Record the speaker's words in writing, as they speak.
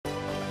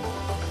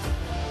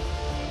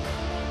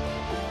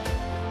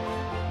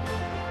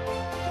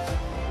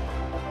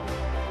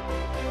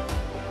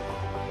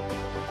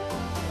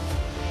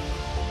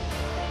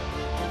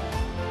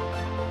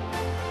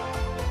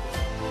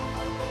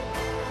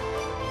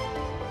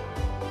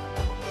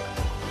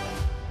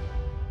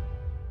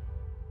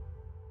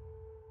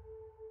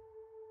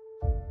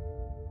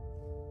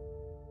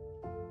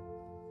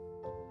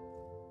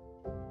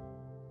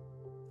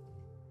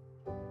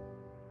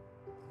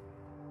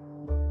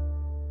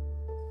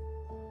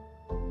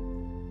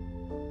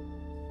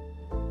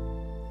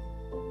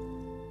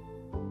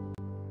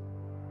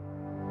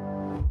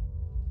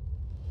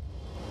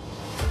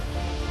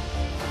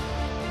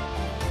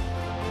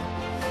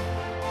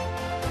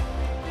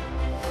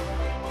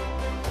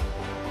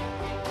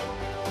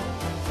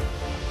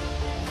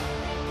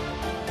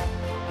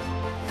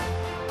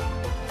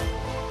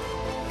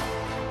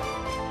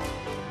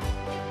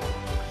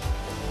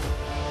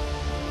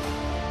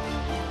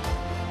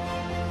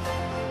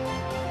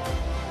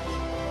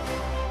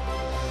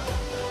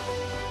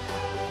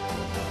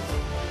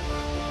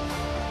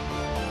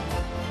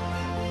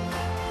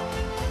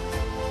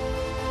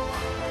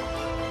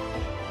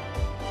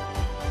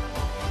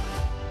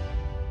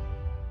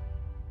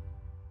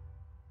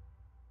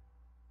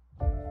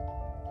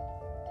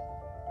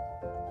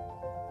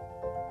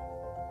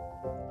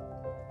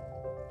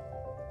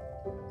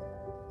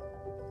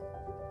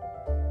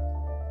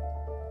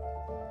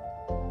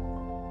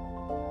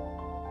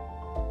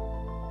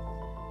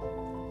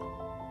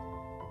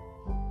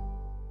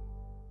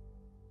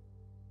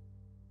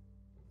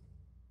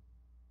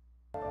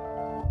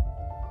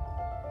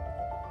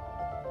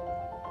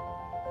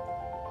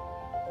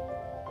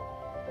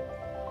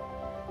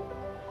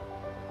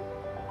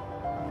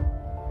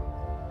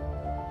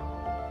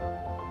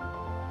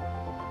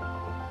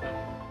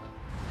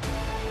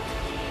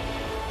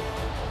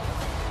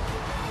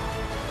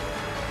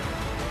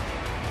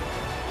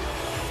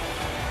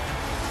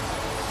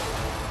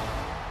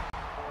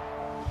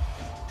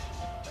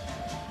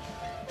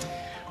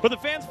For the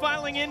fans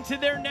filing into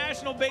their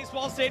National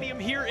Baseball Stadium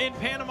here in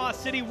Panama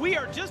City, we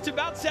are just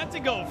about set to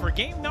go for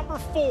game number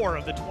 4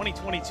 of the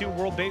 2022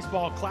 World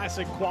Baseball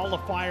Classic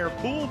Qualifier.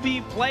 Pool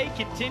B play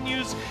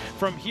continues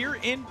from here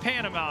in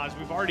Panama, as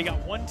we've already got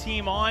one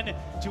team on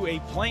to a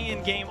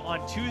play-in game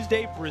on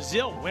Tuesday.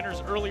 Brazil, winners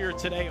earlier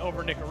today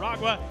over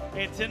Nicaragua,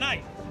 and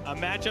tonight a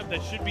matchup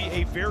that should be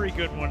a very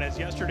good one, as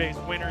yesterday's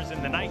winners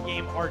in the night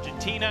game,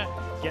 Argentina,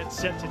 get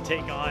set to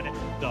take on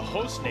the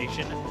host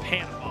nation,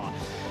 Panama.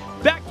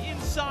 Back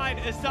inside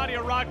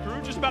Estadio Rod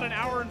Crew, just about an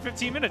hour and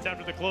 15 minutes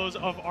after the close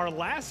of our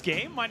last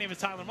game. My name is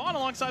Tyler Mon,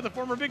 alongside the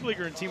former big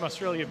leaguer and Team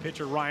Australia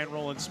pitcher Ryan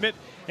Rowland-Smith.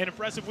 An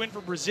impressive win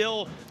for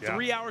Brazil.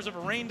 3 hours of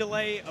a rain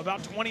delay,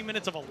 about 20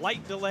 minutes of a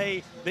light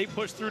delay. They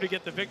pushed through to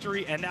get the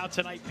victory, and now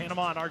tonight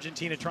Panama and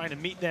Argentina trying to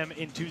meet them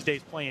in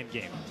Tuesday's play-in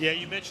game. Yeah,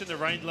 you mentioned the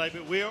rain delay,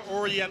 but we're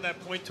already at that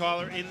point,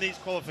 Tyler, in these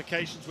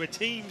qualifications where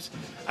teams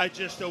are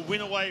just a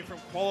win away from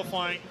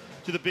qualifying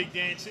to the big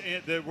dance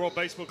at the World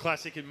Baseball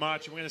Classic in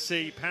March. We're going to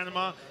see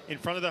Panama in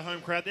front of the home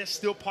crowd. They're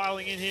still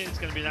piling in here. It's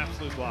going to be an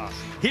absolute blast.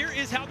 Here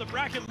is how the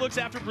bracket looks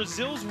after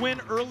Brazil's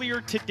win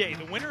earlier today.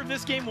 The winner of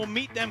this game will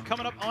meet them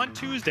coming up on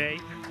Tuesday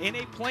in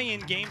a play-in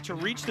game to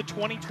reach the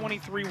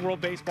 2023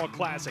 World Baseball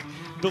Classic.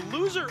 The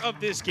loser of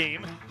this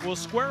game will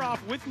square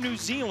off with New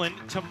Zealand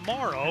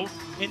tomorrow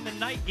in the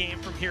night game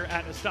from here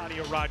at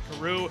Estadio Rod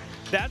Carew.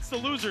 That's the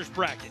loser's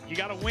bracket. You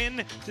got to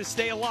win to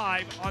stay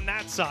alive on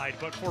that side.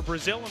 But for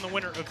Brazil and the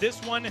winner of this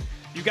one,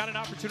 you got an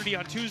opportunity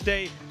on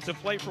Tuesday to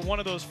play for one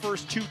of those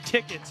first 2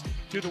 tickets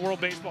to the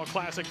World Baseball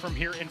Classic from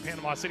here in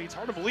Panama City. It's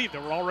hard to believe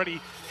that we're already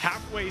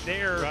halfway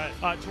there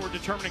toward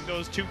determining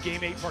those 2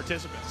 Game 8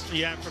 participants.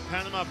 Yeah, and for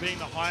Panama being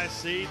the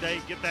highest seed, they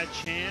get that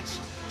chance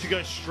to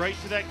go straight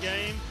to that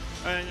game.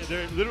 And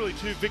they're literally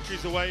 2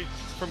 victories away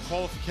from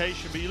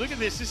qualification. But you look at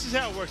this is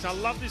how it works. I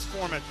love this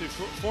format too.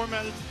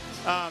 Formatted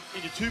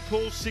into 2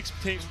 pools, 6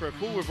 teams per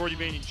pool. We've already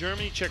been in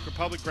Germany, Czech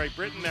Republic, Great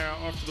Britain. They're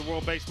off to the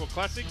World Baseball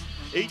Classic.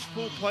 Each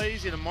pool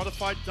plays in a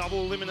modified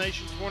double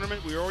elimination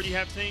tournament. We already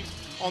have teams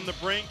on the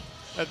brink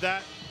of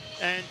that.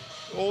 And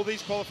all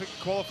these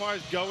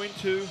qualifiers go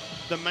into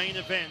the main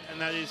event, and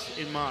that is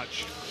in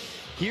March.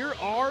 Here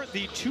are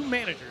the 2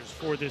 managers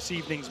for this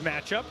evening's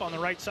matchup. On the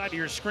right side of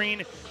your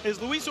screen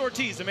is Luis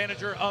Ortiz, the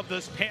manager of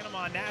this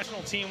Panama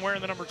national team,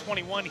 wearing the number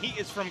 21. He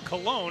is from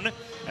Cologne,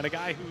 and a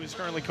guy who is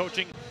currently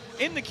coaching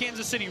in the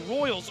Kansas City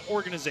Royals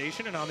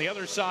organization. And on the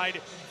other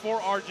side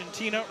for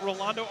Argentina,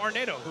 Rolando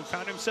Arnedo, who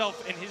found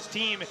himself and his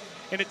team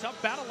in a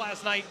tough battle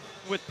last night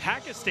with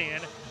Pakistan,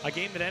 a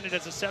game that ended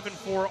as a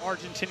 7-4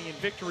 Argentinian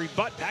victory.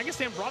 But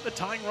Pakistan brought the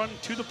tying run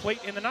to the plate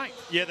in the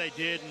ninth. Yeah, they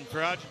did. And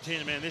for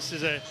Argentina, man, this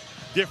is a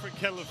different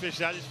kettle of fish,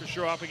 that is for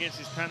sure, up against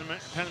this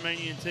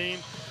Panamanian team.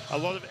 A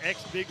lot of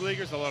ex-big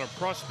leaguers, a lot of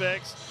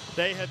prospects.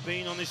 They have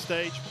been on this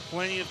stage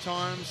plenty of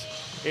times.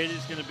 It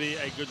is going to be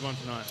a good one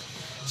tonight.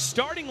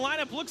 Starting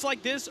lineup looks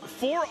like this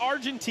for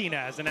Argentina,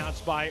 as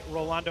announced by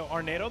Rolando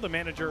Arnedo, the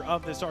manager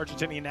of this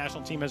Argentinian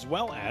national team, as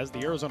well as the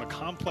Arizona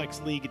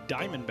Complex League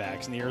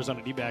Diamondbacks in the Arizona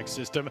D-backs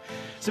system.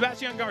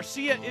 Sebastian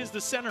Garcia is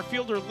the center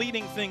fielder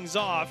leading things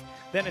off.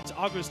 Then it's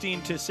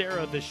Agustin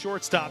Teixeira, the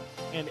shortstop,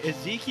 and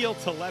Ezekiel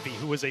Televi,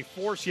 who was a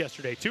force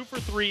yesterday. 2 for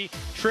 3,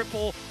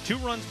 triple, 2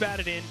 runs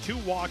batted in, 2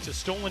 walks, a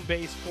stolen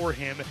base for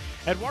him.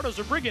 Eduardo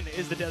Zabrigan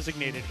is the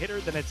designated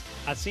hitter. Then it's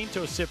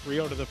Jacinto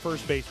Cipriota, the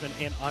first baseman,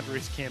 and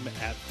Andres Kim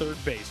at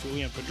third base.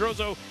 Julian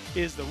Pedroso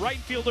is the right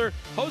fielder.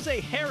 Jose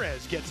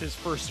Jerez gets his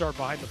first start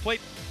behind the plate.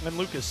 And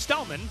Lucas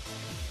Stallman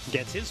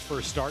gets his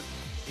first start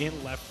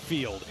in left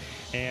field.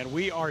 And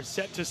we are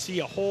set to see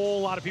a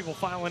whole lot of people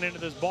filing into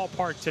this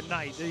ballpark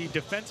tonight. The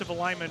defensive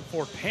alignment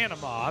for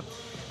Panama: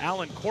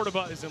 Alan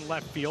Cordoba is in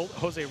left field,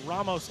 Jose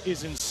Ramos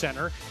is in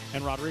center,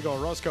 and Rodrigo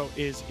Orozco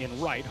is in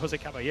right. Jose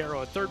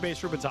Caballero at third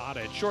base, Ruben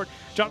Tejada at short,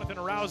 Jonathan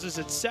Arauz is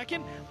at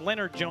second,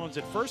 Leonard Jones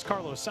at first,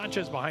 Carlos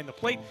Sanchez behind the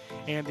plate,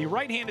 and the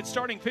right-handed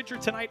starting pitcher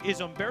tonight is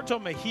Humberto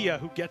Mejia,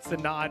 who gets the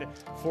nod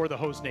for the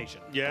host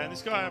nation. Yeah, and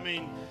this guy, I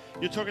mean,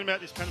 you're talking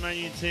about this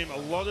Panamanian team, a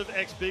lot of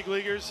ex-big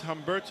leaguers.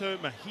 Humberto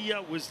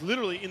Mejia was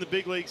literally in the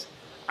big leagues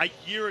a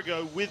year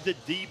ago with the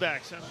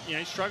D-backs. You know,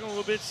 he's struggling a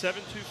little bit,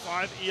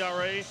 7.25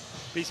 ERA.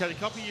 But he's had a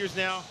couple of years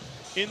now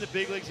in the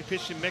big leagues. He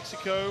pitched in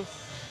Mexico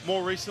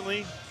more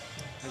recently.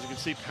 As you can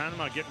see,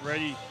 Panama getting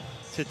ready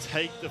to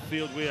take the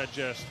field. We are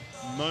just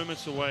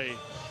moments away,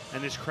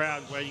 and this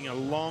crowd waiting a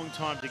long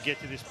time to get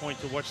to this point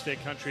to watch their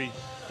country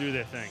do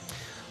their thing.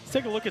 Let's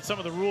take a look at some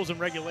of the rules and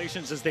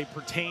regulations as they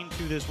pertain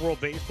to this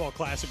World Baseball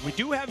Classic. We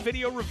do have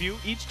video review,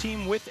 each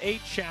team with a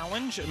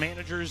challenge.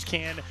 Managers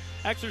can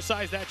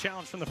exercise that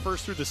challenge from the 1st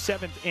through the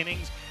 7th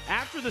innings.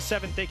 After the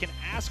 7th, they can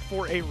ask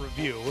for a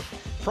review.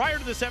 Prior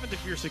to the 7th,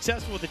 if you're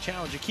successful with the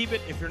challenge, you keep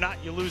it. If you're not,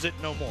 you lose it,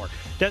 no more.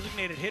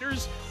 Designated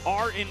hitters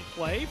are in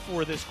play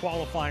for this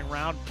qualifying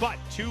round, but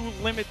 2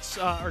 limits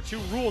or 2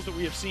 rules that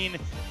we have seen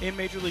in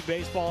Major League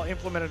Baseball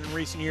implemented in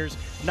recent years,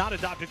 not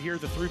adopted here: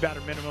 the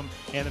 3-batter minimum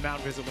and the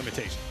mound visit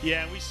limitation.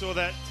 Yeah, and we saw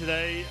that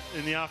today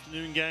in the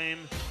afternoon game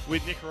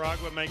with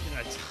Nicaragua making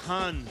a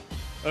ton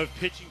of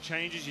pitching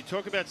changes. You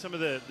talk about some of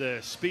the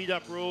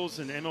speed-up rules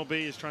and MLB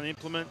is trying to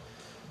implement.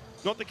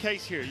 Not the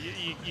case here.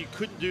 You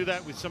couldn't do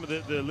that with some of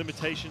the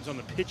limitations on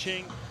the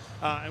pitching.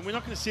 And we're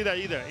not going to see that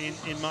either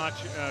in March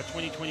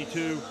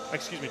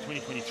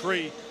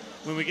 2023,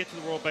 when we get to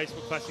the World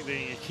Baseball Classic. They're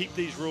going to keep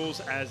these rules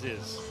as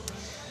is.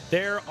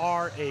 There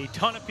are a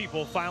ton of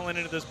people filing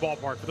into this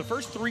ballpark. For the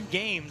first 3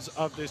 games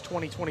of this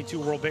 2022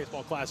 World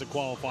Baseball Classic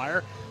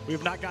Qualifier, we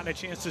have not gotten a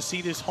chance to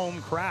see this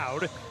home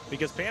crowd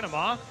because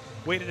Panama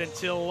waited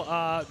until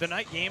the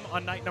night game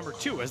on night number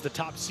 2 as the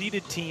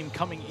top-seeded team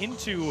coming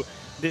into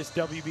this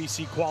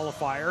WBC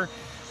qualifier.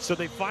 So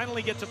they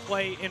finally get to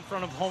play in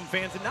front of home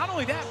fans. And not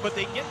only that, but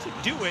they get to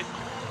do it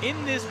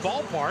in this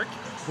ballpark,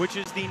 which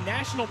is the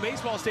National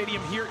Baseball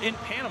Stadium here in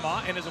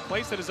Panama, and is a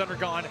place that has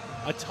undergone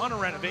a ton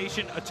of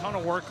renovation, a ton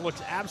of work,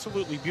 looks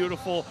absolutely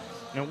beautiful,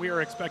 and we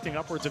are expecting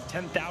upwards of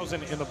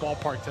 10,000 in the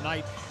ballpark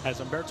tonight as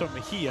Humberto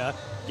Mejia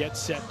gets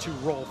set to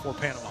roll for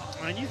Panama.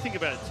 And you think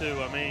about it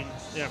too, I mean,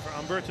 yeah, for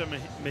Humberto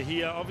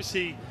Mejia,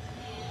 obviously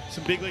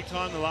some big league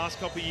time the last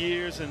couple of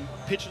years and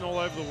pitching all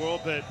over the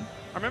world, but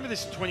I remember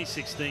this in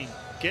 2016,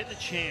 getting a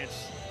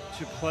chance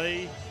to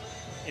play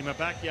in my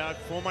backyard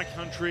for my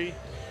country,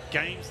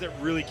 games that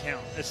really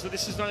count. And so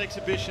this is not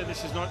exhibition.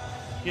 This is not,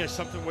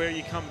 something where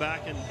you come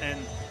back and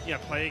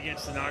play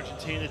against an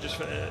Argentina just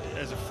for,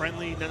 as a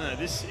friendly. No.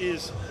 There's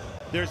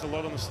a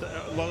lot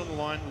on the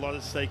line, a lot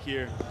at stake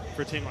here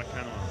for a team like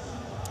Panama.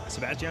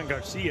 Sebastian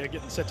Garcia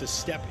getting set to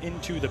step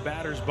into the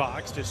batter's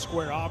box to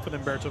square off with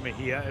Humberto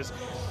Mejia. As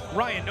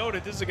Ryan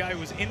noted, this is a guy who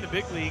was in the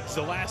big leagues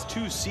the last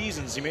 2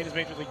 seasons. He made his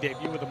major league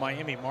debut with the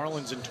Miami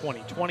Marlins in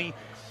 2020.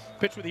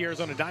 Pitched with the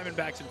Arizona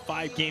Diamondbacks in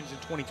 5 games in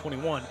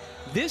 2021.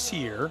 This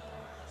year,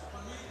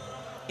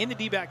 in the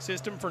D-back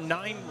system for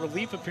 9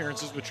 relief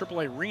appearances with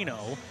AAA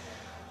Reno.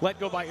 Let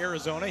go by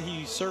Arizona.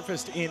 He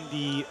surfaced in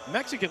the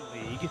Mexican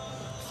League.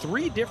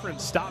 3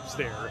 different stops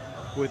there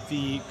with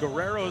the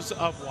Guerreros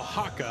of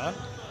Oaxaca,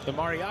 the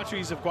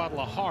Mariachis of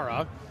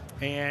Guadalajara,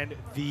 and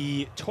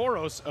the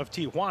Toros of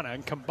Tijuana.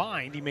 And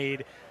combined, he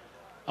made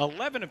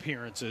 11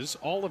 appearances,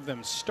 all of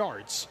them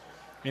starts,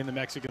 in the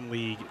Mexican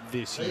League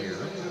this year.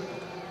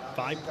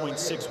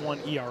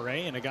 5.61 ERA,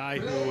 and a guy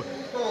who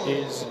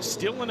is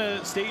still in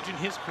a stage in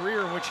his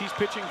career in which he's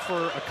pitching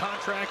for a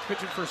contract,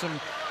 pitching for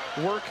some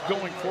work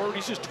going forward.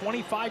 He's just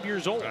 25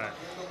 years old,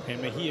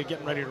 and Mejia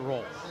getting ready to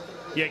roll.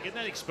 Yeah, getting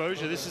that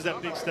exposure. This is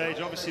that big stage.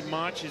 Obviously,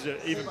 March is an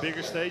even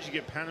bigger stage. You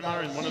get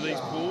Panama in one of these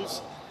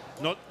pools.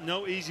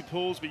 No easy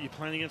pools, but you're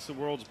playing against the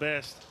world's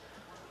best.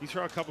 You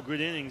throw a couple good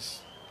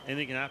innings,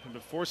 anything can happen.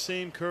 But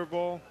 4-seam,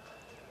 curveball,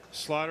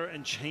 slider,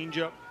 and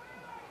changeup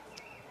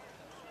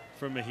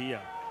from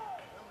Mejia.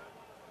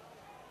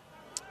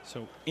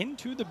 So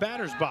into the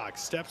batter's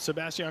box steps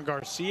Sebastian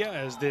Garcia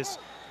as this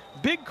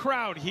big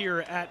crowd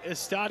here at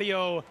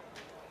Estadio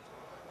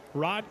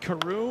Rod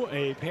Carew,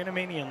 a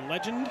Panamanian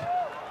legend,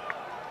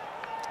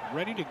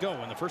 ready to go.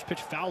 And the first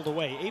pitch fouled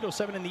away.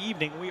 8:07 in the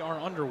evening, we are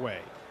underway.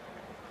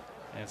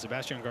 And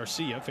Sebastian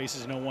Garcia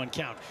faces an 0-1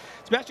 count.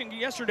 Sebastian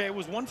yesterday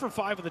was 1 for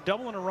 5 with a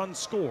double and a run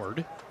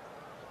scored.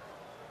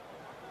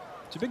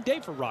 It's a big day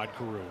for Rod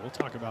Carew. We'll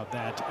talk about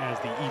that as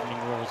the evening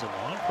rolls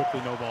along.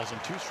 Quickly, no balls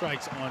and 2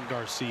 strikes on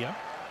Garcia.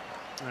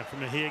 And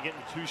from Mejia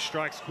getting 2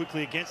 strikes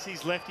quickly against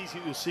these lefties,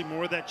 you'll see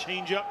more of that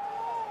changeup.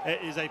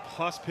 It is a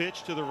plus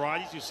pitch to the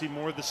righties. You'll see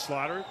more of the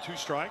slider. 2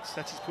 strikes.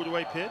 That's his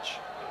put-away pitch.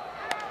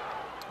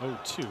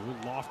 0-2,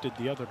 lofted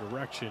the other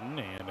direction,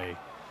 and a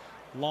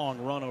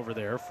long run over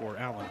there for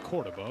Alan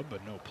Cordoba,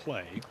 but no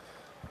play.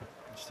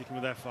 Sticking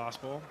with that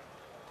fastball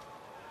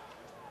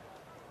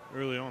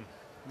early on.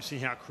 You see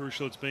how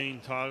crucial it's been,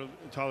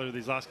 Tyler,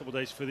 these last couple of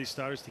days for these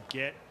starters to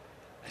get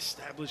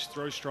established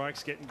throw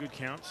strikes, getting good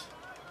counts.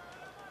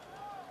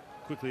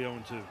 Quickly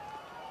 0-2.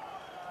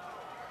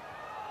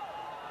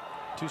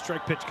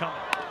 2-strike pitch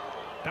coming.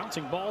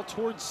 Bouncing ball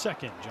towards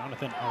second.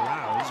 Jonathan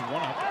Arauz,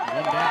 1 up,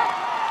 1 down.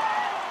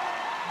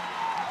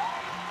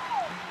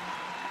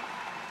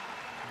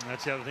 And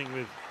that's the other thing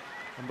with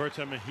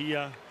Humberto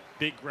Mejia,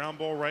 big ground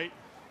ball rate.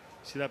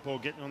 See that ball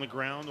getting on the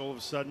ground, all of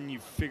a sudden you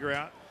figure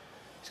out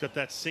he's got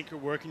that sinker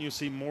working. You'll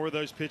see more of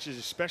those pitches,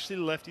 especially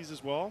the lefties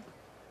as well.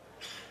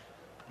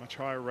 Much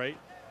higher rate.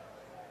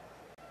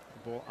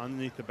 The ball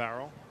underneath the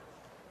barrel.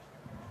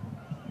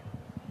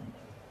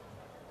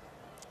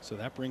 So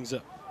that brings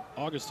up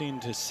Augustine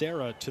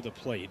Teixeira to the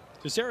plate.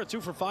 Teixeira 2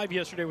 for 5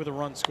 yesterday with a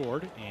run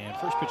scored. And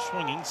first pitch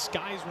swinging,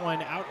 skies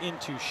one out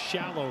into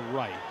shallow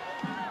right.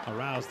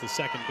 Arauz, the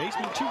second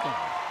baseman, 2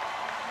 gone.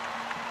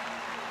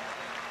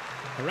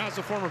 Arauz,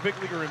 a former big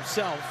leaguer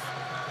himself.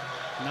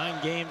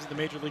 9 games at the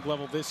major league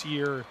level this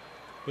year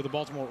with the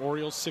Baltimore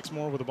Orioles, 6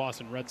 more with the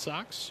Boston Red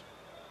Sox.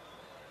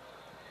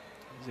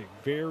 He's a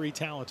very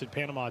talented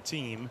Panama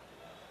team.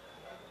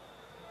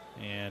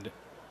 And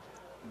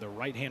the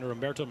right-hander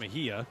Humberto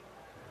Mejia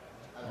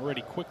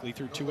already quickly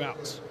through 2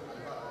 outs.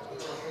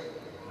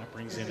 That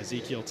brings in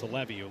Ezequiel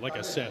Televi, who, like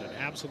I said, an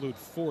absolute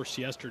force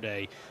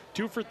yesterday.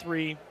 2 for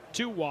 3,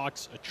 2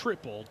 walks, a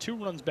triple, 2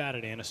 runs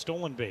batted in, a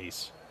stolen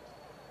base.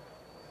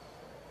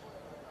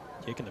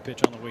 Kicking the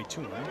pitch on the way to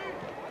him.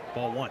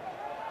 Ball 1.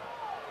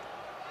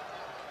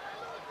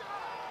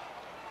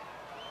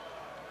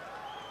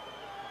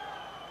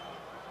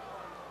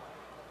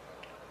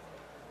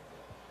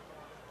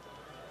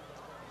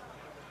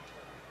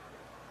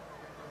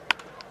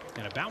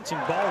 And a bouncing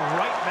ball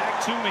right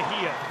back to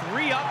Mejia.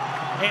 3 up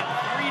and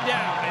 3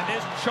 down. And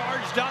this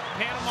charged up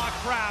Panama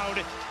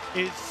crowd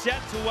is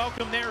set to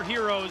welcome their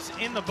heroes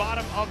in the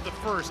bottom of the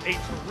first. A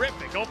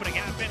terrific opening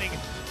half inning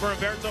for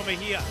Humberto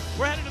Mejia.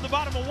 We're headed to the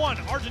bottom of 1.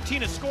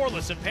 Argentina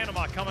scoreless and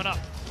Panama coming up.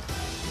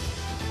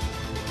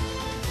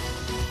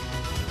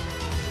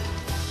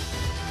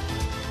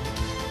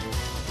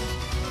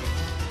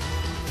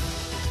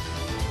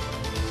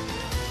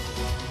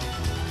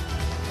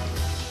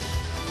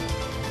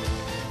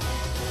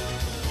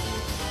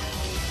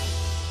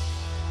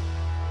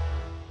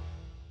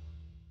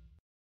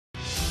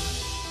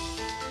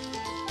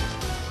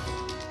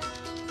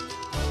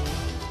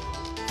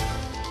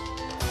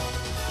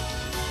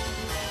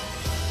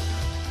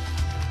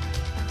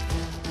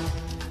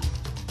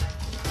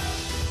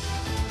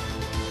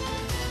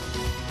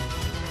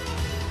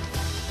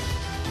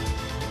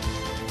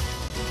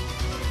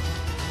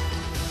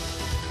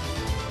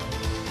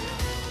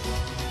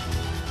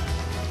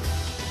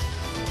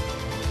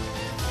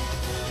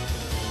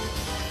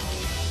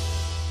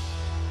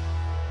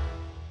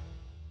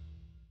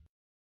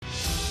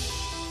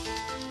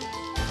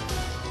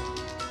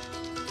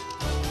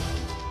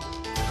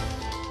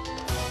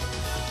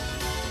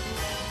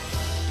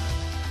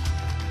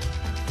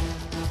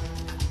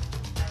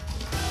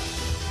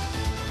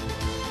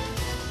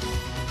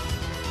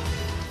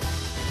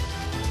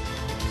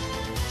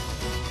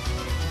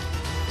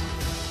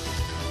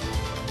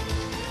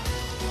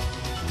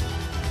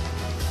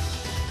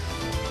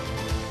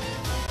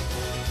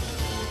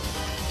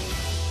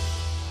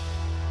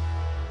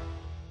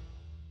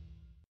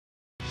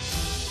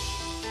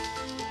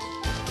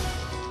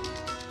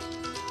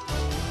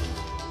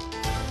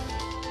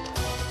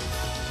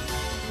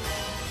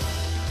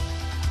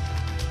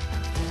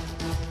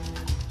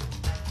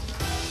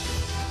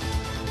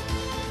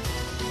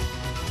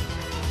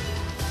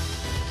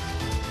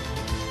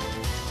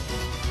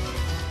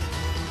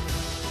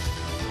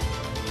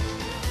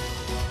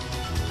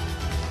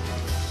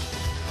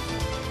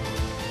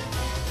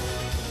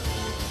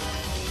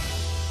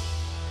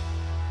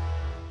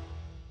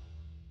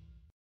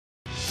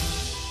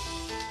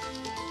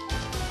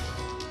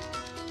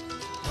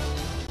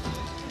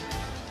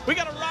 We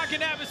got a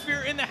rockin'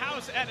 atmosphere in the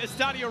house at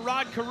Estadio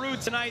Rod Carew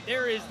tonight.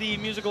 There is the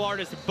musical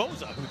artist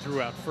Boza, who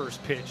threw out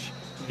first pitch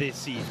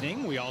this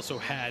evening. We also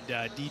had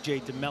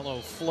DJ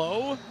DeMello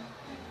Flow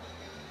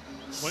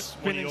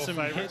spinning some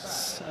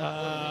hits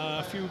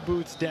a few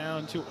booths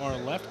down to our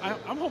left.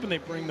 I'm hoping they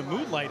bring the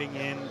mood lighting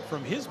in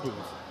from his booth.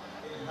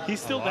 He's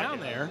still down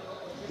there.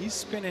 He's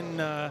spinning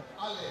the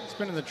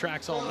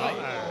tracks all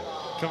night.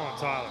 Come on,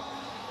 Tyler.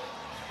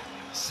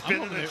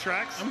 Spinning the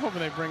tracks? I'm hoping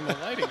they bring the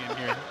lighting in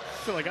here.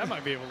 I feel like I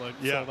might be able to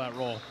fill that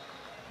role.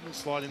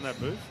 Slide in that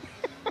booth.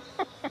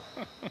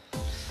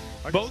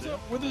 Boza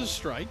with a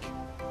strike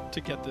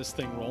to get this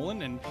thing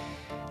rolling. And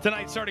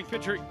tonight's starting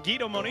pitcher,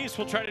 Guido Moniz,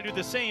 will try to do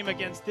the same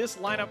against this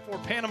lineup for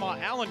Panama.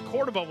 Alan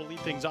Cordoba will lead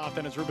things off,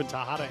 then it's Ruben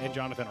Tejada and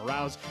Jonathan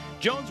Arauz.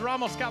 Jones,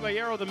 Ramos,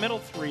 Caballero, the middle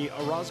three,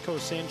 Orozco,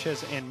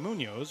 Sanchez, and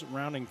Munoz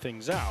rounding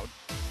things out.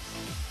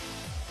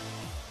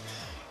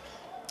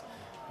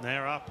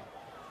 They're up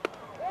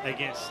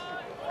against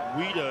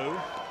Guido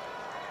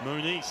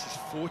Moniz. Is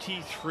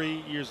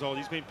 43 years old.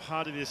 He's been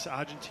part of this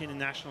Argentina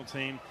national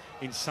team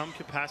in some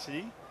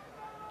capacity.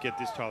 Get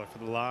this, Tyler, for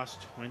the last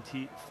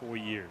 24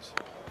 years.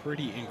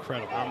 Pretty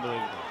incredible.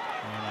 Unbelievable.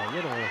 And a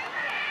little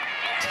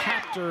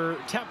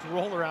tapped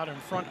roller out in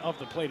front of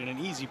the plate, and an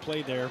easy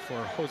play there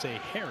for Jose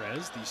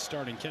Jerez, the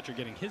starting catcher,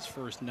 getting his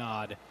first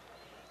nod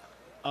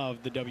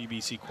of the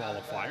WBC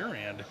qualifier.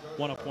 And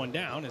 1 up, 1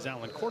 down as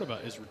Alan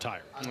Cordoba is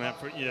retired.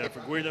 For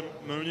Guido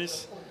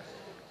Moniz,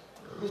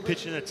 he's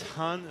pitching a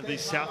ton of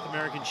these South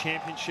American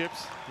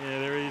championships. Yeah,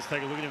 there he is.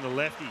 Take a look at him, the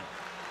lefty.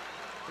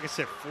 Like I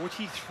said,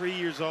 43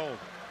 years old.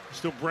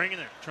 Still bringing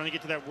it, trying to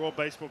get to that World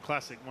Baseball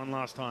Classic one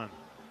last time.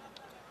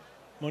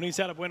 Moniz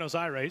out of Buenos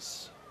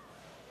Aires,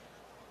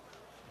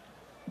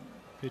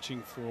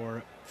 pitching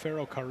for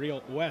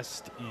Ferrocarril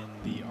West in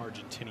the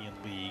Argentinian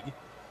League.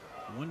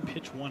 1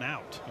 pitch, 1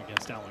 out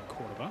against Alan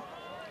Cordoba.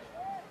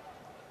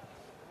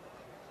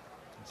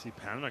 Let's see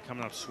Panama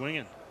coming up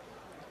swinging.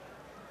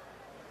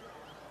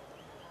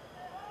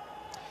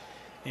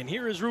 And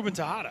here is Ruben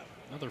Tejada,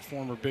 another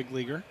former big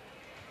leaguer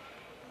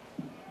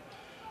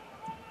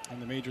in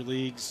the major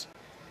leagues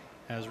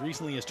as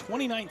recently as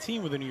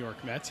 2019 with the New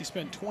York Mets. He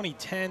spent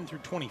 2010 through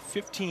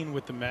 2015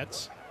 with the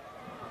Mets.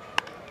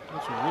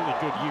 Those were really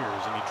good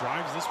years, and he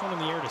drives this one in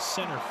the air to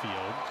center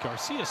field.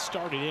 Garcia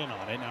started in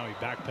on it. Now he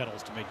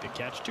backpedals to make the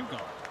catch. 2 gone.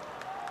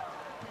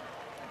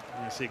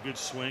 I see a good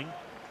swing.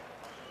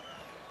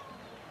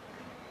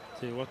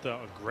 Tell you what,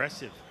 though,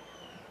 aggressive.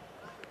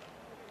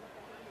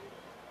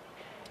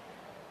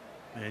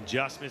 And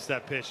just missed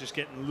that pitch, just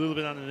getting a little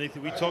bit underneath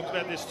it. We talked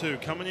about this too.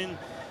 Coming in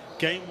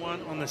game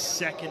 1 on the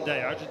second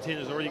day,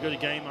 Argentina's already got a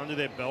game under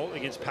their belt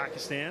against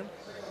Pakistan.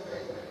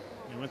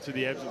 They went through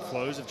the ebbs and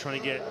flows of trying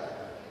to get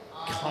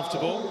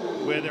comfortable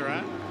where they're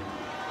at.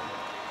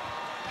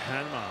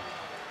 Panama.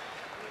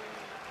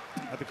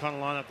 At the kind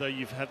of lineup, though,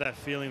 you've had that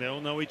feeling they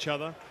all know each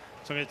other.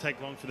 It's not going to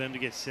take long for them to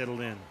get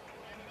settled in.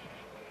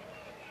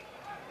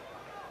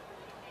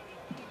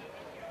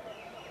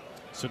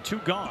 So 2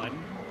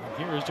 gone.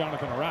 Here is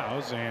Jonathan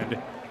Arouse, and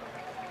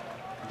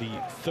the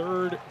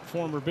 3rd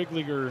former big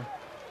leaguer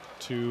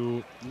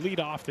to lead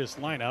off this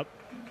lineup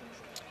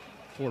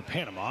for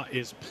Panama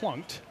is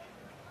plunked.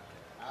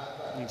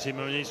 You can see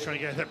Moniz trying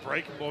to get that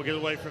breaking ball, get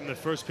away from the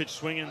first pitch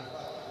swinging.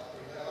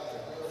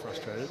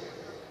 Frustrated.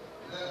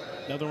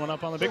 Another one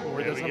up on the big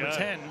board. That's number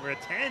 10. We're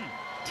at 10.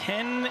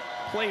 10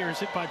 players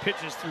hit by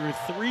pitches through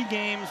 3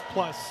 games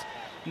plus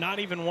not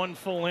even 1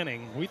 full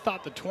inning. We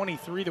thought the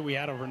 23 that we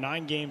had over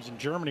 9 games in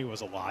Germany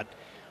was a lot.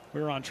 We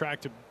were on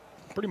track to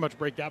pretty much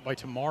break that by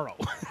tomorrow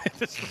at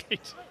this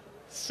rate.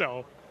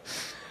 So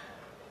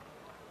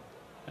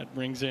that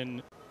brings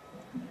in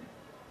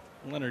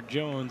Leonard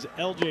Jones,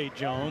 LJ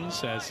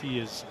Jones, as he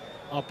is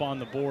up on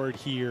the board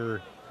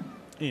here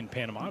in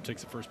Panama.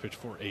 Takes the first pitch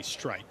for a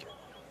strike.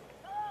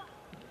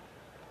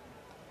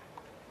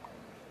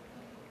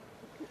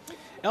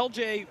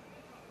 LJ,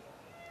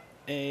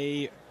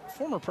 a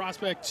former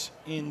prospect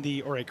in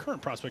the, or a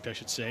current prospect, I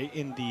should say,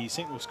 in the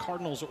St. Louis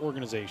Cardinals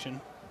organization.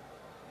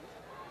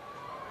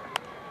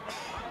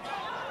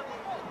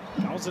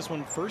 Fouls this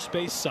one first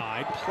base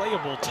side,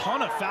 playable,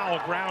 ton of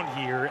foul ground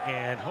here,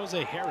 and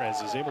Jose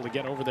Jerez is able to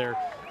get over there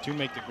to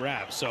make the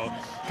grab. So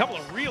a couple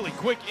of really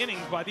quick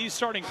innings by these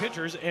starting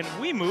pitchers, and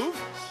we move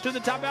to the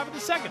top half of the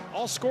second,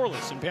 all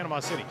scoreless in Panama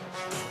City.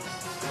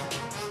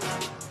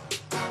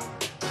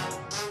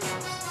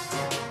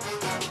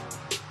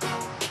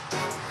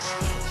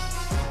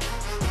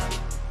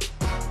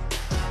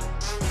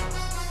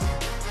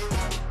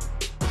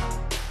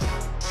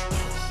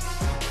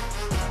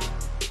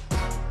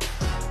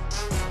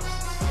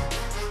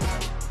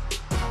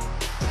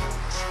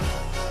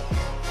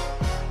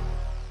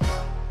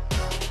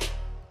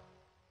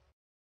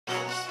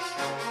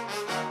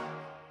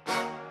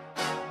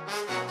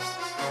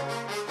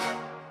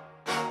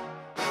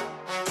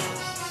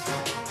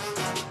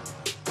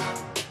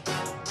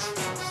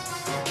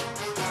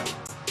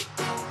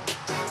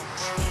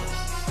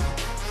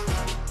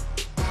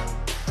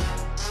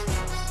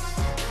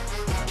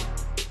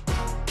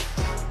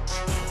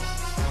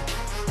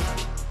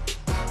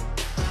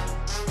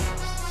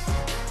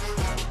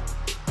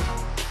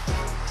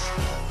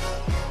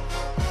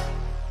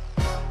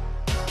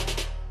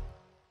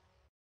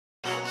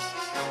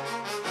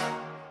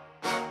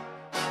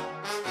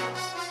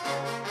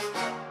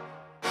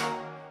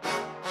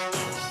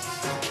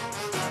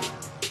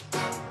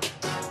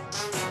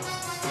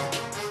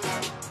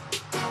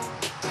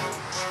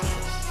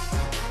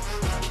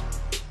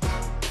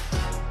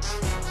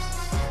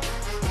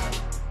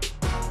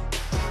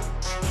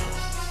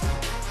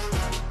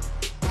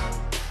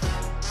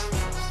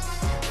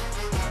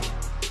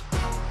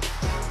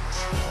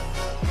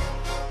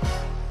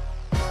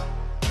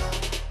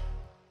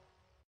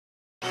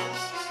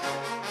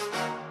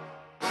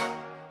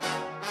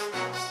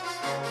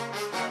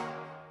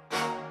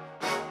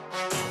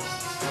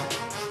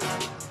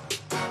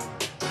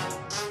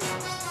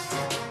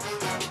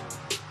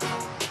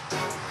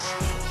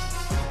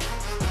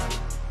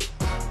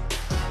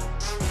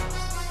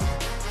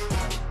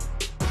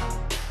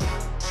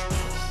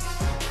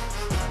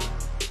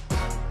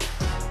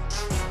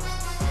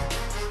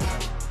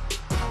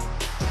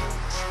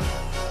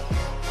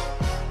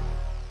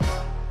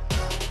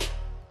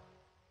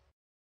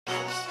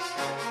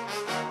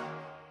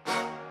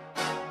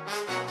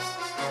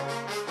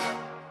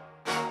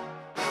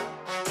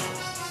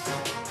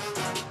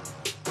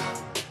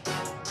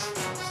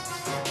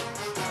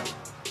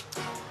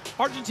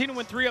 Argentina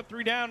went 3 up,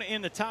 3 down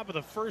in the top of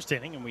the first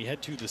inning, and we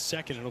head to the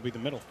second. It'll be the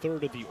middle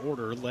third of the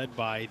order, led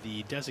by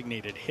the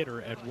designated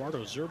hitter,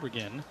 Eduardo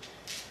Zurbuchen,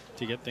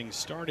 to get things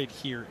started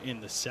here in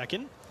the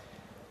second.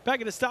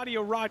 Back at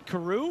Estadio Rod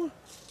Carew,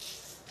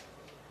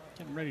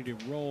 getting ready to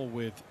roll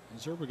with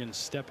Zurbuchen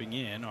stepping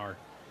in. Our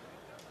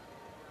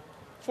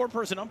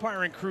 4-person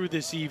umpiring crew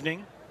this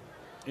evening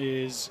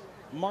is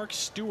Mark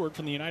Stewart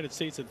from the United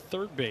States at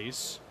third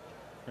base,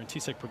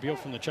 František Prebil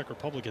from the Czech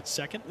Republic at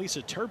second,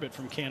 Lisa Turbot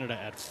from Canada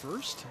at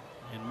first,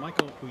 and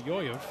Michael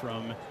Ulloa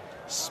from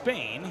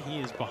Spain. He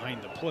is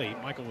behind the plate.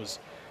 Michael was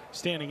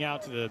standing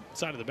out to the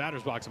side of the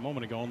batter's box a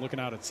moment ago and looking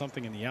out at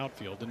something in the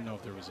outfield. Didn't know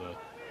if there was a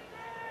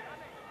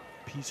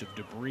piece of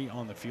debris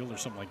on the field or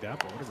something like that,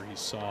 but whatever he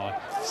saw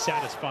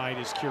satisfied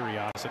his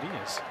curiosity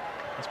as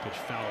this pitch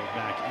fouled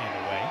back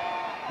and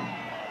away.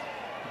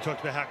 We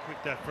talked about how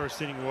quick that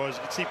first inning was.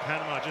 You can see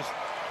Panama just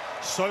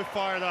so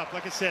fired up.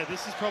 Like I said,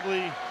 this is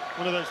probably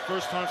one of those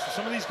first times for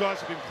some of these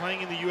guys who have been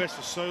playing in the U.S.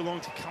 for so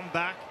long to come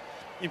back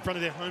in front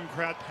of their home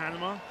crowd,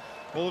 Panama.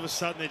 All of a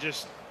sudden, they're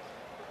just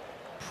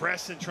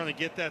pressing, trying to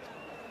get that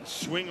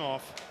swing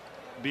off,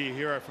 be a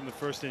hero from the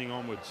first inning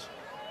onwards.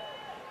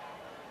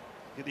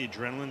 Get the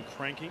adrenaline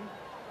cranking.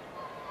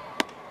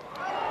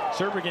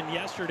 Zurbuchen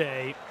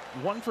yesterday,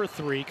 1 for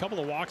 3, couple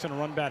of walks and a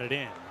run batted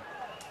in.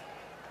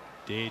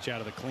 DH out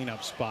of the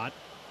cleanup spot.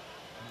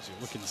 As you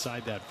look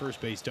inside that first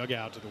base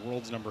dugout to the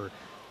world's number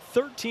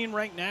 13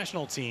 ranked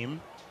national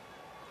team.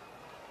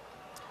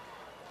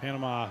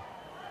 Panama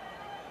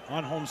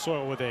on home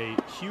soil with a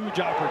huge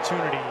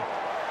opportunity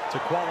to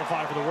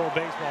qualify for the World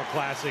Baseball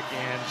Classic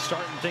and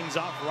starting things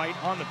off right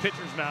on the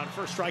pitcher's mound.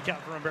 First strikeout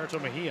for Humberto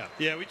Mejia.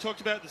 Yeah, we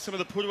talked about some of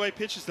the put-away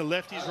pitches, the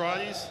lefties,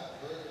 righties.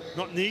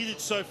 Not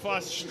needed so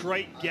far.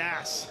 Straight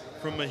gas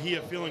from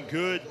Mejia, feeling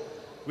good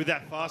with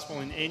that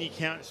fastball in any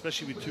count,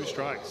 especially with 2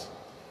 strikes.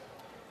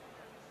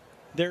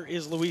 There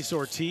is Luis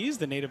Ortiz,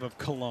 the native of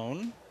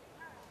Cologne.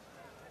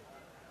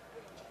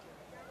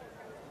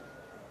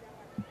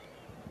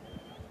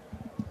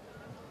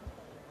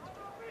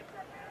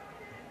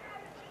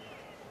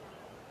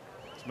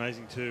 It's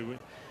amazing too.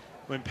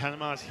 When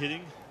Panama's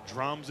hitting,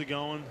 drums are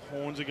going,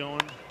 horns are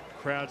going,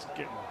 crowd's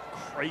getting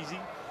crazy.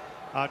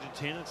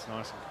 Argentina, it's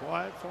nice and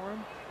quiet for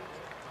him.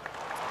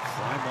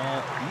 Fly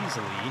ball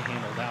easily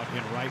handled out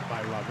in right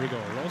by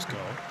Rodrigo Orozco.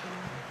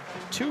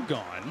 2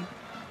 gone,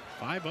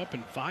 5 up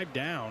and 5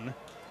 down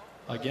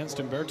against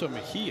Humberto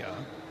Mejia.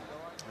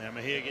 Yeah,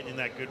 Mejia getting in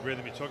that good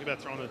rhythm. You talk about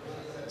throwing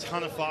a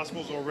ton of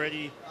fastballs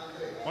already.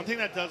 One thing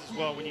that does as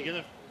well, when you're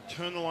going to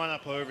turn the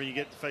lineup over, you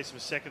get to face him a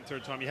second,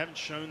 third time, you haven't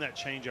shown that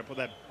changeup or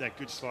that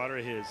good slider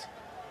of his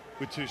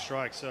with 2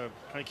 strikes. So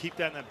kind of keep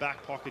that in that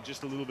back pocket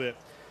just a little bit,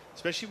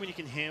 especially when you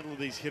can handle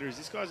these hitters.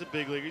 This guy's a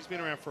big leaguer. He's been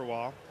around for a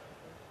while.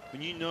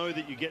 When you know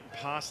that you're getting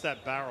past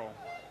that barrel,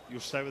 you'll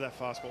stay with that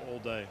fastball all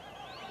day.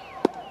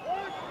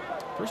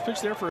 First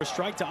pitch there for a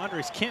strike to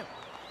Andres Kim.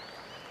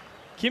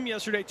 Kim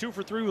yesterday 2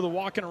 for 3 with a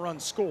walk and a run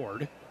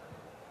scored.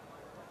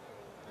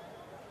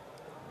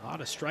 A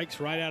lot of strikes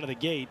right out of the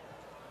gate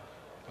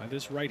by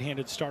this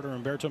right-handed starter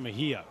Humberto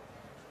Mejia.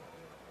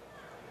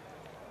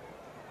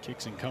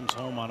 Kicks and comes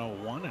home on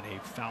 0-1 and a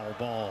foul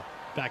ball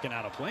backing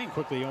out of play and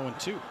quickly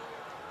 0-2.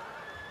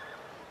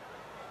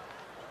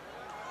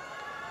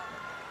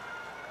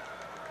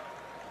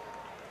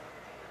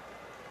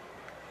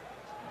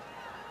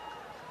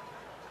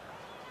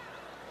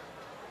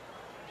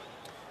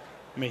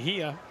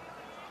 Mejia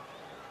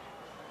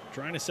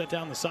trying to set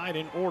down the side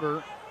in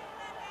order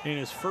in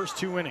his first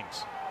 2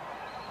 innings.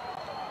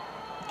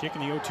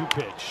 Kicking the 0-2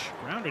 pitch.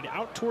 Grounded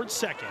out towards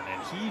second,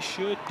 and he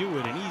should do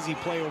it. An easy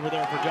play over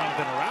there for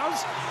Jonathan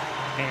Arauz.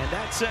 And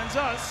that sends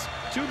us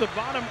to the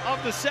bottom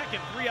of the second.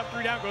 3 up,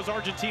 3 down goes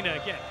Argentina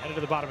again. Headed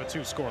to the bottom of 2,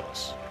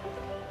 scoreless.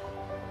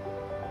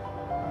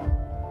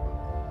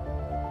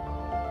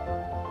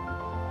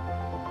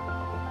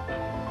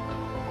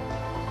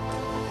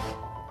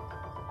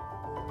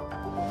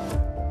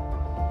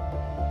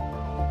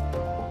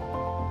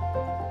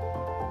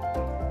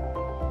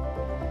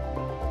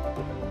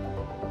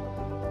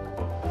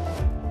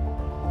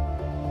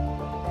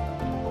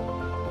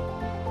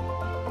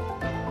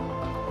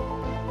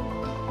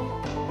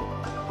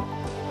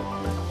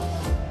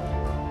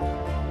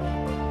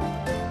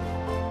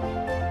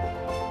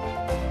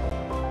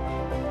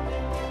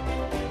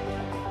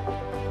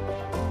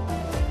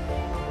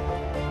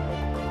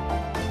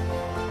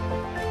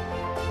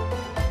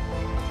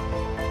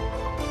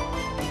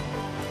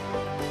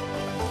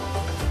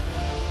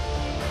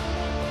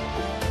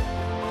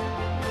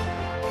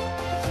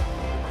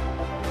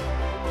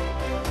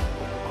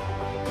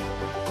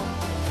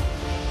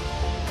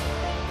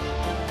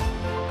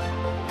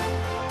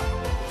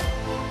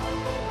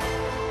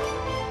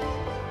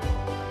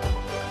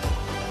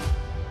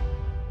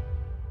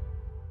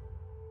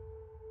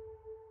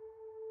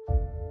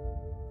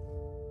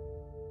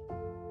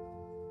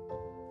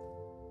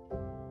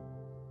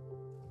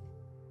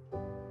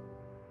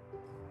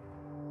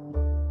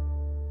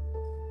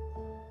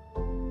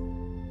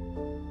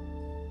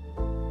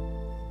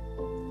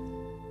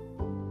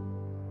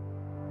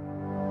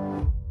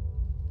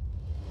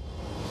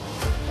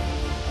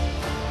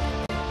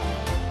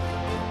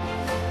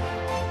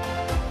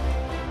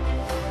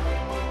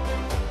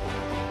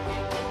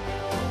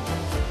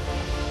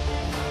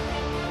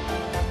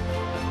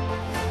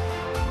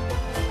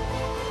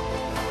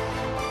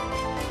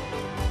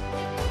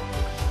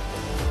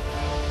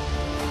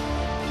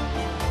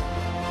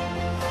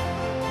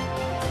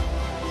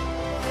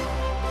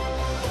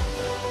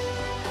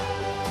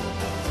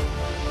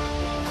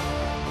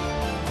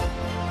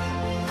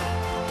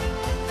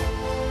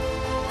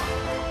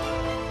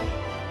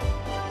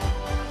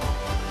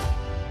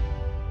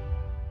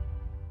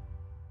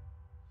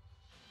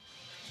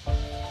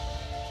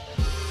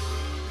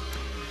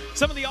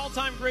 Some of the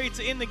all-time greats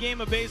in the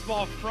game of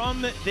baseball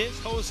from this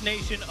host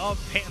nation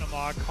of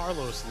Panama.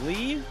 Carlos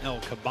Lee, El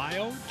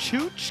Caballo,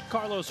 Chooch,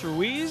 Carlos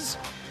Ruiz.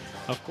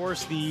 Of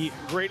course, the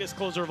greatest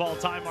closer of all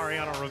time,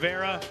 Mariano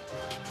Rivera.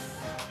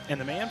 And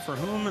the man for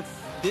whom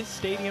this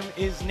stadium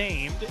is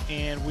named.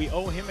 And we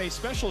owe him a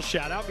special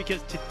shout-out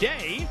because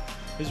today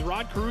is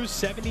Rod Carew's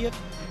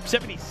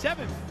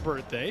 77th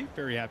birthday.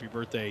 Very happy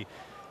birthday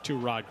to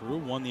Rod Carew.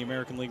 Won the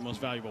American League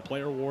Most Valuable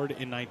Player Award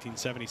in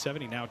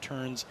 1977. He now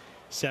turns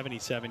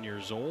 77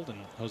 years old, and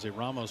Jose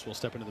Ramos will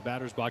step into the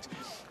batter's box.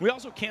 We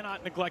also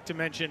cannot neglect to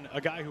mention a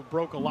guy who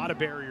broke a lot of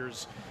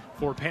barriers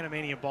for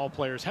Panamanian ball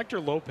players, Hector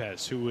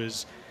Lopez, who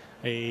is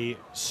a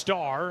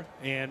star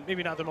and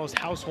maybe not the most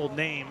household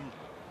name,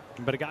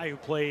 but a guy who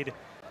played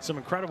some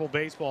incredible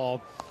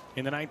baseball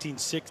in the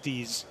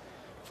 1960s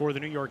for the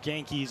New York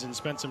Yankees and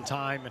spent some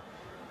time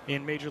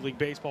in Major League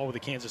Baseball with the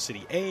Kansas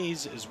City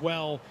A's as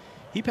well.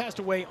 He passed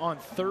away on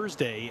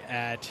Thursday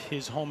at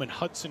his home in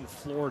Hudson,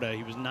 Florida.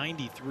 He was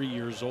 93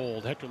 years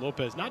old. Hector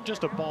Lopez, not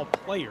just a ball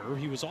player,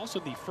 he was also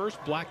the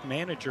first black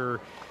manager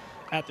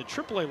at the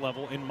AAA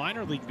level in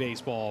minor league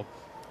baseball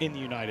in the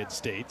United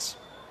States.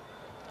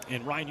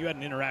 And Ryan, you had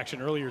an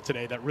interaction earlier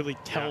today that really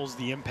tells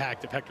the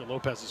impact of Hector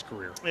Lopez's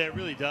career. Yeah, it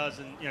really does.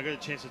 And I got a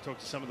chance to talk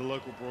to some of the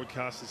local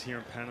broadcasters here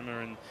in Panama,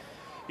 and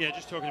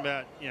just talking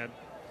about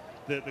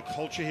the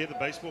culture here, the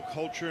baseball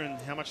culture, and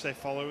how much they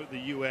follow the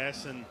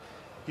U.S. And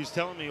he was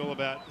telling me all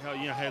about how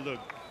hey, look,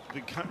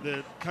 the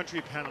country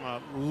of Panama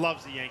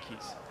loves the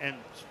Yankees, and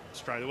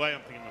straight away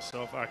I'm thinking to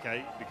myself,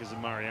 okay, because of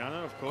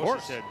Mariano, of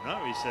course. He said no.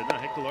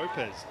 Hector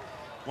Lopez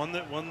won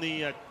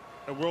the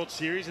World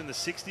Series in the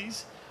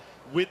 '60s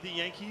with the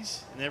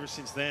Yankees, and ever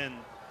since then,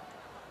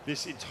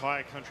 this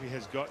entire country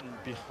has gotten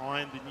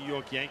behind the New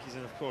York Yankees.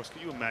 And of course,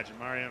 could you imagine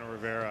Mariano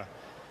Rivera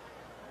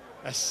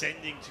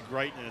ascending to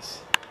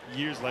greatness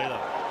years later?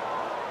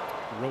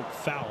 Rope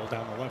foul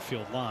down the left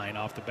field line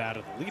off the bat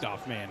of the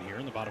leadoff man here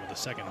in the bottom of the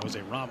second, Jose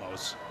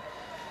Ramos.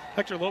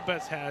 Hector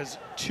Lopez has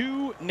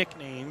 2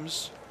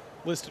 nicknames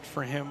listed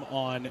for him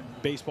on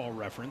Baseball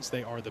Reference.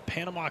 They are the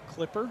Panama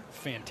Clipper,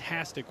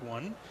 fantastic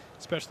one,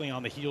 especially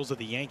on the heels of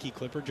the Yankee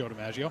Clipper, Joe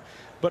DiMaggio,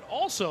 but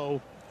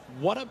also,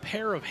 what a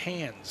pair of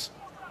hands,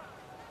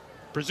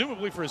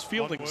 presumably for his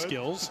fielding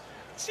skills.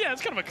 Yeah,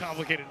 it's kind of a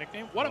complicated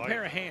nickname. What a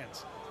pair of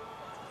hands.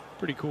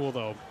 Pretty cool,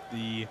 though.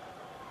 The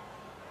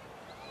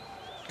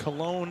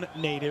Cologne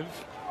native,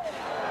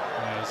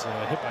 as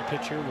a hit by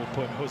pitch here, will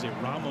put Jose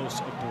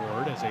Ramos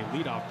aboard as a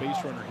leadoff base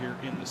runner here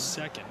in the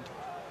second.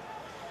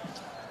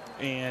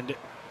 And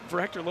for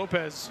Hector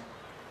Lopez,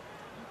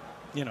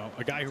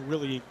 a guy who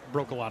really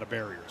broke a lot of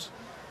barriers.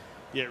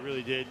 Yeah, it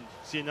really did.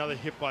 See another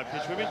hit by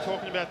pitch. We've been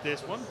talking about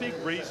this. One big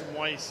reason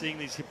why you're seeing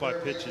these hit by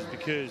pitches,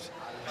 because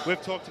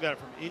we've talked about it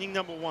from inning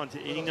number 1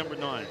 to inning number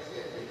 9.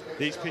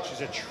 These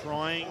pitchers are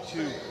trying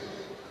to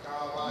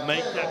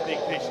make that big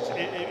pitch,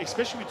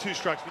 especially with 2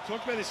 strikes. We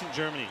talked about this in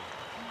Germany.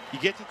 You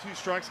get to 2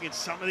 strikes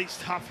against some of these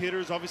tough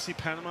hitters. Obviously,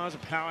 Panama's a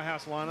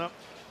powerhouse lineup.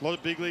 A lot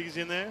of big leaguers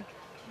in there.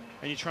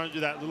 And you're trying to do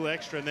that little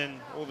extra, and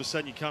then all of a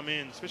sudden you come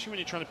in, especially when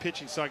you're trying to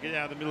pitch inside, get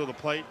out of the middle of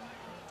the plate,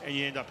 and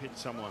you end up hitting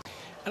someone.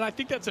 And I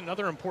think that's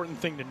another important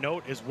thing to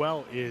note as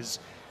well is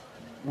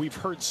we've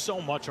heard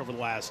so much over the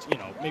last,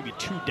 maybe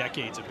 2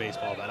 decades of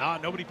baseball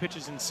about, nobody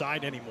pitches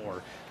inside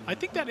anymore. I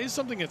think that is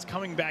something that's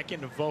coming back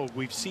into vogue.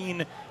 We've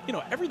seen,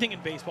 everything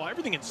in baseball,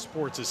 everything in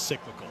sports is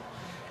cyclical.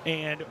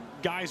 And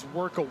guys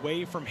work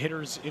away from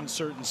hitters in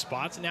certain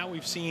spots. Now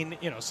we've seen,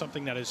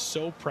 something that is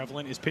so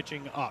prevalent is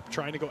pitching up,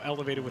 trying to go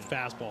elevated with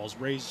fastballs,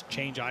 raise,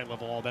 change eye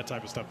level, all that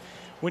type of stuff.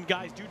 When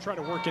guys do try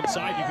to work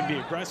inside, you can be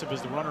aggressive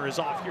as the runner is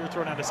off here,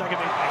 thrown out to second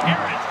base by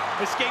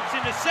Harris, escapes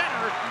into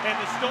center, and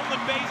the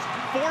stolen base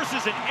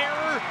forces an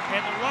error,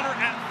 and the runner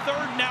at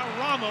third now,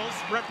 Ramos,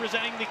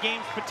 representing the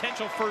game's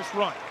potential first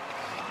run.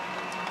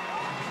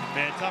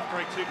 Man, tough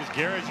break too, because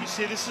Garrett, you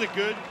see, this is a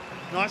good,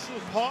 nice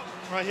little pop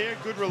right here,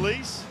 good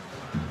release.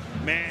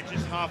 Man,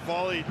 just half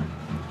volleyed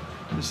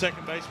the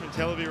second baseman,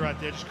 Televi right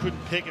there, just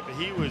couldn't pick it, but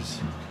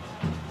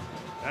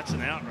that's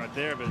an out right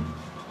there, but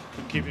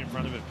couldn't keep it in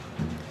front of him.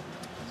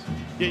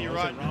 Yeah, you're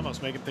right.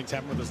 Ramos making things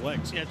happen with his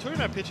legs. Yeah, talking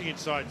about pitching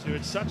inside too,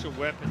 it's such a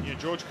weapon.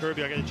 George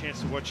Kirby, I got a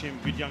chance to watch him,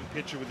 good young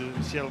pitcher with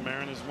the Seattle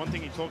Mariners. One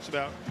thing he talks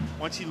about,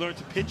 once he learned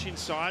to pitch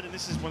inside, and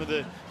this is one of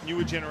the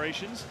newer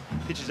generations,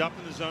 pitches up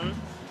in the zone,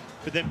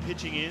 but then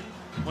pitching in,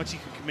 once he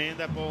could command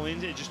that ball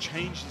in, it just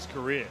changed his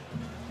career.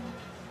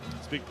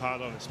 It's a big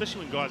part of it,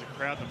 especially when guys are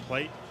crowding the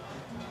plate.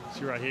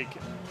 See right here,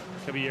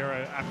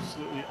 Caballero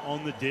absolutely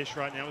on the dish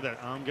right now with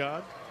that arm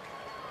guard.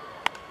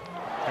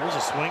 There's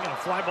a swing and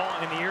a fly ball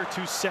in the air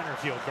to center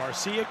field.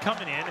 Garcia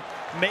coming in,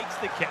 makes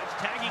the catch.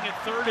 Tagging at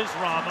third is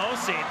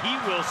Ramos, and he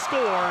will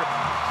score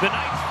the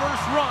night's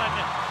first run.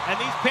 And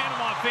these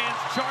Panama fans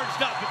charged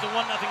up with the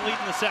 1-0 lead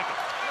in the second.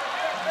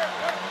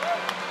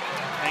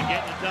 And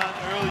getting it done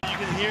early. You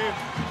can hear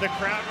the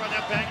crowd right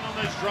now banging on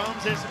those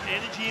drums. There's some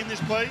energy in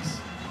this place.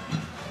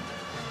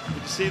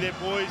 Good to see their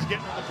boys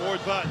getting on the board,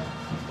 but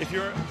if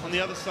you're on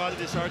the other side of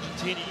this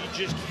Argentina, you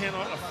just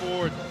cannot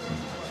afford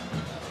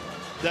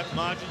that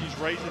margin. You just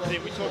raise the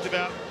thing. We talked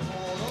about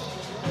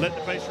let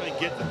the base runner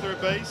get to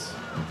third base.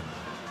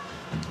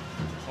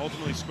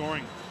 Ultimately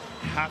scoring.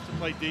 You have to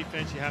play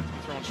defense. You have to be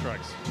throwing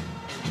strikes.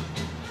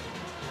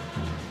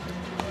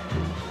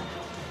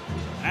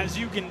 As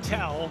you can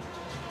tell,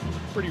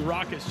 pretty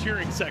raucous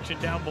cheering section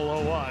down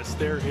below us.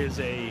 There is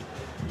a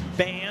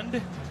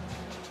band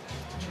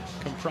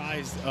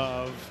comprised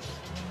of,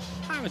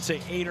 I would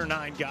say, 8 or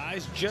 9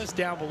 guys just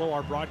down below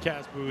our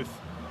broadcast booth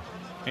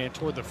and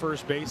toward the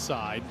first base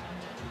side.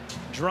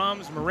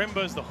 Drums,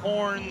 marimbas, the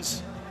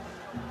horns.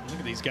 Look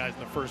at these guys in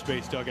the first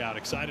base dugout.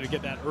 Excited to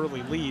get that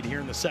early lead here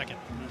in the second.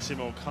 You see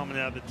them all coming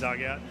out of the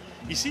dugout.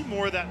 You see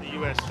more of that in the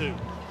U.S. too.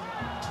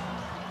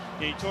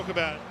 Yeah, you talk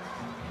about,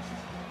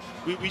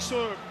 we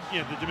saw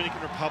the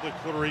Dominican Republic,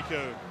 Puerto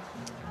Rico,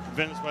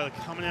 Venezuela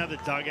coming out of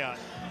the dugout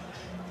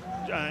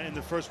in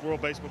the first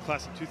World Baseball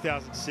Classic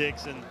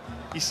 2006, and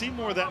you see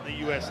more of that in the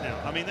U.S. now.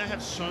 I mean, they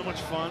have so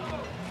much fun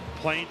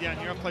playing down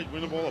here. I've played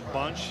winter ball a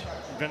bunch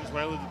in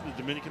Venezuela, the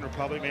Dominican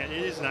Republic. Man,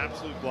 it is an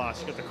absolute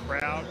blast. You got the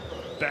crowd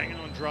banging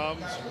on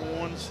drums,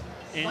 horns,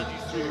 energy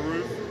through the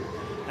roof,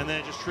 and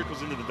then it just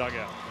trickles into the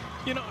dugout.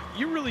 You know,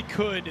 you really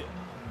could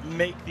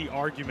make the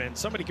argument,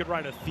 somebody could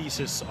write a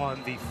thesis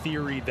on the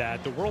theory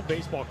that the World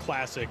Baseball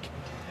Classic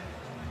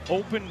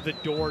opened the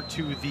door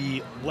to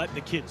the let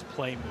the kids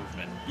play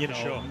movement. You know,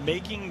 Sure.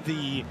 making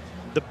the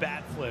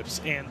bat flips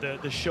and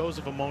the shows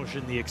of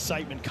emotion, the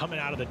excitement coming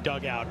out of the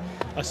dugout,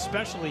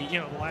 especially, you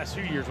know, the last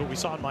few years, what we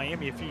saw in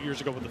Miami a few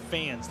years ago with the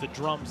fans, the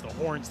drums, the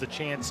horns, the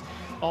chants,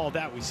 all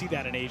that. We see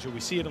that in Asia,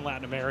 we see it in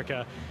Latin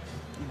America.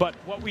 But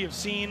what we have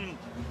seen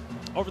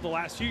over the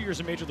last few years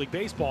in Major League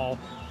Baseball,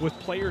 with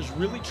players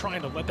really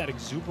trying to let that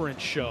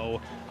exuberance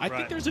show, I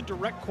think there's a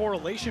direct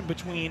correlation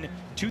between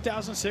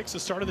 2006, the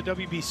start of the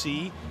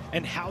WBC,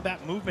 and how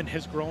that movement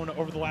has grown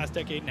over the last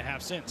decade and a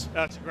half since.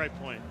 That's a great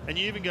point. And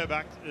you even go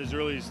back as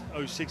early as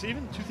 06,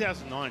 even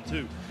 2009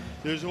 too.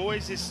 There's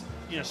always this,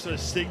 you know, sort of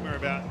stigma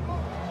about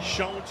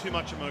showing too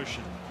much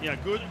emotion. You know,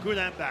 good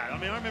and bad. I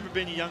mean, I remember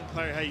being a young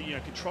player, hey, you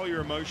know, control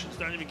your emotions,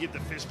 don't even give the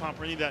fist pump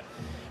or any of that.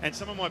 And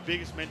some of my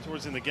biggest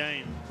mentors in the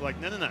game were like,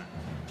 no.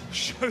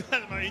 Show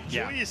that,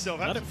 enjoy yourself,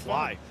 have let some it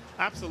fly. fun.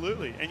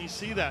 Absolutely. And you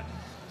see that,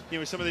 you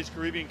know, with some of these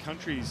Caribbean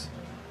countries,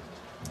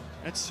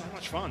 it's so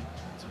much fun.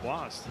 It's a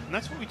blast. And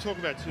that's what we talk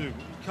about too.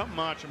 Come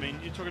March, I mean,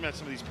 you're talking about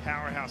some of these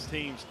powerhouse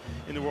teams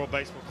in the World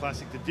Baseball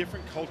Classic, the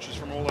different cultures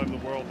from all over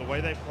the world, the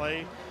way they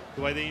play,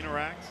 the way they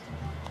interact.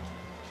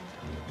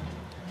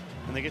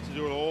 And they get to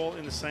do it all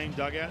in the same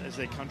dugout as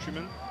their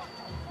countrymen.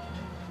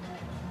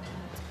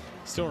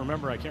 Still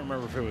remember, I can't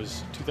remember if it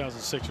was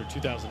 2006 or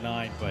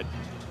 2009, but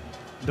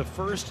the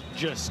first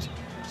just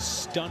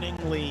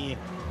stunningly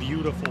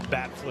beautiful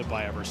bat flip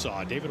I ever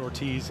saw. David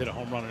Ortiz hit a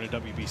home run in a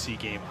WBC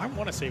game. I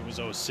want to say it was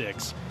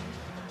 06.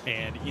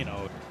 And, you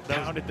know,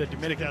 pounded the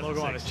Dominican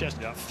logo on his chest,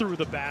 threw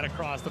the bat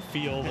across the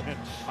field.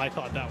 I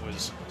thought that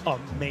was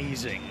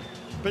amazing.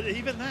 But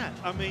even that,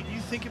 I mean, you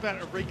think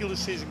about a regular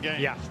season game.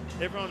 Yeah.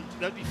 Everyone,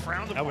 that'd be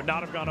frowned upon. That would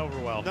not have gone over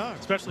well. No.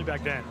 Especially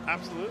back then.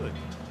 Absolutely.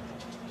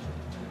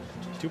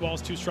 2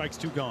 balls, 2 strikes,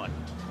 2 gone.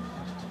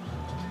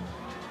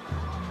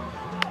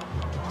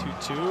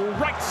 2-2,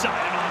 right side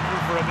and on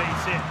through for a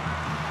base hit.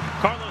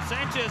 Carlos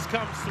Sanchez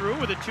comes through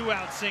with a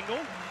 2-out single.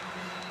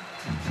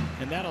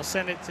 And that'll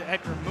send it to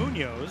Edgar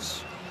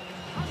Munoz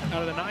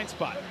out of the 9th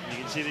spot. You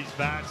can see these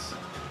bats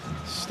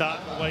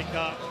starting to wake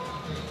up.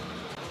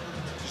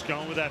 Just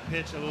going with that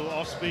pitch, a little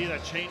off speed,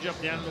 that change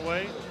up down the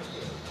way.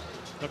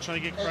 Not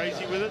trying to get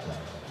crazy with it.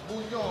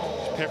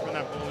 Just peppering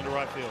that ball into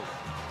right field.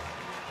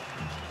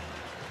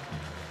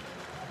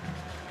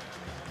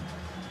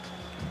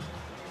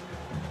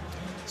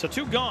 So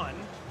 2 gone.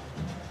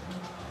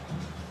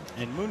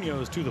 And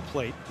Munoz to the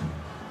plate.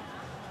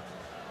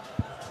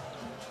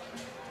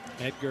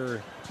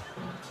 Edgar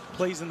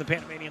plays in the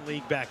Panamanian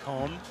League back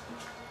home.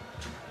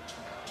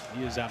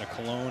 He is out of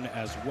Cologne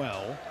as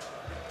well,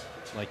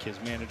 like his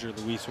manager,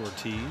 Luis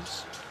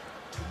Ortiz.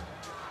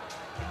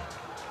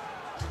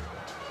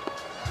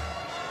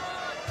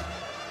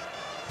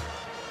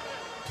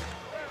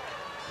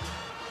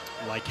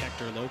 Like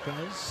Hector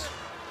Lopez.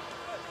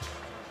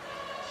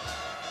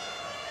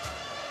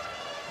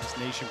 This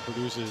nation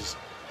produces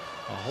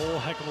a whole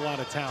heck of a lot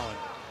of talent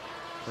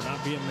for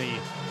not being the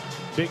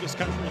biggest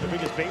country, the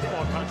biggest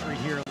baseball country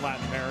here in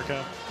Latin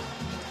America.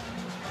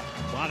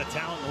 A lot of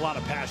talent, a lot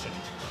of passion.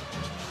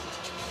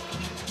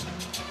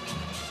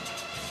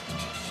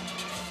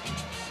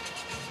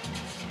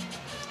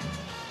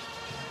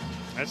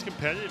 That's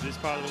competitive, this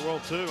part of the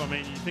world too. I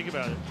mean, you think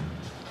about it.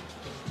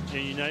 You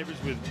know, your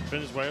neighbors with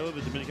Venezuela,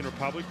 the Dominican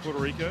Republic, Puerto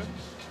Rico.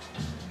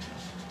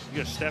 You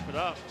got to step it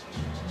up.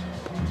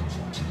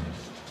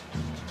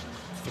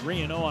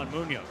 3-0 on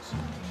Munoz.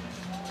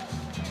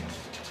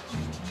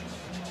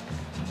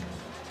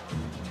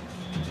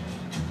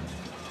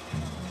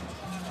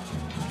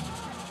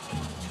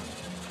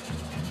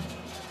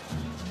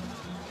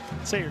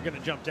 Say you're going to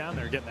jump down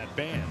there getting that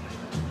band.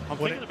 I'm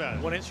thinking about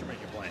it. What instrument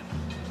you playing?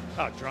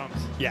 Oh, drums.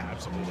 Yeah,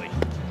 absolutely.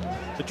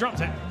 The drums,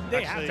 have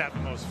to have the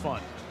most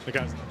fun. The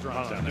guys with the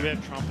drums down do there. we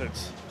have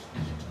trumpets?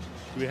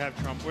 Do we have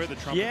trumpets? Where are the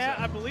trumpets? Yeah, at?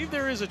 I believe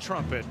there is a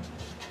trumpet.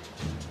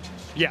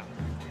 Yeah,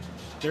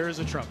 there is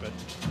a trumpet.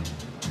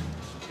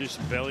 Do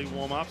some belly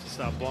warm-ups and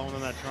start blowing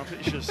on that trumpet.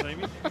 You should have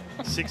seen me.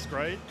 6th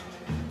grade.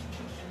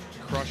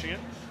 Crushing it.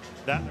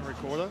 That and a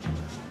recorder.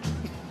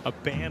 A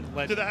band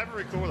legend. Did I have a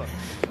recorder?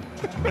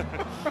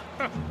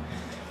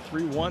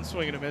 3-1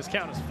 swing and a miss.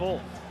 Count is full.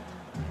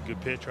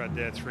 Good pitch right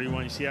there.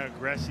 3-1. You see how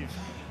aggressive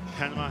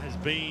Panama has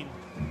been.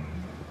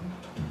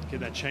 Get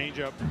that change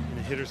up in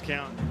the hitter's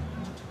count.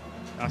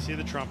 I see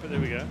the trumpet. There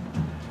we go.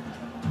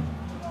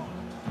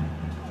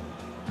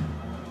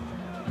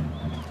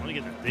 I want to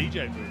get the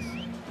DJ booth.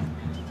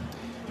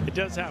 It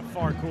does have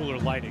far cooler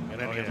lighting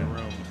than any other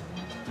room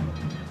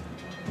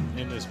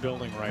in this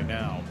building right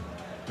now.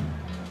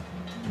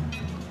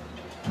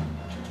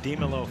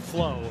 Dimelo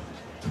Flow,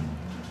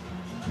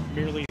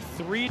 merely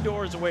 3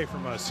 doors away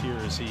from us here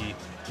as he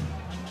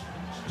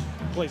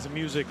plays the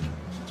music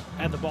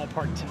at the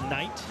ballpark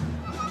tonight.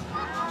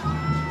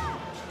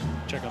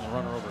 Check on the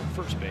runner over at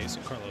first base,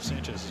 and Carlos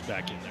Sanchez is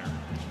back in there.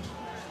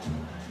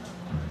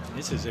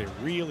 This is a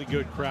really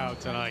good crowd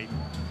tonight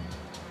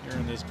here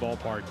in this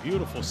ballpark.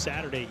 Beautiful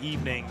Saturday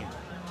evening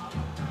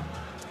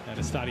at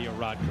Estadio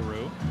Rod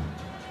Carew.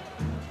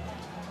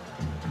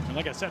 And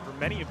like I said, for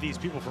many of these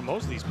people, for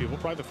most of these people,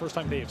 probably the first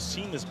time they have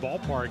seen this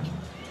ballpark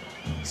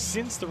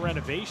since the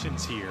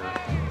renovations here.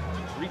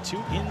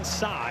 3-2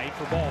 inside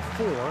for ball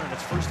 4, and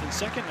it's first and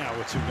second now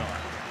with 2 gone.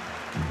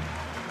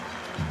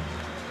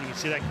 You can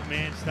see that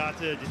command start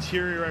to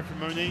deteriorate from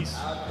Moniz.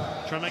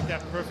 Trying to make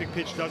that perfect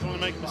pitch. Doesn't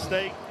want to make a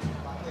mistake.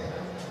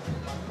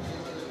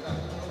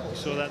 We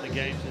saw that in the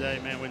game today,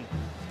 man, when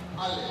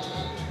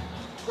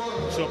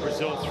we saw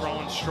Brazil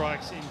throwing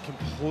strikes in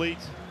complete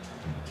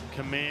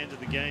command of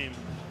the game.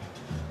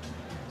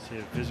 See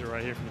a visit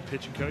right here from the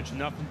pitching coach.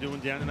 Nothing doing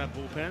down in that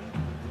bullpen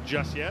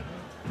just yet.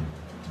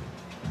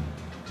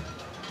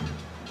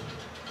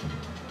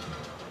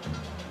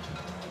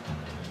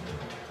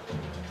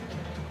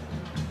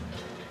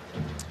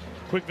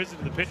 Quick visit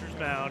to the pitcher's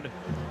mound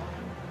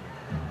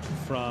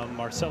from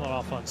Marcelo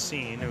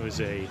Alfonsine, who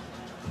is a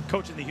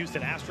coach in the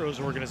Houston Astros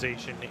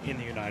organization in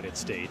the United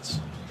States.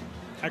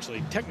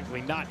 Actually,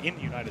 technically not in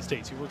the United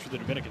States. He works for the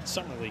Dominican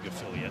Summer League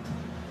affiliate.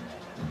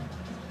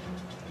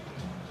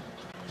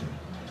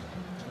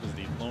 That is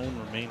the lone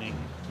remaining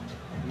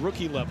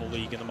rookie-level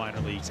league in the minor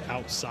leagues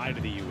outside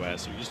of the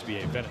U.S. There used to be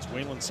a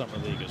Venezuelan Summer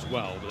League as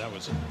well, but that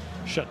was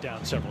shut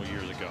down several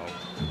years ago.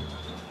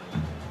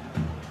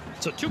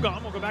 So 2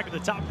 gone. We'll go back to the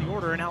top of the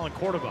order, and Alan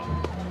Cordoba.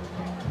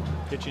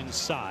 Pitch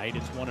inside.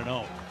 It's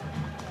 1-0.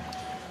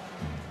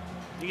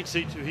 You can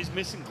see, too, he's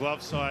missing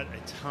glove side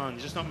a ton.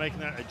 He's just not making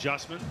that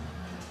adjustment.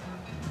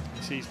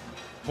 You see his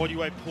body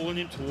weight pulling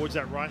him towards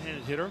that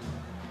right-handed hitter.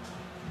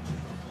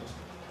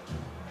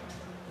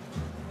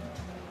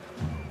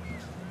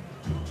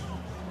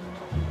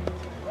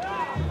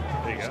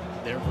 There you go.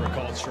 There for a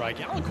called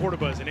strike. Alan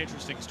Cordoba is an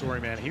interesting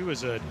story, man. He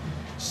was a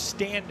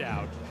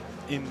standout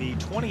in the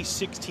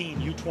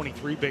 2016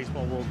 U23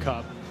 Baseball World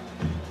Cup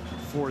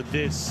for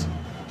this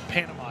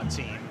Panama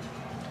team.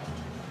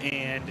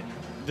 And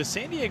the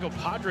San Diego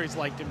Padres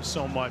liked him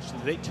so much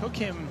that they took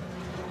him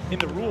in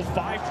the Rule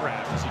 5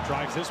 draft as he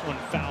drives this one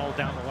foul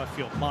down the left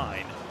field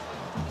line.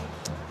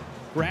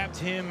 Grabbed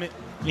him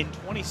in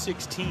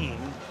 2016,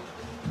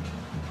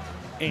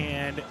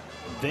 and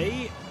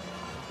they,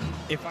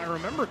 if I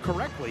remember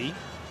correctly,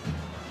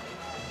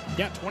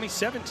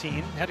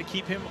 2017 had to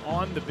keep him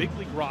on the big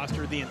league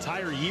roster the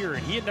entire year,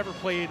 and he had never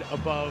played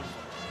above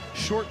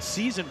short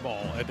season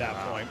ball at that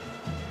point.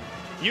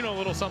 You know a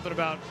little something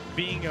about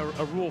being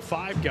a Rule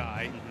 5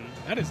 guy.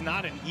 That is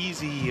not an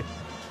easy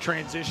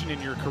transition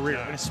in your career,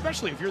 and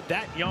especially if you're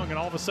that young and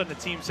all of a sudden a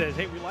team says,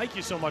 hey, we like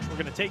you so much, we're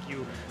going to take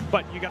you,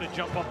 but you got to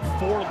jump up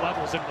 4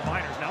 levels into the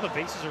minors. Now the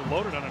bases are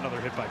loaded on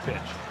another hit by pitch.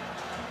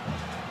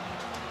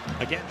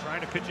 Again,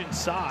 trying to pitch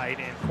inside,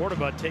 and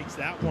Cordoba takes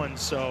that one,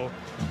 so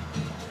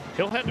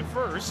he'll head to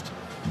first.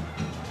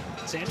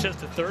 Sanchez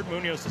to third,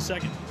 Munoz to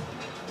second.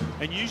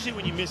 And usually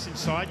when you miss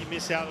inside, you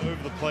miss out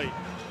over the plate.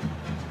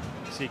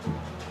 See,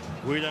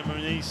 Guido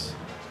Moniz,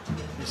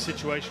 in a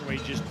situation where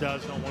he just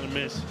does not want to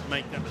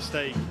make that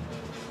mistake.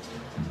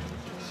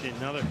 See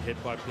another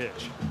hit by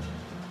pitch.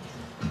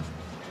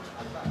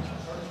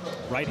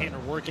 Right-hander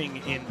working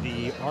in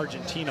the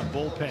Argentina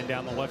bullpen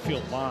down the left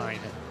field line.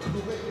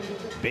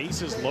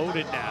 Bases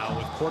loaded now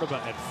with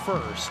Cordoba at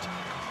first,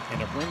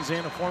 and it brings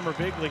in a former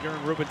big leaguer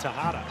in Ruben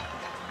Tejada.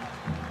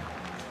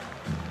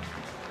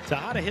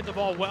 Tejada hit the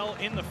ball well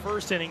in the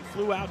first inning,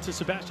 flew out to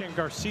Sebastian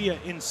Garcia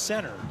in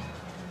center.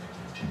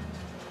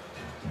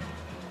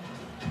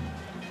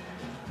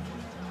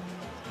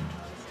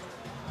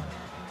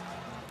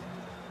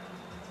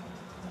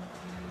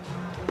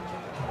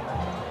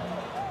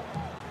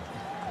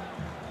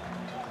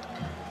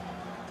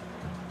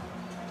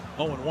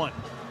 Oh, and 1.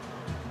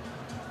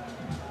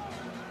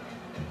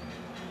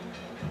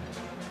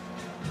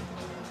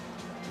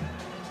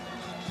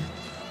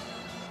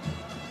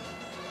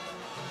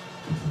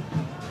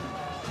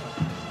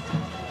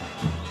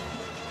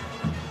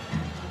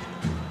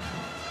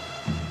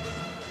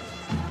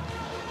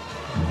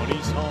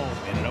 He's home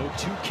in an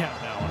 0-2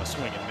 count now on a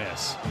swing and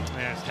miss.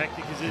 Yeah, as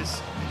hectic as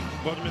this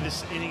bottom of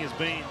this inning has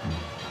been,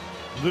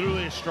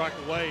 literally a strike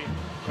away,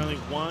 only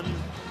 1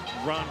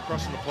 run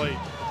crossing the plate.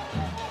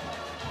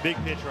 Big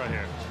pitch right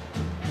here.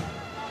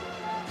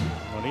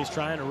 When he's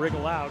trying to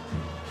wriggle out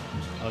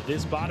of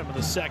this bottom of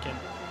the second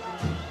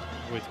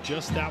with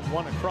just that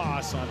one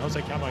across on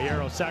Jose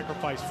Caballero's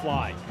sacrifice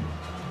fly.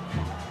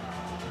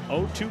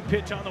 0-2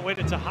 pitch on the way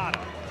to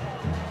Tejada.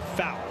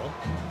 Foul.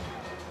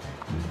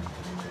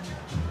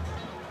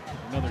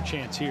 Another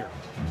chance here.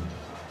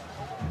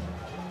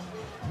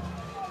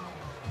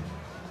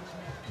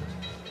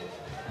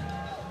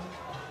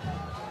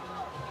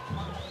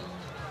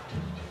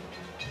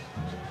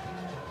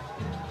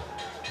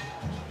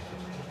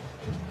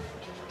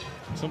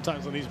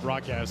 Sometimes on these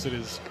broadcasts, it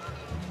is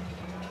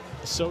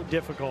so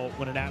difficult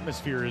when an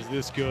atmosphere is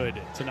this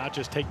good to not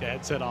just take the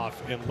headset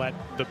off and let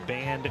the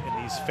band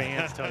and these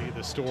fans tell you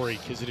the story,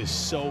 because it is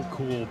so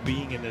cool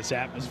being in this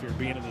atmosphere,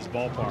 being in this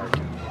ballpark.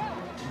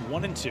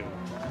 1-2.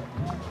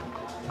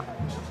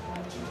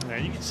 Now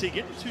you can see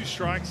getting 2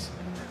 strikes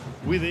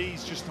with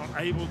ease, just not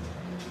able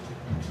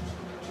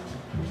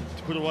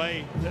to put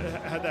away,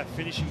 had that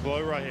finishing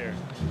blow right here.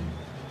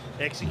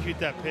 Execute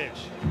that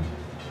pitch.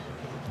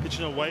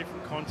 Pitching away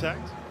from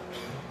contact.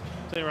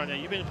 I'll tell you right now,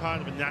 you've been a part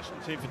of a national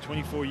team for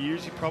 24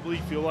 years. You probably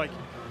feel like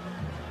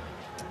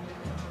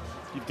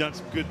you've done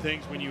some good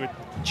things when you would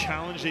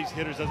challenge these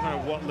hitters, doesn't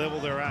matter what level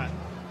they're at.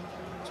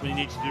 That's what you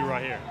need to do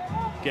right here.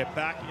 Get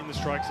back in the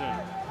strike zone.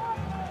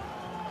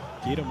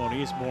 Guido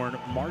Moniz, born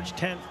March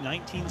 10th,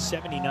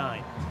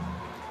 1979.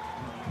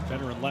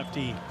 Veteran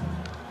lefty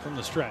from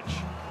the stretch.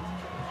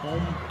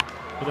 Home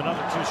with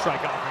another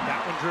 2-strike offering.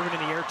 That one driven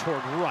in the air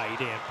toward right,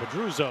 and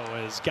Pedroso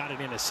has got it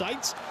in his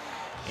sights.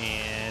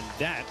 And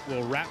that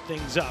will wrap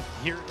things up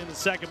here in the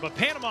second. But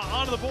Panama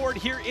on the board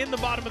here in the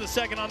bottom of the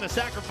second on the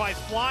sacrifice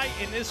fly,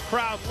 and this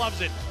crowd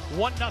loves it.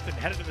 1-0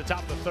 headed to the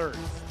top of the third.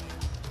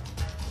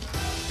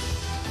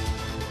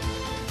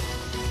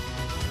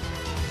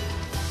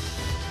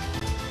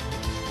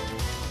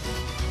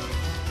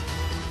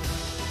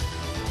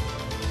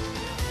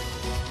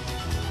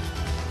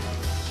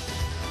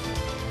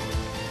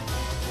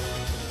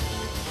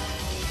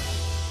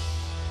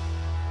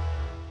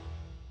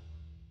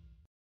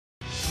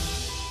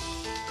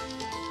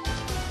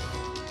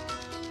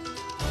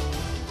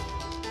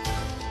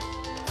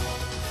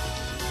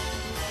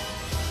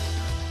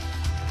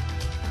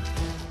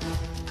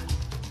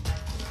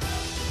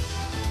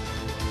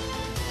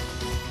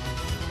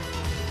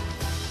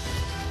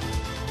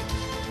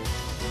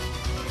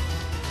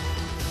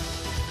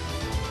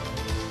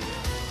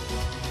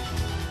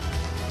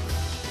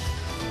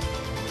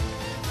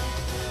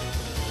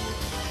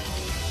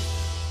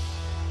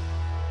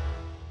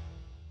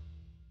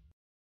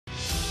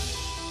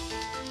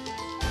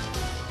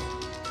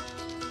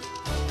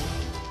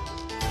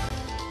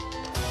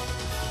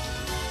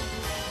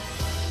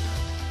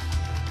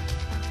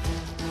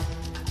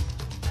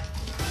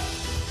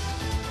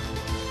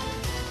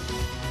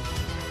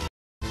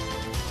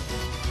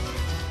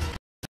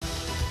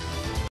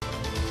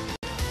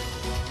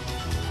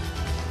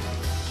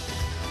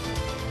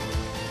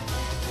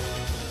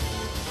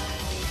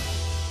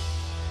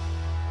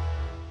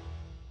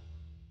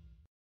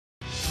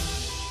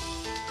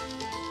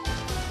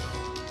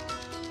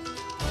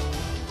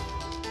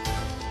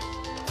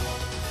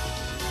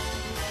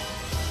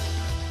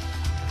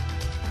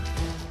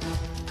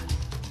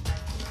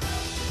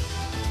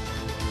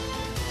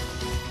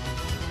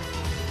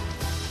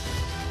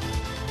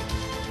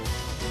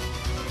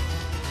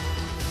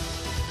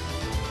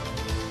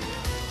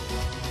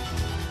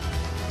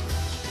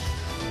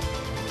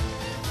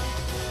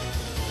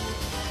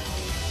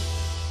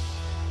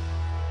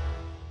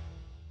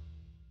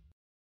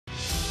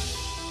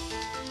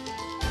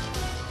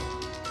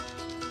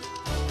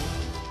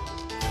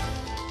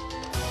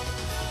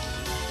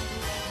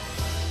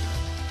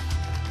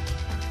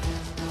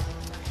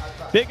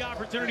 Big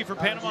opportunity for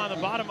Panama on the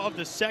bottom of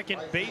the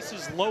second.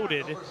 Bases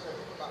loaded.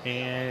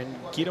 And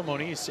Guido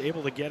Moniz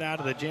able to get out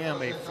of the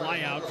jam. A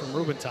fly out from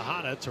Ruben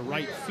Tejada to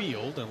right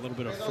field. A little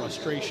bit of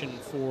frustration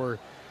for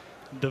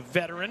the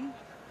veteran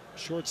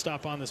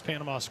shortstop on this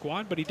Panama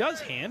squad. But he does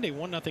hand a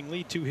 1-0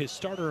 lead to his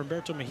starter,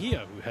 Humberto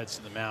Mejia, who heads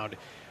to the mound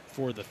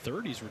for the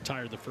third. He's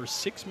retired the first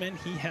 6 men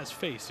he has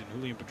faced. And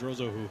Julian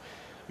Pedroso, who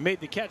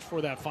made the catch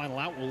for that final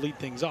out, will lead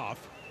things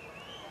off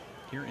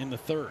here in the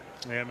third.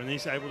 Yeah,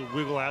 Moniz able to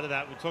wiggle out of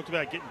that. We talked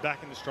about getting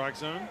back in the strike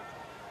zone,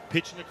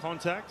 pitching to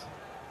contact,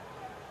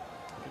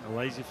 getting a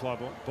lazy fly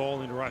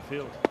ball into right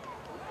field.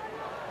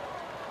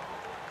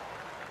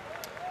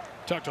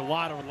 Talked a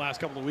lot over the last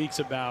couple of weeks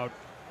about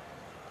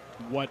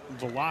what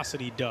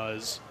velocity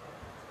does,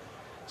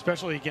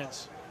 especially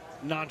against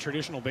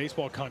non-traditional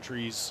baseball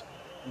countries,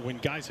 when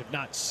guys have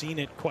not seen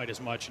it quite as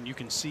much. And you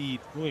can see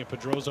Julian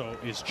Pedroso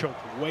is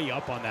choked way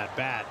up on that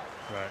bat.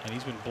 Right. And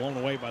he's been blown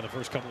away by the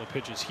first couple of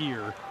pitches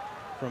here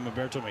from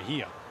Humberto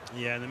Mejia.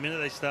 Yeah, and the minute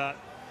they start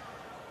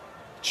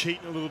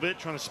cheating a little bit,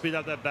 trying to speed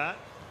up that bat,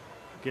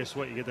 guess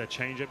what? You get that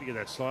changeup, you get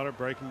that slider,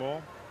 breaking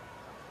ball.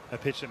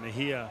 That pitch that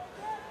Mejia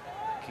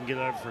can get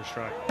over for a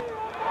strike.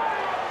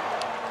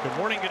 Good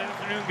morning, good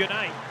afternoon, good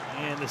night.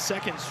 And the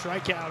second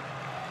strikeout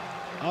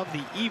of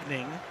the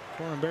evening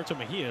for Humberto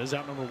Mejia is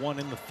out number 1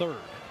 in the third.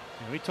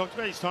 And we talked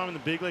about his time in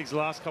the big leagues the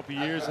last couple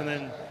of years and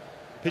then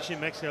pitching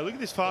in Mexico. Look at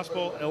this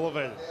fastball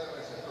elevated.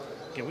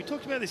 Again, we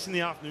talked about this in the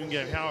afternoon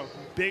game, how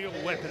big of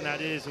a weapon that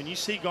is. When you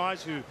see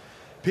guys who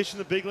pitch in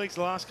the big leagues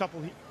the last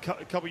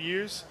couple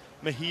years,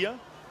 Mejia,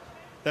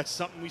 that's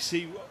something we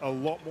see a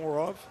lot more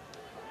of.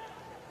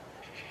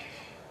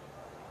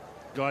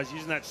 Guys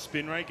using that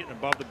spin rate, getting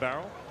above the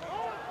barrel.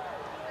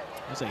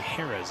 There's a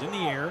Jerez in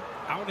the air,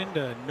 out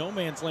into no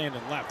man's land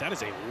and left. That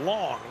is a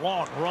long,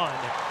 long run.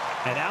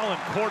 And Alan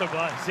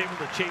Cordova is able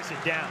to chase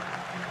it down.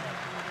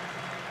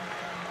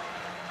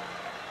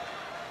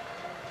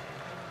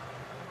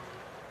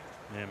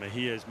 Yeah,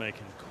 Mejia is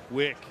making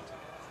quick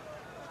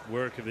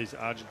work of these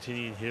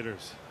Argentinian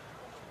hitters.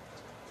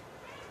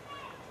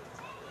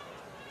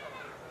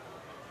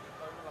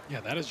 Yeah,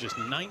 that is just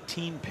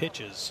 19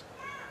 pitches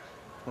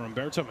for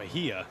Humberto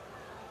Mejia.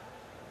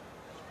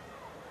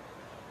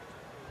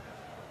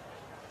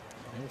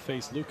 He'll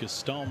face Lucas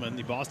Stallman,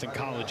 the Boston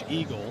College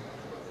Eagle,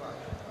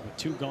 with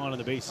 2 gone and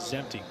the base is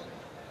empty.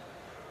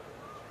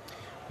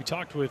 We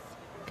talked with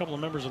a couple of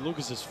members of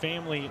Lucas's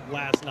family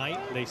last night.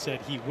 They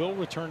said he will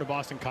return to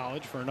Boston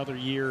College for another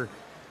year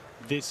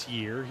this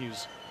year. He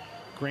was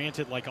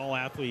granted, like all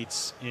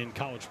athletes in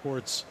college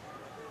sports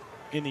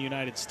in the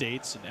United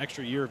States, an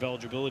extra year of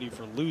eligibility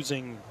for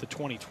losing the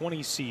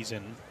 2020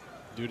 season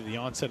due to the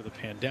onset of the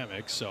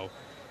pandemic. So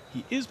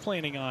he is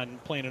planning on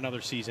playing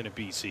another season at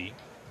BC.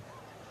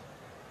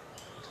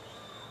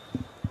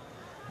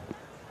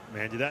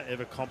 Man, did that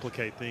ever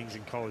complicate things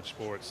in college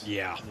sports?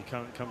 Yeah. When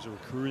it comes to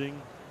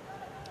recruiting,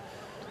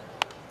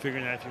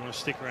 figuring out if you want to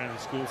stick around in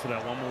school for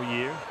that 1 more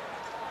year.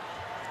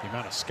 The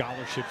amount of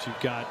scholarships you've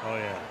got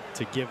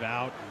to give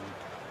out and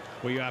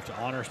what you have to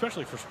honor,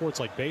 especially for sports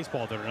like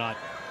baseball that are not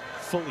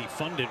fully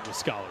funded with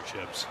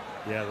scholarships.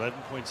 Yeah,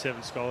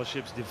 11.7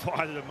 scholarships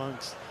divided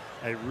amongst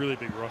a really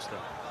big roster.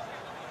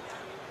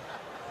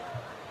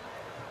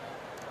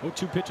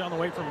 0-2 pitch on the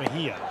way from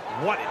Mejia.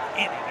 What an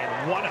inning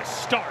and what a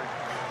start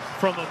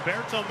from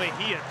Humberto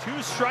Mejia. 2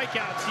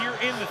 strikeouts here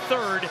in the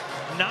third.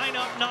 9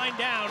 up, 9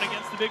 down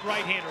against the big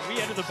right-hander. We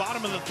head to the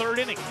bottom of the third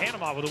inning.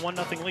 Panama with a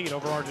 1-0 lead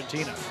over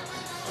Argentina.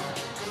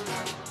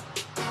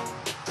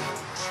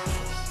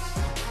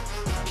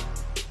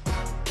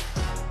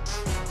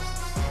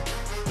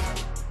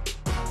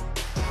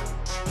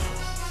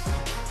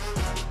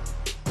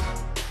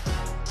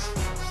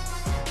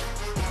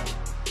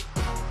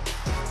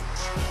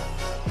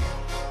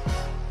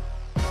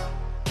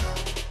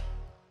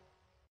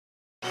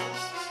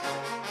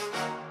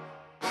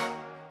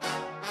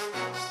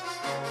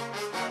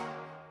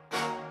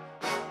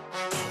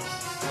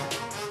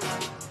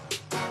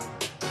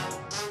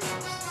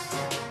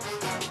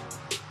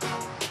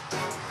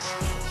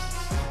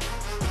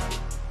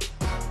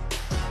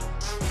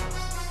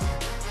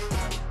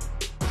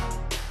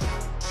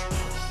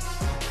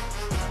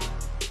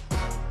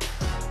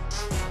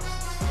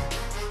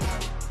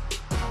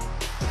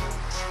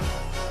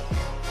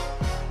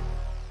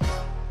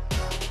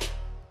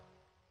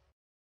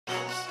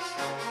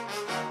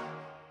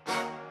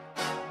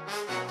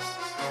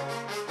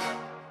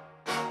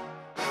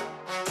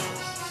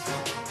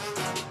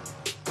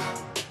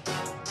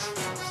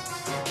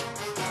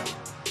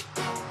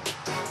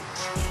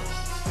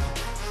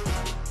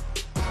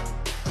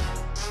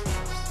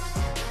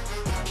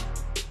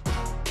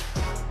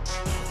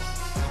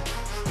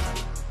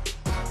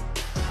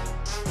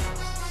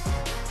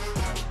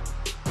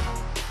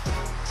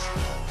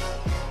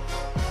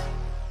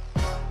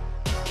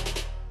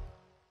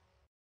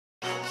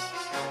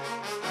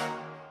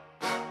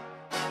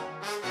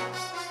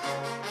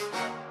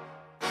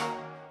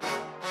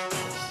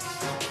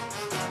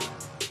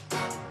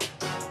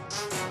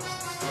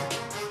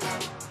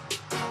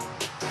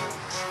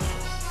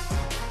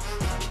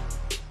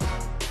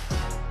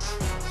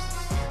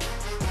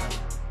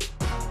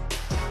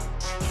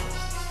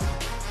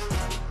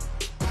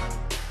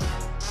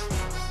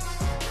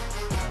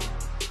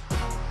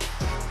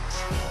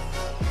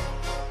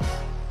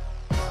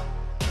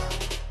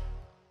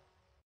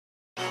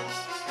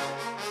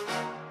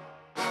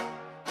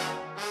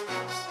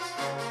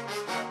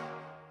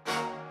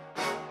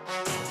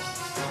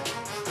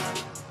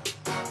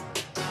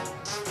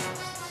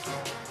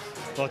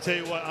 Well, I'll tell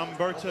you what,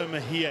 Humberto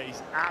Mejia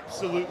is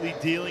absolutely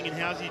dealing, and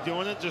how's he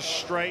doing it? Just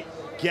straight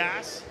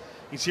gas.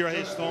 You can see right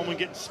here Stallman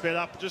getting sped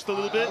up just a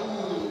little bit,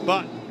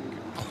 but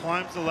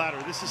climbs the ladder.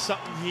 This is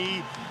something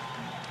he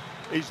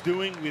is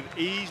doing with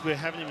ease. We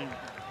haven't even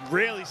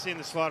rarely seen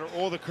the slider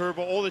or the curveball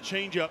or the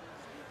changeup.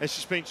 It's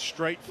just been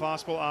straight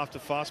fastball after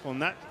fastball,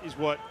 and that is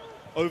what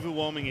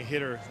overwhelming a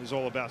hitter is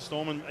all about.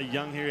 Stallman, a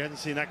young hitter, he hasn't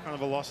seen that kind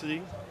of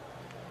velocity.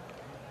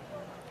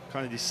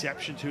 Kind of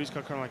deception too. He's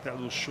got kind of like that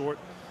little short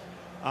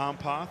arm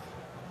path.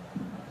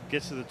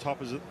 Gets to the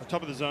top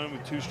of the zone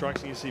with 2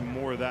 strikes, and you see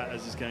more of that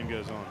as this game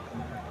goes on.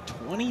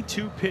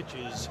 22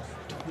 pitches,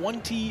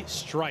 20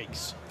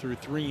 strikes through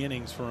 3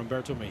 innings for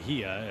Humberto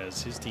Mejia,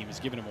 as his team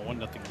has given him a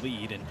 1-0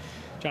 lead. And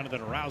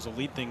Jonathan Araujo will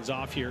lead things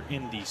off here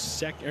in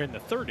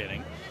the third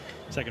inning.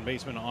 Second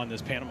baseman on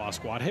this Panama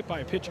squad, hit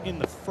by a pitch in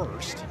the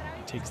first.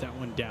 He takes that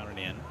one down and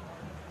in.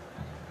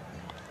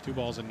 2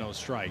 balls and no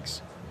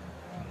strikes.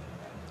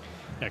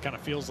 Yeah, it kind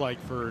of feels like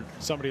for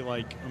somebody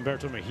like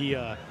Humberto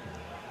Mejia,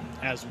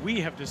 as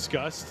we have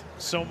discussed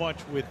so much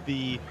with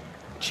the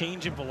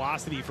change in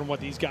velocity from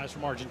what these guys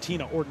from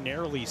Argentina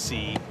ordinarily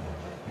see.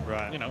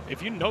 Right. You know,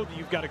 if you know that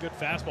you've got a good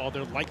fastball,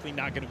 they're likely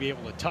not going to be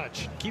able to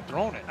touch. Keep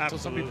throwing it until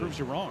somebody proves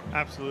you wrong.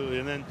 Absolutely.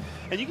 And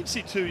you can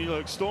see too, you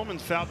know, Stallman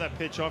fouled that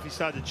pitch off. He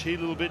started to cheat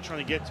a little bit trying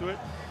to get to it.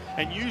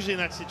 And usually in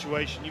that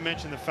situation, you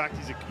mentioned the fact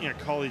he's a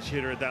college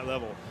hitter at that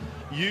level.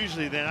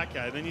 Usually then,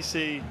 okay, then you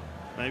see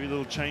maybe a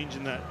little change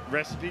in that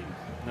recipe.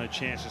 No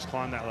chance, just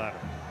climb that ladder.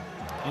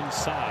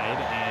 inside,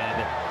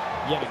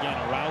 and yet again,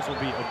 Arouse will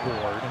be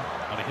aboard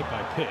on a hit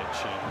by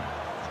pitch. And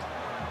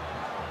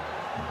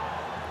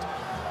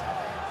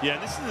yeah,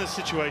 this is a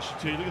situation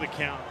too. Look at the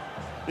count.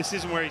 This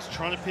isn't where he's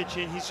trying to pitch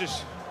in. He's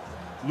just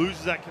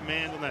loses that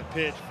command on that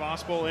pitch.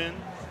 Fastball in.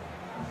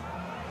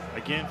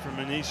 Again, from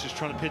Maniz, just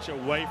trying to pitch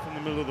away from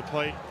the middle of the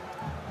plate.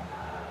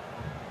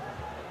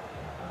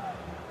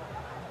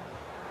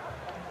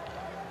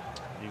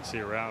 You can see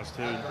Arouse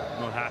too,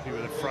 not happy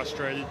with it,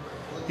 frustrated.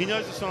 He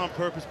knows it's not on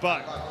purpose,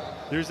 but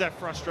there's that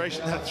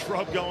frustration, that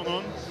throb going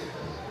on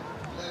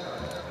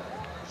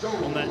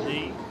that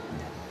knee.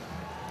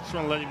 Just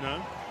want to let him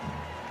know.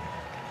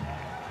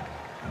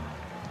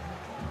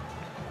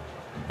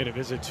 Get a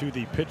visit to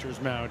the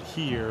pitcher's mound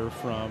here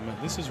from,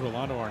 this is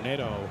Rolando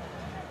Arnedo,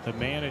 the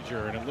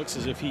manager, and it looks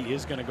as if he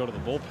is going to go to the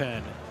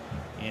bullpen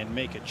and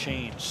make a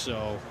change.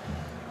 So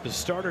the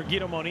starter,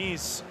 Guido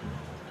Moniz,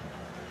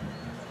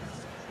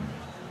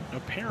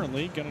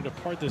 apparently going to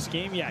depart this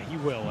game. Yeah, he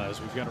will, as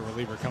we've got a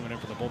reliever coming in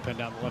for the bullpen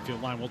down the left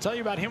field line. We'll tell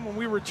you about him when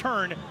we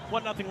return.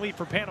 1-0 lead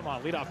for Panama.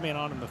 Leadoff man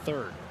on in the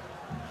third.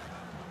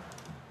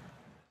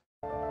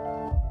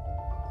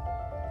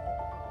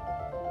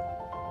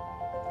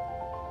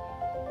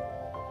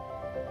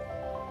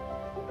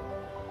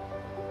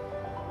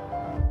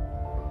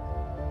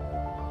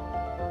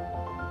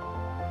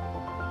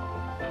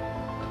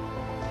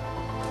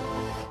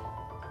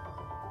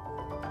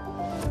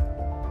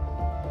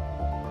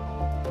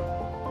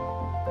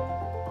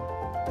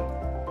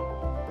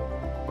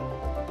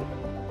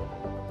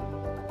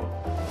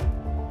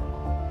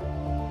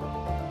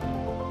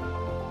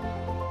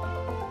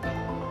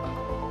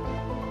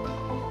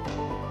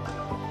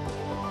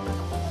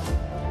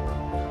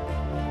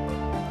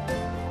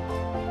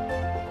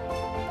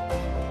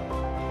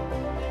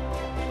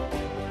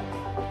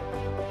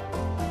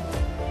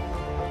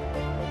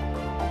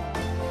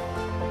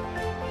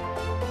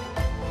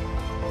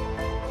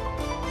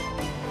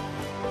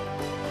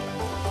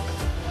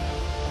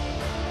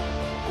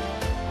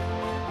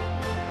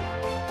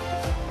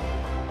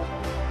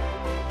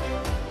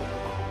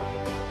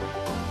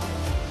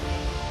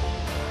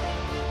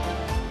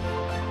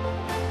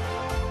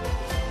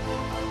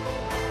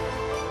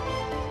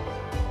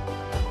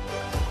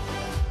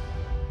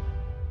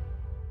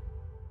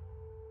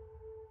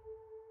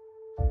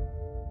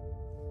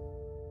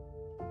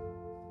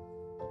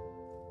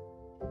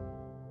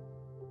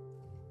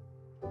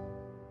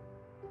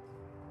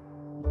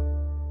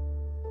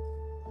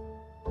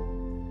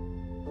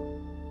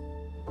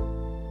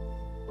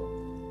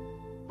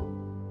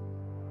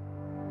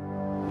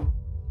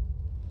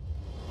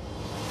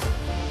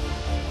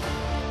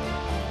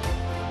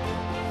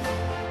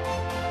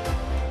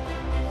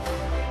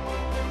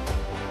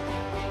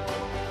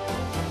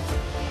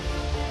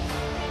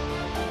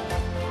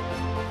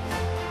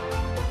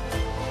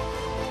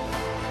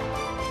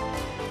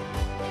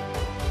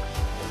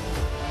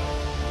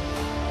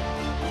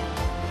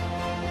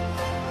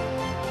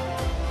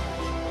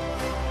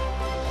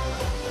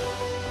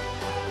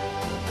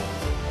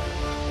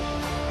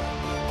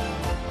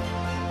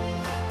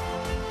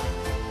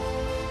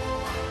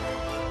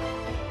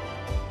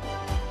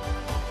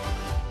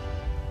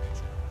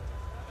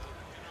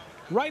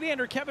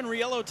 Right-hander Kevin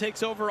Riello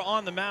takes over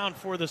on the mound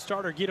for the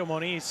starter Guido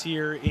Moniz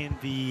here in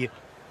the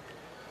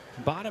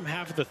bottom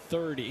half of the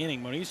third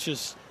inning. Moniz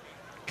just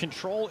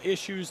control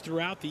issues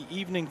throughout the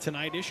evening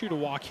tonight. Issued a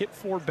walk, hit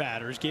 4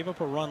 batters, gave up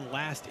a run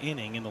last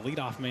inning, and the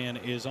leadoff man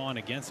is on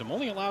against him.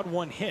 Only allowed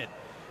 1 hit,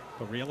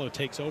 but Riello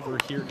takes over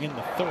here in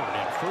the third.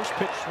 And first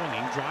pitch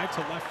swinging, drive to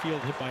left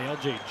field, hit by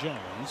L.J.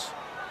 Jones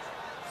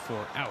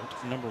for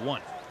out number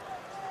 1.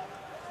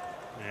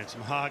 And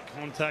some hard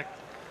contact.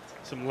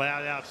 Some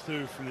loud outs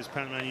too from this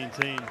Panamanian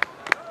team.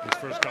 His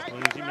first couple of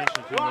innings, you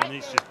mentioned too,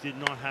 Moniz just did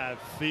not have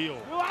feel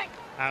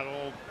at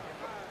all.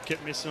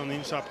 Kept missing on the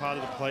inside part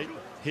of the plate,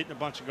 hitting a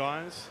bunch of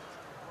guys.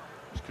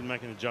 Just couldn't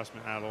make an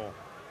adjustment at all.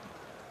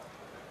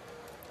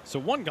 So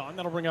 1 gone.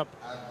 That'll bring up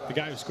the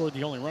guy who scored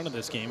the only run of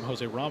this game,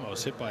 Jose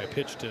Ramos, hit by a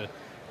pitch to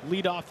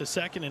lead off the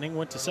second inning.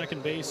 Went to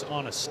second base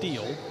on a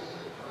steal.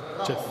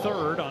 To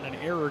third on an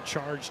error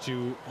charge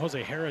to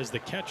Jose Jerez, the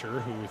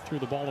catcher, who threw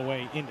the ball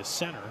away into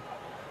center.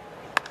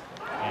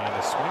 And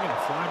a swing and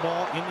a fly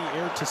ball in the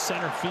air to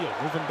center field.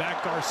 Moving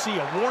back,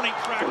 Garcia. Warning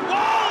track.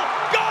 Wall!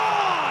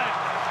 Gone!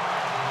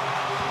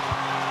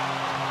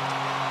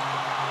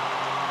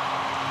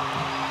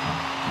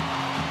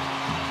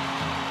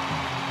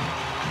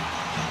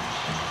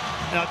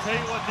 And I'll tell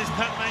you what, this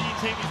Panamanian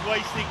team is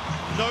wasting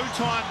no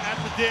time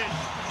at the dish.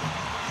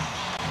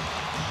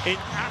 In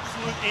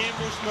absolute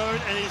ambush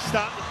mode, and it is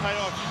starting to pay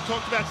off. You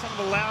talked about some of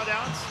the loud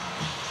outs.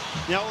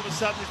 Now all of a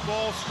sudden this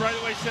ball straight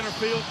away center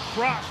field,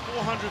 crushed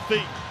 400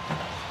 feet.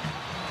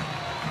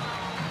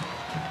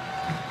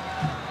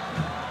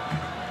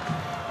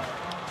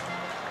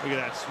 Look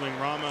at that swing,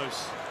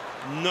 Ramos,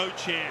 no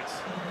chance.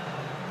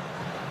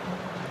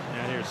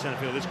 Now here at center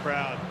field, this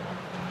crowd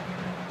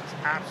is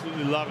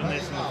absolutely loving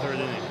this in the third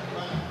inning.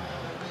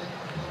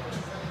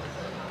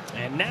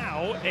 And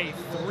now a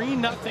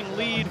 3-0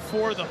 lead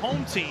for the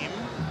home team.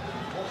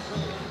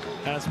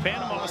 As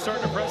Panama is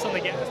starting to press on the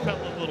gas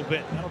pedal a little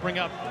bit. That'll bring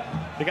up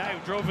the guy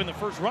who drove in the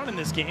first run in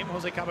this game,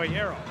 Jose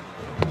Caballero.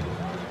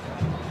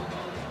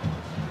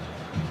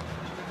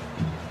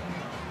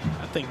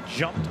 That thing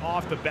jumped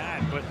off the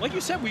bat, but like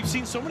you said, we've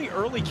seen so many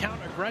early count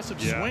aggressive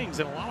swings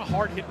and a lot of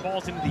hard hit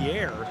balls into the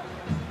air.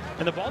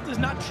 And the ball does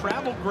not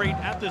travel great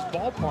at this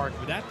ballpark,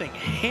 but that thing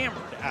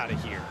hammered out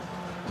of here.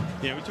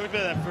 Yeah, we talked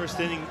about that first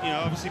inning. You know,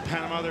 obviously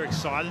Panama, they're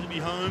excited to be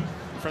home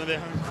in front of their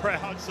home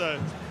crowd, so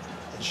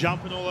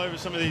jumping all over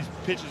some of these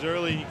pitches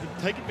early. You can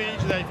take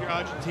advantage of that if you're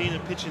Argentina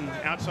pitching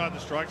outside the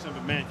strike zone.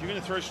 But man, if you're going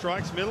to throw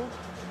strikes middle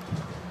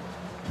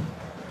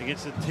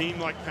against a team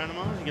like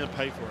Panama, you're going to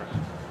pay for it.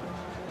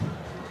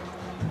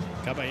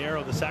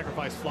 Caballero, the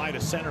sacrifice fly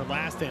to center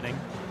last inning.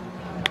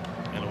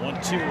 And a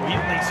 1-2. He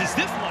laces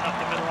this one up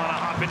the middle on a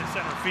hop into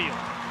center field.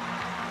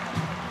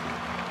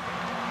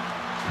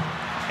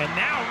 And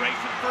now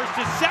racing first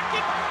to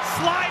second,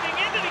 sliding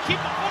in. Did he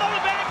keep the foot on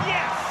the bag?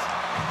 Yes.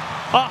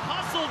 A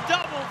hustle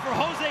double for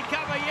Jose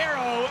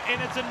Caballero, and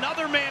it's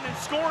another man in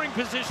scoring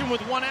position with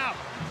one out.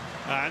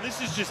 And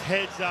this is just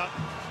heads up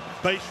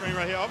base running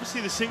right here. Obviously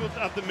the single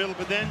up the middle,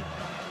 but then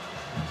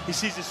he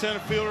sees the center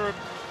fielder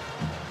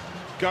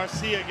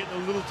Garcia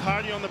getting a little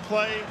tardy on the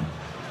play.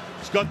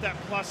 He's got that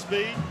plus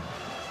speed.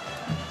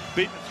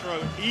 Beat the throw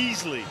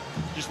easily,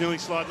 just nearly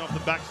sliding off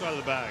the backside of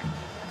the bag.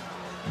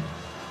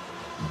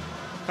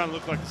 Kind of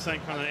look like the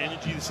same kind of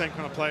energy, the same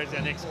kind of player as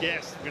our next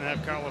guest. We're going to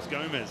have Carlos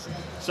Gomez.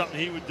 Something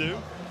he would do,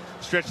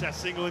 stretch that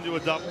single into a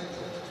double.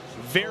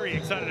 Very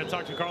excited to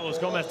talk to Carlos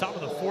Gomez. Top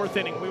of the fourth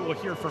inning, we will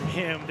hear from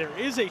him. There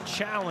is a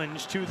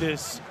challenge to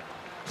this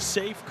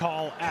safe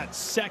call at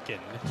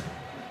second.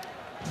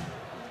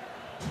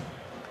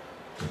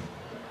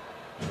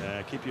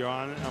 Yeah, keep your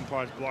eye on it.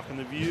 Umpire's blocking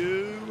the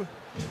view.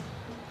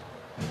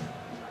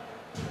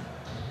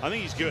 I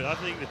think he's good. I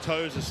think the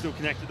toes are still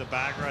connected to the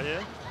bag right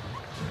here.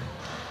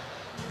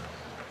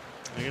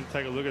 I'm going to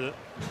take a look at it.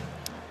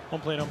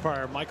 Home plate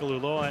umpire Michael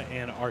Ulloa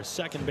and our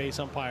second base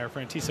umpire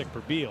František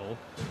Perbil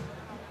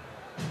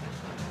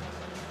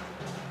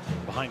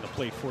behind the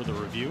plate for the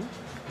review.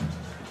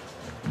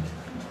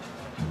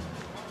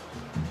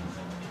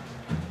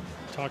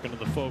 Talking to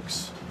the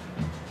folks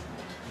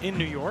in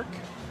New York.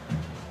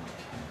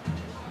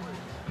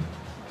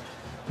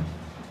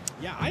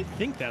 Yeah, I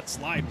think that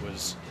slide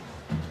was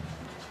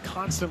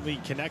constantly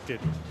connected.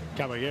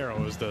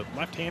 Caballero, as the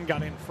left hand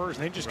got in first,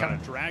 and they just kind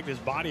of dragged his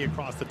body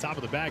across the top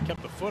of the bag,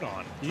 kept the foot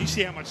on. You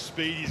see how much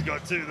speed he's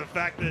got too. The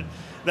fact that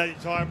that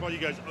entire body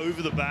goes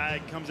over the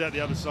bag, comes out the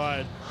other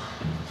side.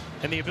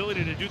 And the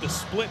ability to do the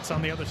splits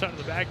on the other side of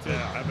the bag to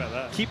how about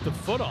that? Keep the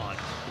foot on.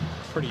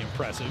 Pretty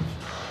impressive.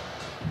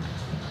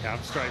 Yeah,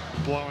 I'm straight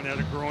blowing out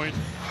a groin.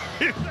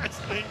 That's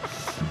thing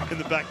in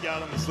the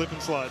backyard on the slip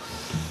and slide.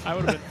 I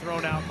would have been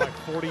thrown out by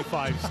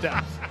 45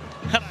 steps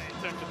had I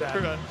attempted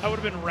that. I would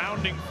have been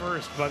rounding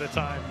first by the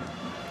time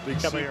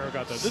Caballero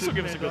got that. This will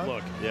give us a good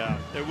look. Yeah,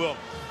 it will.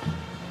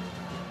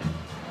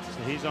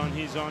 So he's on,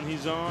 he's on,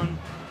 he's on.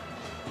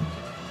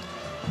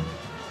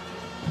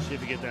 See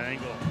if we get that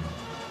angle.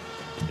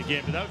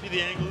 Again, but that would be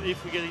the angle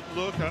if we get a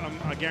look.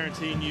 I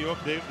guarantee in New York,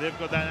 they've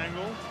got that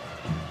angle.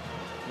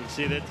 You can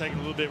see they're taking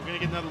a little bit. We're going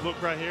to get another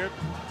look right here.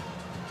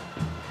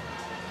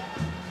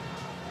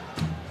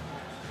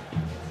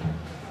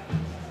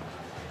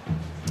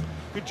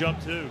 Good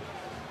job, too.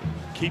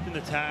 Keeping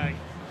the tag.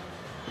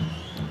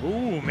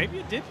 Ooh, maybe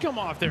it did come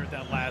off there at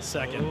that last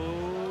second.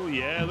 Oh,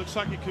 yeah, looks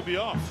like it could be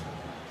off.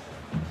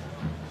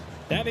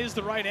 That is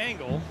the right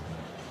angle.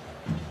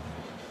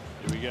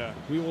 Here we go.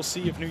 We will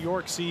see if New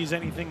York sees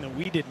anything that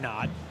we did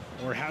not,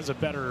 or has a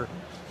better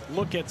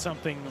look at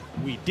something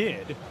we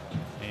did.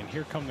 And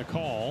here comes the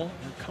call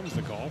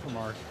from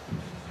our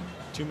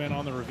two men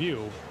on the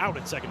review, out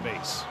at second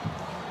base.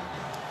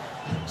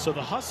 So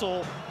the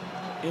hustle,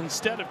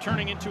 instead of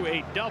turning into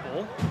a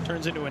double,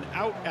 turns into an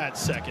out at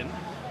second.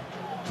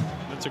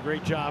 That's a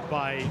great job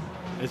by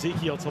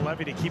Ezequiel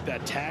Televi to keep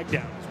that tag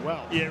down as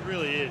well. Yeah, it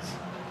really is.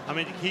 I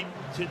mean,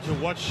 to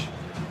watch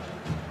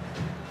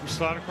we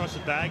slide across the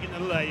bag in the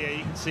lay, yeah,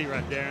 you can see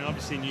right there. And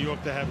obviously in New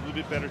York, they have a little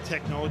bit better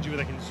technology where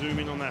they can zoom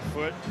in on that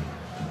foot.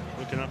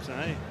 Looking up saying,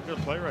 hey, we've got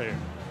a play right here.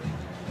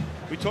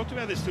 We talked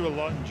about this too a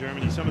lot in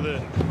Germany. Some of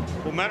the,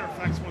 well, matter of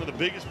fact, one of the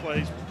biggest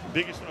plays,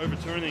 biggest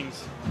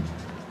overturnings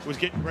was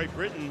getting Great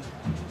Britain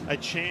a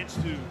chance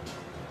to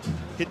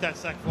hit that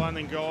sac fly and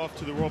then go off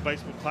to the World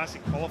Baseball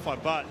Classic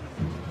Qualifier. But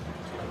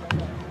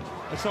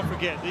let's not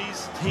forget,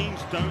 these teams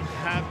don't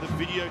have the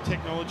video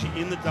technology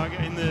in the dugout,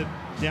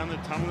 down the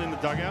tunnel in the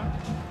dugout.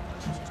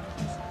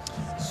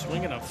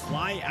 Swinging a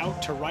fly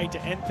out to right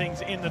to end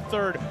things in the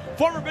third.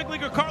 Former big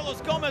leaguer Carlos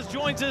Gomez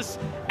joins us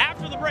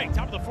after the break.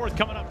 Top of the fourth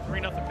coming up,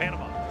 3-0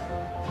 Panama.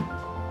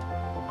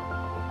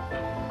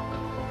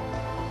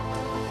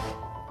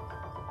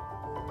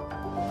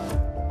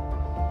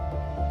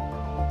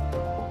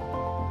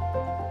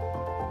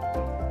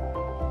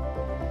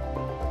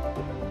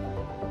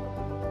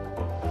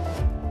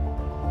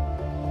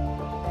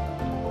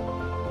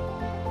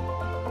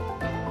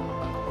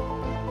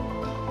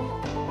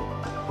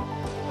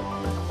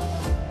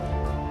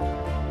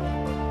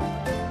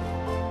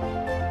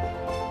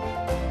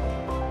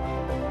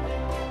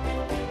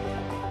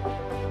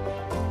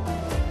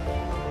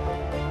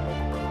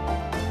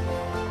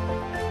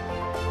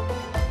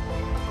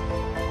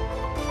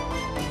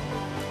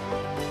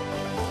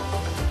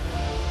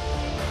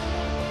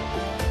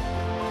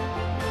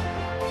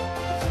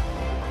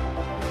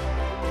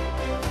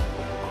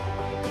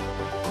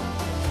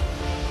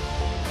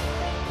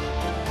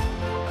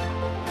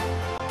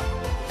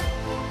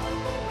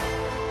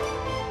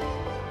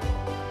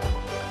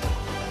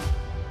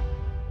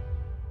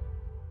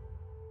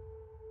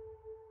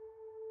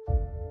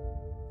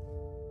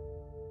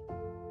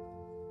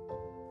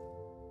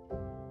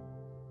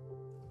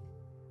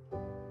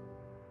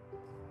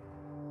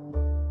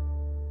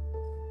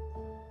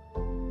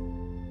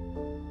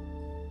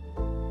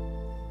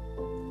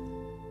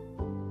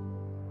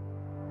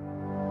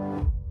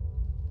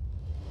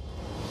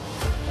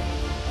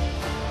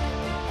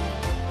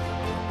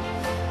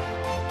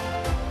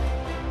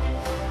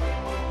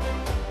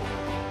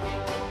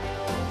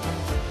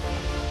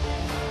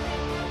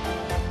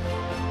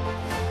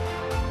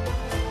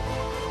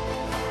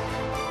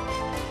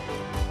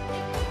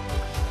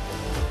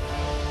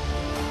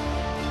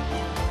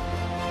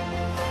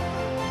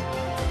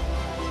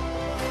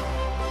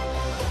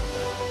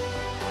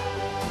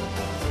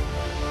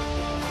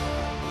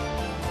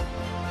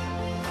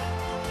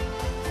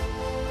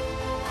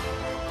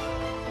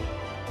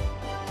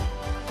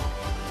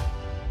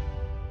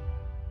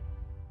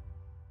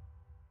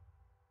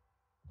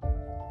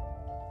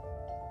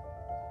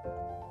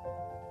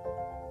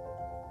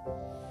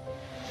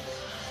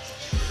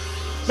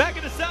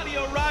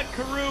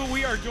 Carew.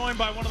 We are joined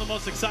by one of the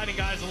most exciting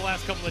guys in the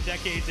last couple of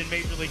decades in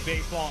Major League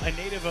Baseball, a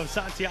native of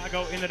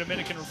Santiago in the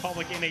Dominican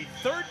Republic, and a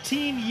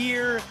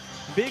 13-year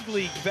big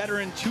league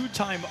veteran,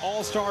 two-time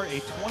All-Star, a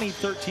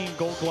 2013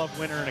 Gold Glove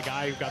winner, and a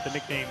guy who got the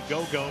nickname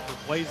Go-Go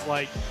for plays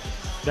like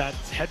that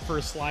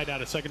head-first slide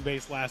out of second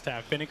base last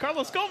half inning.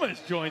 Carlos Gomez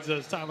joins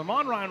us. Tyler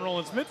Mon, Ryan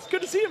Roland-Smith. It's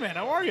good to see you, man.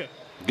 How are you?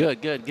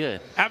 Good, good,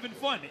 good. Having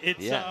fun.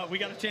 We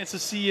got a chance to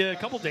see you a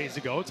couple days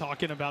ago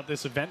talking about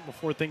this event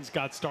before things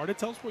got started.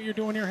 Tell us what you're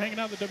doing here hanging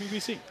out at the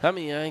WBC. I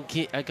mean,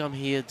 I come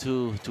here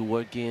to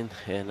work in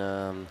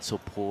and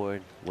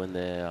support when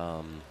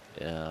the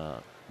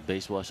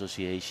Baseball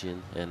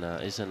Association, and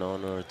it's an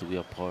honor to be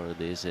a part of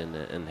this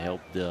and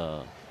help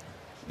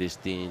this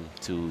team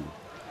to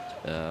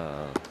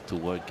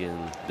work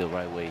in the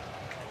right way.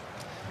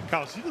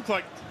 Carlos, you look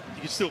like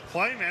you can still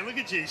play, man. Look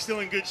at you. You're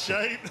still in good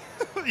shape.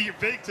 You're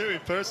big, too, in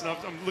person.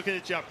 I'm looking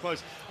at you up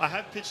close. I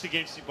have pitched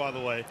against you, by the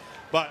way.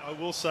 But I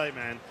will say,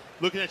 man,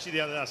 looking at you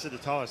the other day, I said to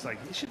Tyler, it's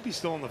like, he should be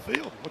still on the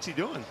field. What's he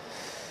doing?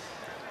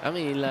 I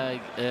mean,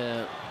 like,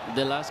 the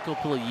last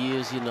couple of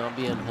years, you know, I'm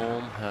being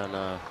home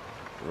and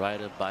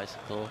ride a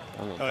bicycle.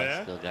 I'm a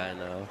bicycle guy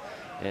now.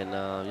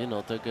 And, you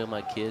know, take care of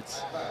my kids.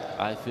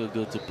 I feel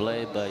good to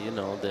play, but, you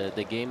know,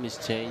 the game is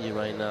changing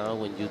right now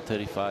when you're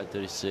 35,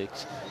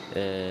 36.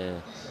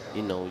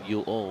 You know,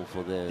 you're old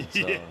for them. So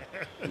yeah.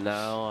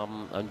 Now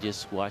I'm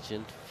just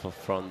watching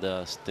from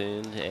the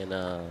stand.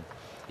 And,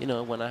 you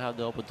know, when I have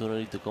the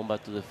opportunity to come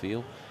back to the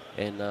field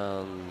and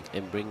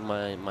bring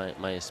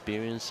my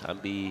experience, I'll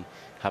be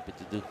happy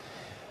to do.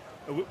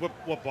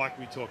 What bike are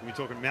we talking? Are we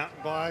talking mountain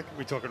bike? Are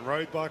we talking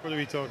road bike? What are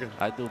we talking?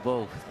 I do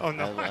both. Oh,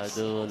 nice.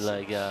 I do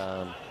like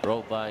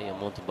road bike and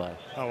mountain bike.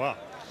 Oh, wow.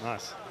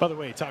 Nice. By the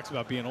way, he talks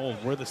about being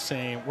old. We're the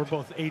same. We're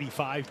both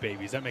 85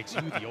 babies. That makes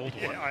you the old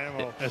one. I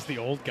am old. As the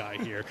old guy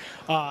here.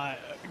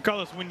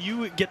 Carlos, when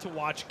you get to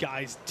watch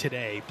guys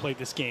today play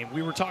this game,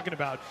 we were talking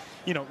about,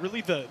 you know,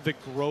 really the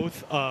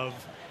growth of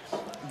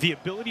the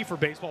ability for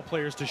baseball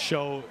players to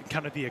show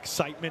kind of the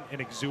excitement and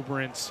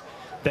exuberance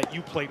that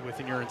you played with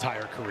in your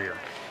entire career.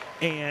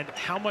 And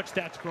how much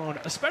that's grown,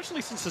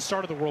 especially since the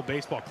start of the World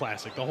Baseball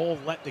Classic, the whole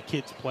let the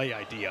kids play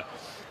idea.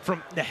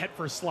 From the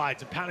head-first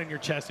slides and pounding your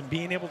chest and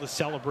being able to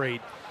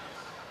celebrate.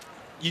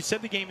 You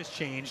said the game has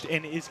changed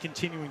and is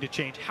continuing to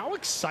change. How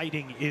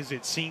exciting is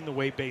it seeing the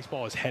way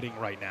baseball is heading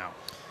right now?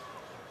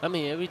 I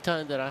mean, every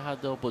time that I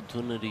have the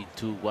opportunity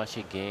to watch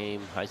a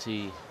game, I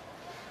see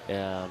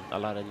a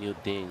lot of new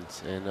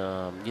things. And,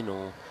 you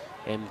know,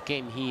 and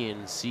came here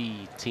and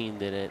see team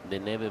that they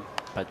never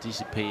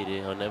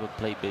participated or never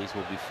played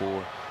baseball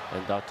before,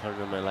 and that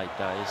tournament like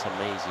that is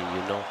amazing,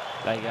 you know.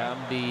 Like I'm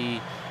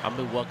be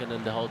walking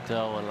in the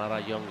hotel and a lot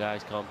of young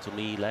guys come to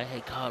me like,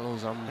 hey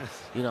Carlos, I'm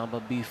a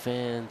big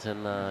fan,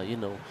 and you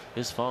know,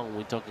 it's fun.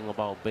 We're talking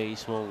about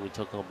baseball, we're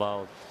talking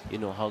about, you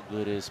know, how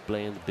good it is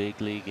playing the big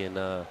league,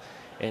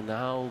 and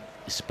how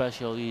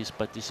special is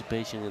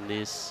participation in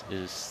this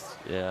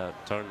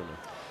tournament.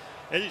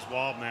 It is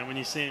wild, man. When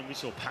you see him, we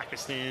saw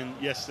Pakistan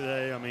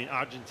yesterday. I mean,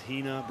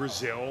 Argentina,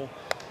 Brazil,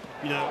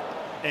 you know,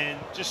 and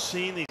just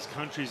seeing these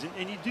countries.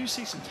 And you do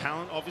see some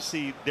talent.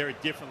 Obviously, they're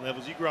at different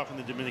levels. You grew up in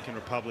the Dominican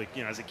Republic.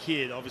 You know, as a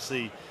kid,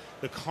 obviously,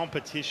 the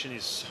competition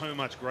is so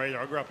much greater.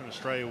 I grew up in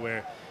Australia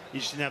where you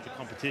just didn't have the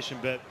competition.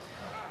 But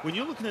when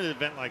you're looking at an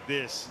event like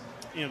this,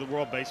 you know, the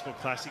World Baseball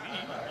Classic,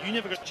 you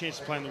never got a chance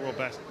to play in the World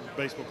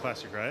Baseball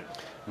Classic, right?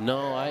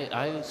 No,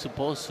 I was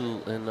supposed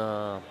to in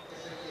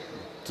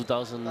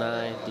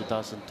 2009,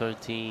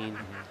 2013,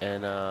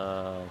 and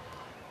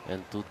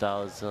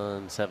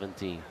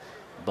 2017.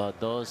 But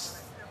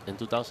those in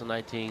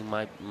 2019,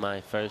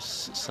 my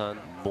first son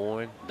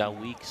born that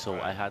week, so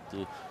I had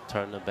to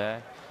turn it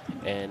back.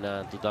 And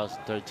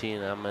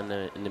 2013, I'm in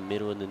the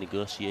middle of the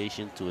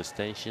negotiation to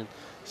extension.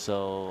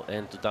 So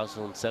in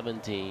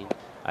 2017,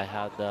 I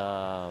had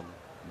the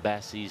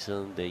bad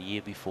season the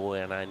year before,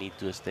 and I need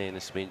to stay in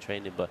the spring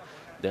training. But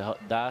the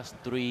last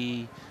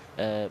three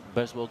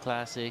Baseball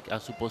Classic, I'm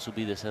supposed to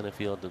be the center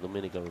field of the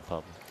Dominican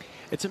Republic.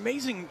 It's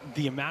amazing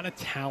the amount of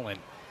talent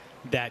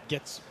that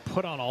gets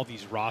put on all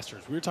these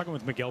rosters. We were talking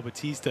with Miguel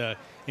Batista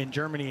in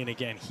Germany and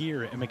again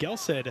here, and Miguel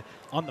said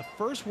on the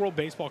first World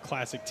Baseball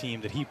Classic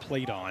team that he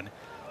played on,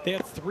 they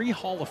had 3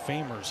 Hall of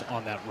Famers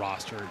on that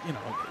roster. You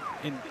know,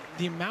 and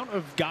the amount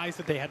of guys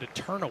that they had to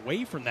turn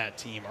away from that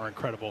team are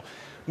incredible.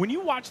 When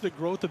you watch the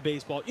growth of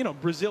baseball, you know,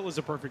 Brazil is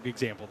a perfect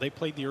example. They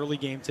played the early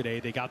game today.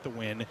 They got the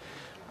win.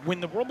 When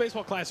the World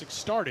Baseball Classic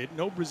started,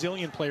 no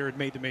Brazilian player had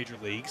made the major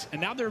leagues, and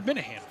now there have been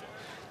a handful.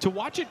 To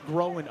watch it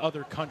grow in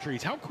other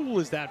countries, how cool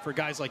is that for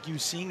guys like you,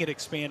 seeing it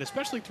expand,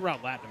 especially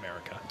throughout Latin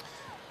America?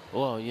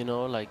 Well, you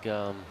know, like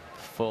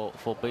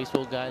for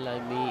baseball guy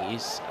like me,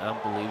 it's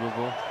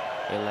unbelievable.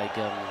 And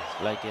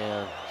like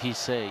he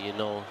said, you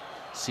know,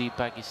 see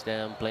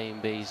Pakistan playing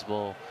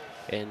baseball,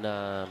 and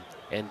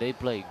they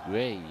play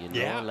great, you know.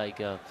 Yeah.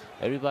 Like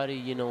everybody,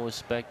 you know,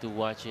 expect to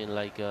watching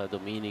like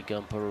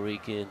Dominican, Puerto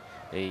Rican,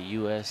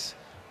 U.S.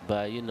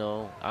 But you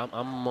know,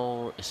 I'm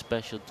more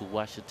special to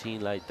watch a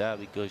team like that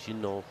because, you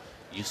know,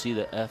 you see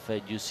the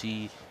effort, you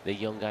see the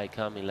young guy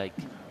coming. Like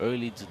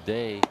early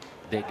today,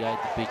 the guy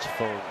to pitch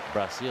for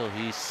Brazil,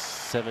 he's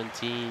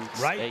 17,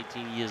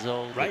 18 years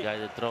old. The guy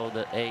that throw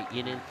the 8th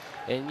inning,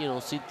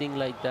 and see things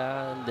like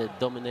that, and the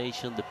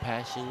domination, the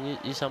passion,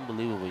 it's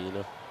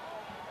unbelievable.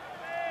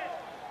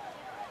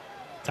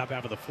 Top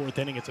half of the 4th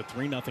inning, it's a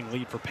 3-0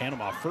 lead for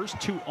Panama.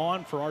 First 2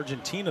 on for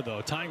Argentina,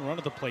 though. Tying run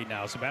at the plate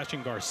now,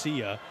 Sebastian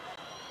Garcia,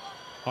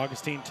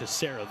 Agustin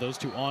Teixeira, those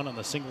 2 on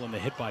the single and the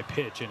hit by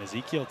pitch. And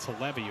Ezequiel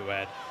Taleva, who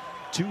had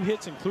 2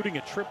 hits, including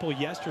a triple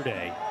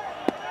yesterday,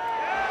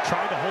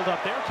 tried to hold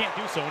up there, can't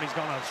do so, and he's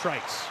gone on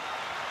strikes.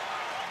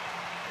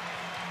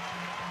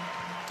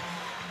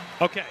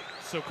 Okay,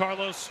 so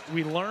Carlos,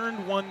 we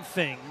learned one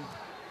thing,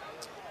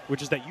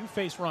 which is that you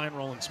faced Ryan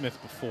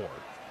Rowland-Smith before,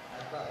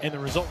 and the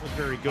result was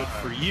very good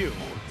for you.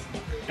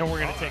 And we're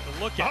going to take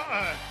a look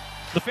at it.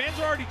 The fans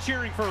are already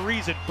cheering for a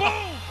reason.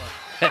 Boom!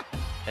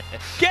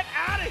 Get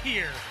out of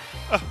here!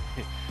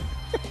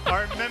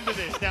 I remember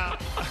this. Now,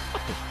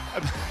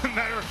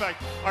 matter of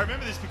fact, I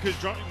remember this because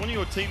one of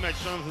your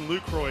teammates, Jonathan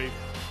Lucroy,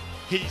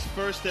 hit his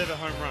first ever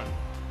home run.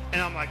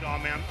 And I'm like, oh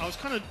man, I was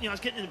kind of, I was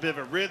getting in a bit of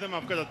a rhythm.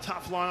 I've got a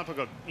tough lineup. I've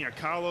got,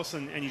 Carlos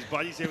and his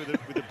buddies there with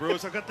the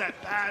Brewers. I've got that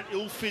bad,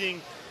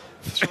 ill-fitting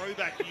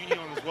throwback union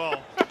as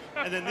well.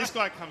 And then this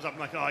guy comes up, I'm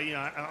like, oh,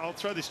 I'll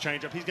throw this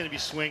changeup. He's going to be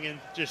swinging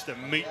just a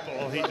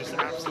meatball. He just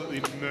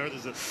absolutely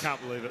murders it. Can't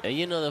believe it.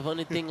 And the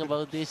funny thing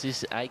about this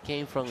is I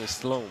came from a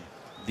slump.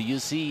 Do you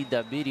see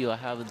that video? I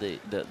have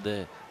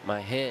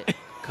my head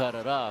cut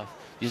it off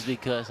just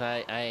because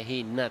I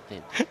hit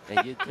nothing.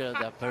 And you throw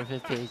that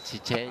perfect pitch to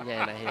change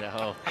and I hit a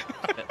hole.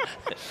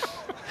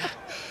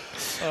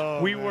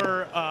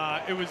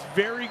 It was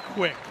very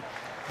quick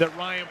that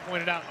Ryan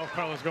pointed out,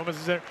 Carlos Gomez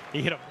is there.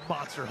 He hit a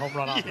monster home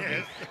run off of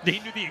me. He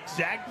knew the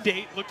exact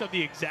date, looked up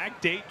the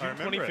exact date, June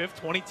 25th,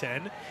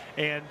 2010.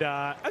 And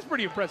that's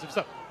pretty impressive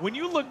stuff. When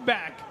you look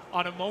back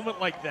on a moment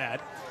like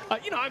that,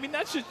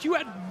 that's just, you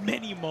had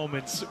many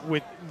moments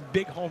with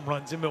big home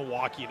runs in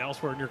Milwaukee and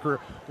elsewhere in your career.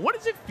 What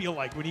does it feel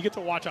like when you get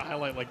to watch a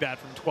highlight like that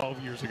from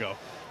 12 years ago?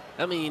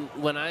 I mean,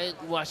 when I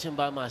watch it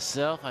by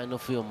myself, I don't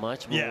feel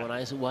much. But when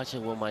I watch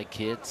it with my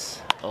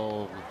kids,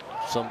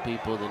 some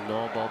people that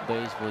know about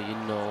baseball,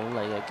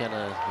 like I kind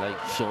of like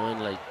showing,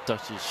 like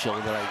touch his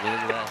shoulder like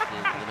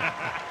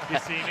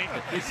this.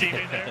 You see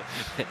me there?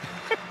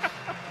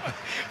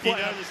 He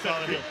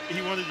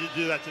wanted to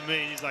do that to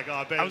me. He's like,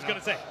 oh, I was going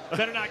to say,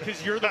 better not,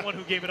 because you're the one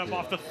who gave it up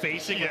off the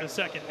facing of the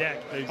second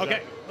deck. Exactly.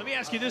 Okay, let me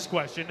ask you this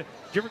question. Did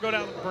you ever go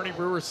down Bernie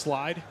Brewer's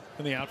slide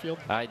in the outfield?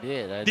 I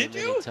did. I did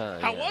you? Many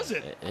times, How was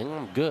it?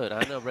 I'm good.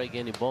 I never break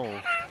any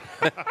bone.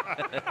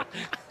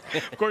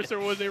 Of course, there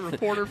was a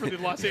reporter for the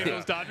Los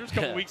Angeles Dodgers a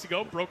couple weeks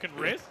ago, broken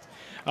wrist.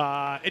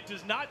 It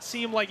does not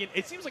seem like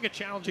it seems like a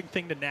challenging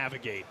thing to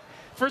navigate.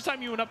 First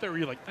time you went up there, were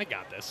you like, I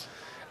got this?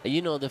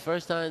 The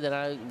first time that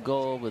I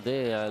go over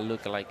there, I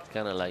look like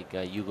kind of like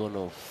you're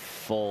gonna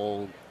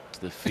fall to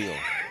the field.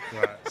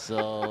 Right.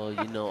 So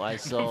I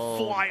saw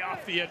fly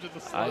off the edge of the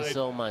slide. I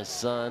saw my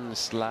son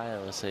slide.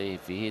 I say,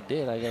 if he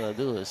did, I gotta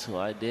do it. So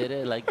I did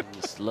it like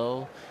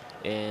slow,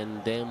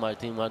 and then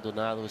Martin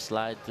Maldonado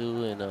slide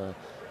too, and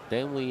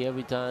then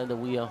every time that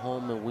we are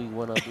home and we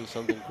want to do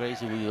something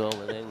crazy, we go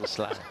over there and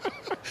slide.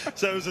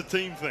 So it was a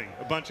team thing.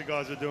 A bunch of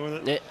guys are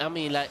doing it. I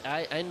mean, like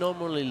I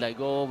normally like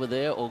go over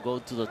there or go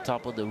to the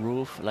top of the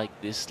roof, like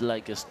this,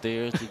 like a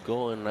stairs to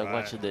go and like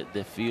watch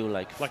the field,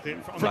 like the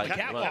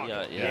catwalk.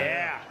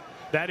 Yeah.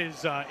 That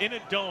is in a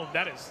dome.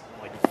 That is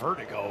like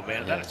vertigo,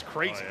 man. That is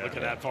crazy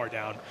looking that far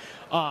down.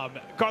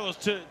 Carlos,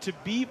 to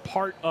be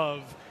part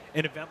of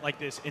an event like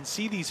this and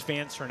see these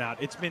fans turn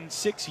out. It's been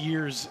 6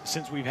 years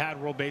since we've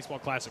had World Baseball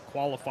Classic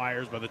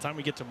Qualifiers. By the time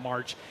we get to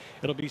March,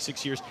 it'll be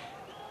 6 years.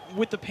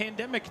 With the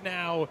pandemic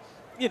now,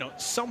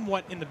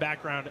 somewhat in the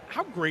background,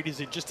 how great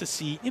is it just to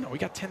see, we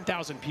got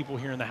 10,000 people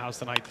here in the house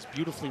tonight, this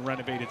beautifully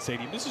renovated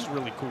stadium. This is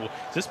really cool.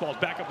 This ball's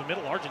back up the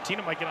middle.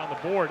 Argentina might get on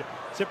the board.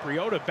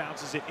 Cipriota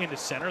bounces it into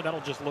center. That'll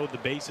just load the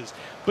bases.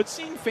 But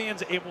seeing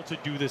fans able to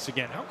do this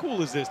again, how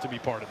cool is this to be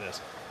part of this?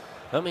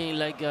 I mean,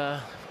 like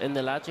in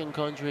the Latin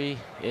country,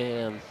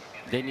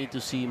 they need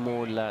to see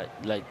more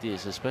like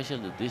this,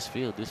 especially this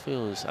field. This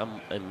field is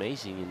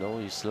amazing,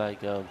 It's like,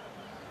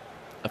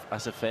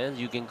 as a fan,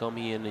 you can come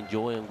here and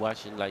enjoy and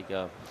watching like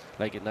a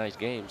nice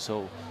game.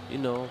 So,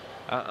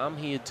 I'm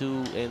here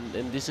too, and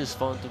this is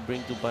fun to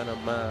bring to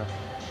Panama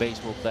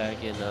baseball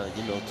back, and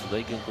so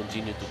they can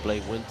continue to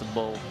play winter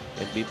ball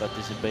and be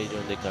participating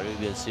in the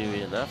Caribbean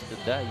Series. And after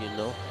that,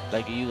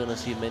 like you're gonna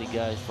see many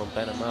guys from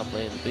Panama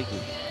playing the big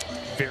league.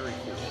 Very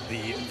cool.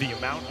 The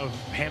amount of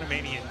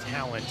Panamanian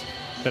talent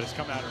that has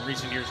come out in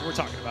recent years. We're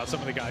talking about some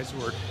of the guys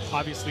who are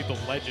obviously the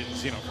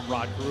legends, from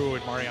Rod Grew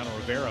and Mariano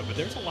Rivera, but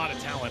there's a lot of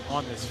talent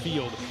on this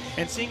field.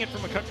 And seeing it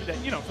from a country that,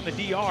 from the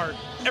DR,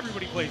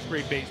 everybody plays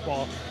great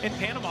baseball. In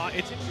Panama,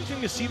 it's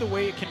interesting to see the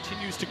way it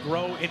continues to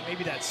grow in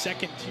maybe that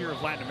second tier of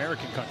Latin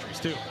American countries,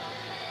 too.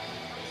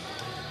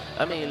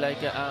 I mean, like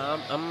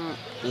I'm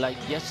like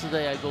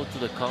yesterday. I go to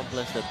the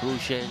complex, the Blue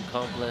Chain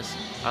complex.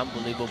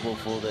 Unbelievable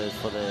for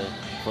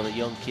the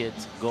young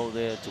kids. Go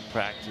there to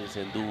practice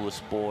and do a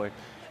sport,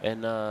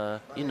 and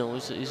you know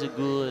it's a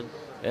good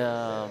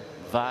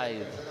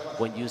vibe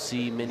when you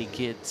see many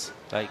kids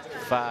like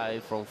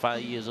from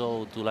 5 years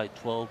old to like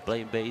 12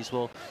 playing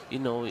baseball. You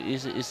know,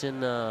 it's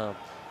in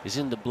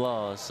the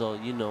blood. So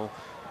you know,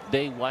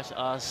 they watch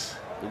us,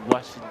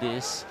 watch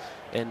this,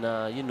 and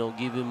you know,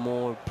 give him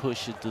more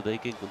push until they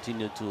can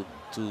continue to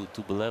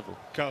be level.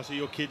 Carlos, are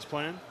your kids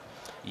playing?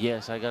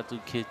 Yes, I got 2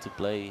 kids to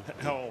play.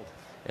 How old?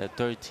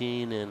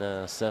 13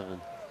 and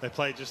 7. They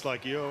play just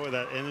like you with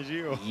that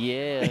energy? Or?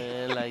 Yeah,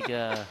 man, like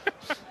yeah,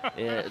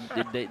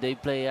 they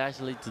play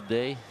actually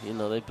today. You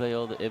know, they play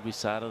every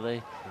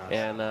Saturday, Nice.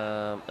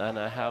 and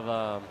I have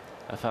a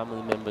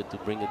family member to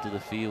bring it to the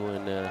field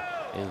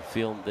and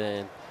film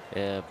them.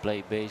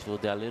 Play baseball.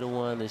 The little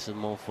one is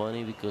more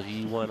funny because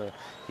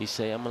he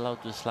say I'm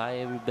allowed to slide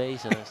every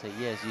base, and I say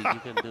yes, you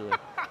can do it.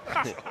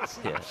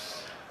 Yeah.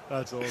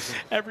 That's awesome.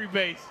 Every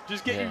base.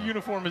 Just get your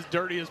uniform as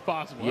dirty as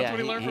possible. That's what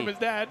he learned from his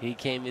dad. He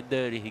came in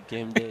dirty. He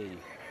came dirty.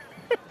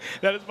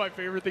 That is my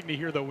favorite thing to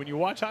hear, though. When you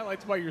watch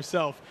highlights by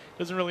yourself, it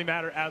doesn't really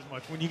matter as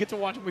much. When you get to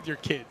watch them with your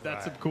kids,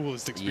 that's the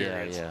coolest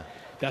experience. Yeah.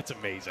 That's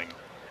amazing.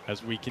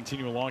 As we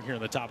continue along here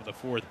in the top of the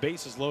 4th,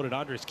 bases loaded.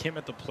 Andres Kim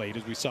at the plate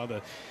as we saw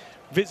the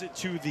visit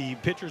to the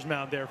pitcher's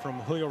mound there from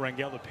Julio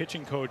Rangel, the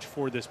pitching coach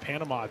for this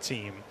Panama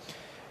team.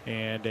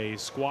 And a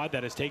squad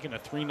that has taken a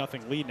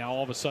 3-0 lead. Now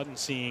all of a sudden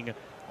seeing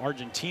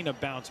Argentina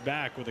bounce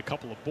back with a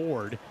couple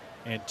aboard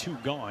and 2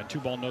 gone.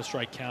 2-ball,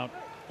 no-strike count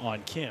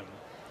on Kim.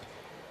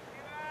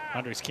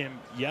 Andres Kim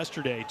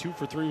yesterday 2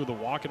 for 3 with a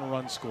walk and a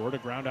run scored. A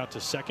ground out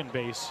to second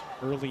base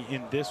early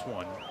in this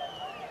one.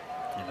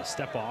 And a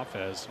step off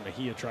as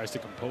Mejia tries to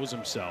compose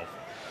himself.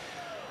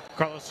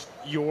 Carlos,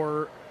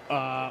 your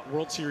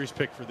World Series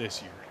pick for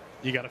this year.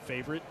 You got a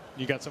favorite?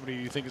 You got somebody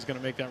you think is going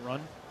to make that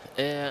run?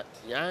 I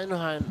don't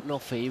have no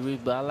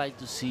favorite, but I like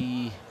to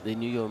see the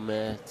New York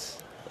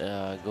Mets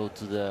go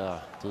to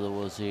the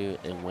World Series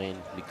and win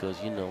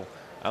because, you know,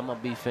 I'm a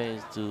big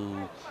fan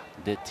to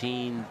the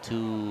team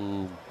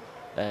to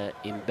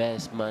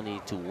invest money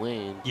to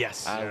win.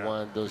 Yes. I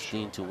want those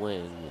teams to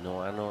win. You know,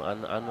 I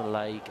don't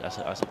like as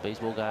a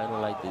baseball guy. I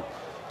don't like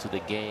to the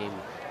game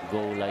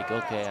go like,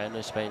 okay, I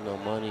don't spend no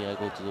money. I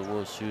go to the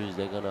World Series.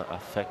 They're gonna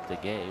affect the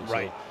game.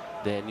 Right.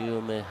 So the New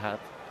York Mets have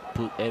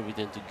put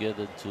everything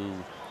together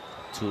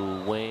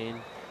to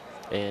win,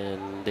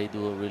 and they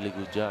do a really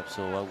good job.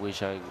 So I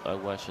wish I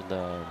watched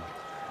the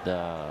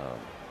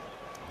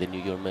New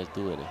York Mets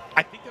doing it.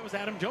 I think that was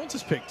Adam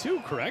Jones's pick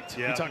too, correct?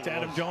 Yeah, we talked to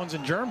Adam Jones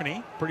in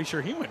Germany. Pretty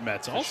sure he went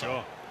Mets also.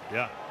 Sure.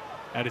 Yeah.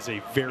 That is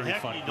a very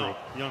fun you group.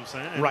 know what I'm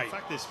saying? And right. the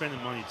fact they're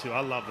spending money too,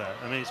 I love that.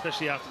 I mean,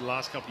 especially after the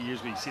last couple of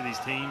years where you see these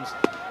teams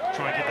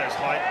try and get those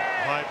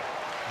high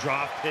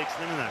draft picks.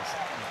 None of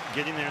that.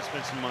 Get in there and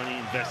spend some money,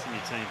 invest in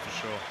your team for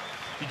sure.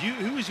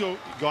 Who was your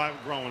guy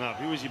growing up?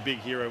 Who was your big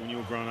hero when you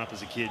were growing up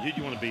as a kid? Who do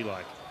you want to be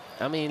like?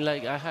 I mean,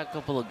 like, I had a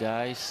couple of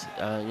guys.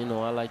 You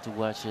know, I like to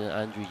watch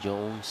Andrew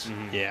Jones.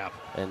 Mm-hmm. Yeah.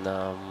 And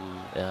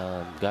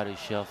Gary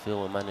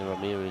Sheffield and Manny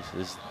Ramirez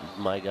is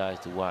my guys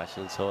to watch.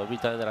 And so every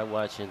time that I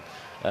watch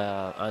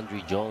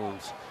Andrew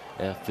Jones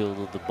field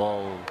with the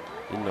ball,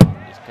 you know,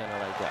 it's kind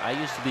of like that. I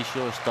used to be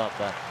shortstop,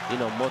 but, you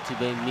know,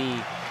 motivate me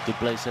to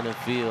play center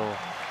field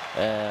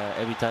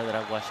every time that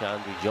I watch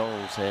Andrew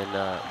Jones and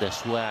the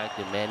swag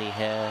that Manny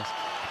has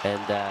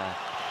and the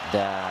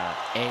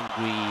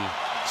angry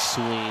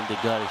swing, the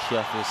Gary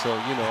Shuffle. So,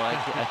 you know,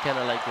 I kind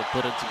of like to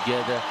put it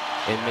together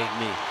and make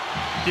me.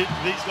 Did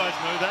these guys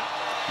know that?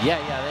 Yeah,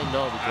 they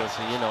know because,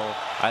 you know,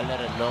 I let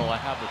them know I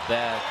have a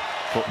bag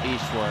for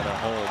each one at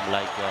home,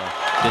 like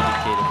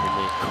dedicated for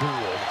me.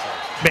 Cool.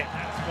 Man,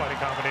 that's quite a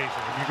combination.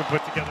 If you can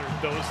put together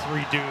those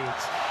 3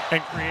 dudes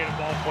and create a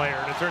ball player,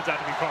 and it turns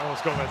out to be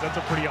Carlos Gomez, that's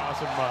a pretty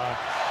awesome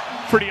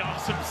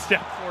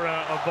step for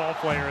a ball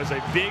player. As a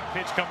big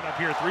pitch coming up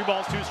here, 3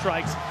 balls, 2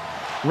 strikes.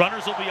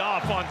 Runners will be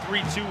off on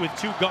 3-2 with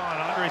 2 gone.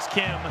 Andres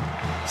Kim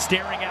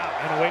staring out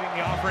and awaiting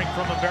the offering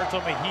from Humberto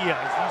Mejia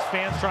as these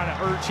fans trying to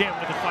urge him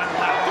with the final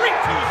out.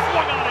 3-2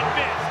 swung on and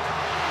missed.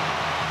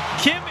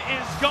 Kim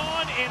is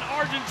gone, and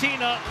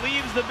Argentina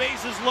leaves the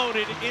bases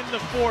loaded in the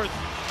 4th.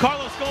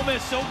 Carlos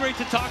Gomez, so great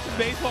to talk some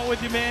baseball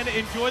with you, man.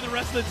 Enjoy the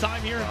rest of the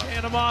time here in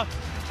Panama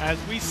as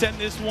we send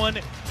this one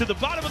to the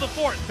bottom of the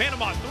 4th.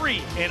 Panama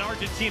 3 and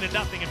Argentina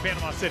 0 in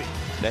Panama City.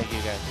 Thank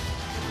you, guys.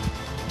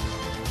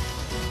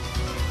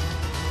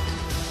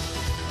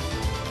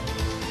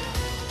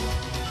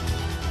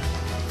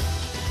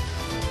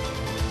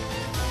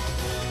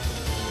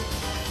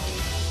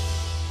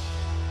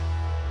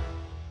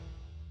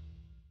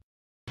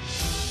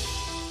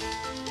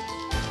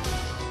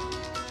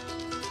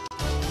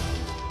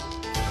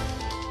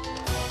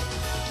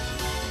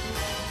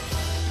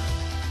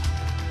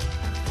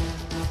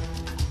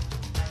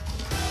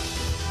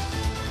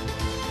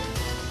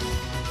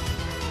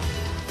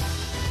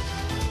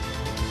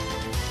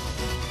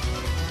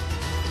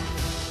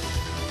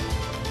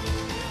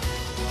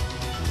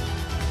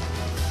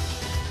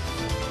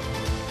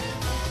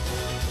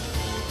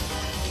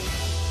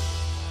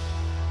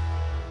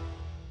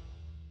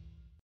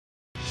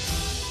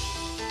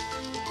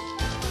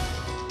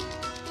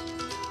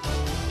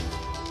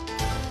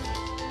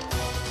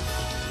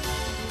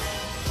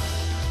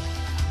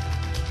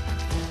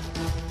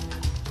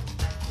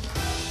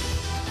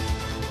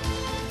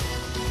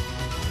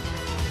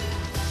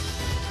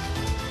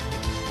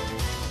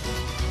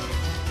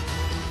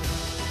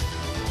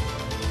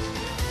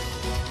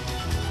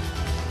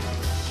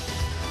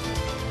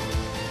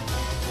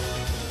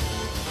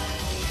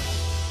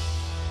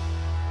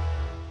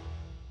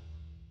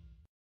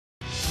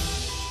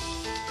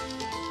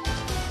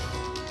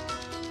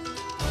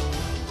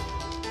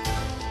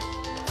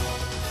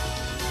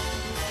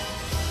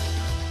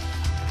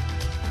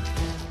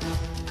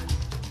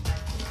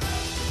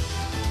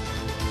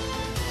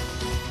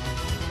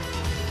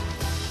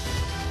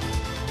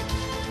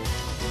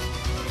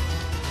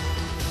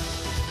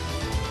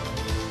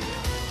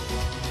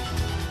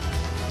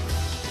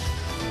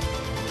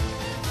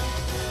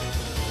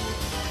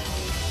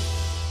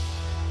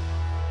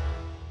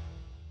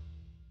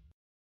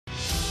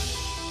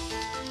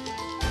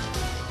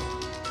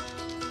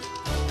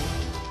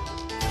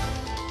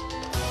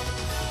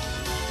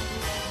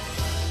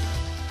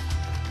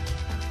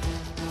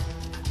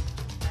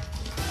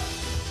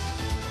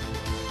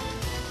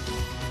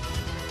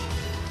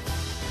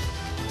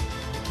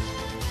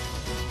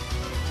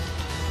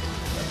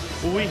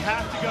 We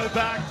have to go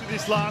back to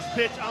this last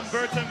pitch.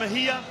 Humberto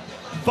Mejia,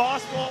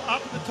 fastball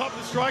up at the top of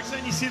the strike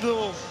zone. You see the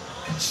little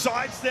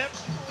sidestep,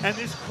 and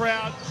this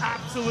crowd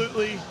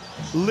absolutely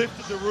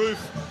lifted the roof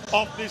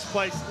off this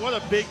place. What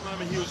a big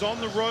moment. He was on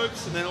the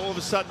ropes, and then all of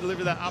a sudden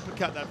delivered that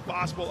uppercut, that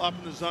fastball up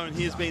in the zone.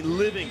 He has been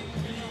living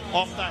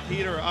off that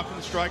heater up in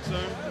the strike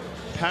zone.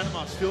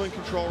 Panama still in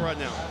control right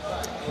now.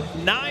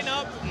 9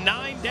 up,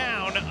 9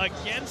 down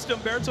against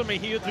Humberto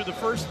Mejia through the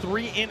first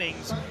 3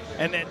 innings,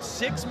 and then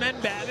 6 men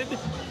batted.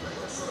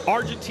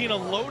 Argentina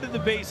loaded the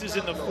bases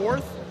in the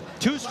 4th.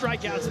 2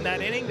 strikeouts in that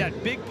inning,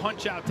 that big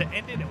punch out to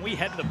end it, and we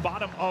head to the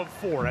bottom of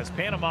 4 as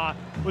Panama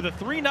with a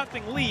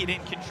 3-0 lead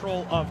in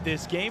control of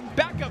this game.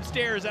 Back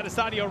upstairs at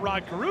Estadio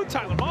Rod Carew,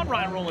 Tyler Mon,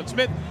 Ryan Roland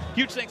Smith.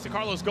 Huge thanks to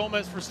Carlos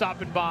Gomez for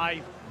stopping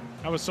by.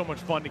 That was so much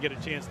fun to get a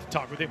chance to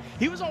talk with him.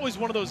 He was always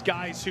one of those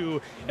guys who,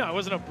 you know, I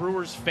wasn't a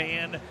Brewers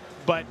fan,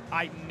 but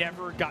I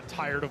never got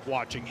tired of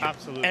watching him.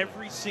 Absolutely.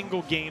 Every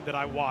single game that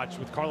I watched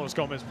with Carlos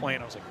Gomez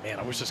playing, I was like, man,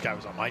 I wish this guy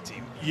was on my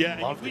team.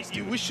 Yeah,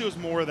 You wish there was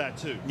more of that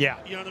too. Yeah.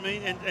 You know what I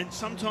mean? And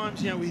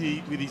sometimes, you know,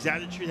 with his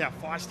attitude, how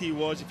feisty he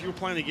was, if you were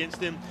playing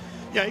against him,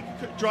 yeah, he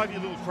could drive you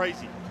a little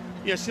crazy.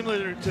 Yeah,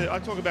 similar to, I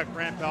talk about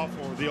Grant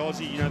Balfour, the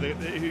Aussie, you know,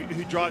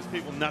 who drives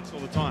people nuts all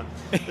the time.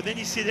 But then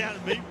you sit down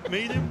and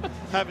meet him,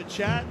 have a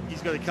chat.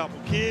 He's got a couple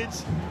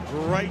kids.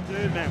 Great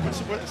dude, man.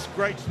 What's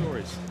great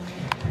stories.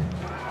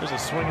 There's a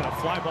swing and a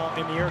fly ball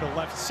in the air to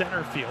left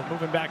center field.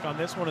 Moving back on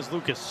this one is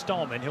Lucas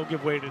Stallman. He'll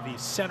give way to the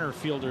center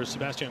fielder,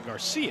 Sebastian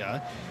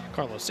Garcia.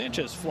 Carlos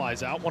Sanchez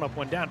flies out, 1 up,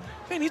 1 down.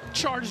 Man, he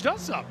charged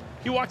us up.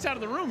 He walks out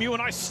of the room. You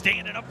and I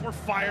standing up. We're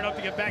fired up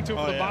to get back to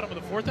him for the bottom of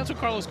the 4th. That's what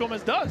Carlos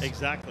Gomez does.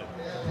 Exactly.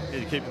 Yeah,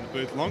 to keep in the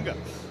booth longer.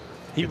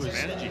 He was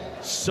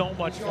so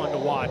much fun to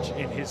watch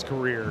in his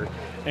career.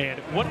 And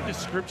what a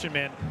description,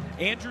 man.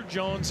 Andrew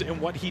Jones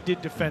and what he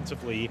did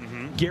defensively,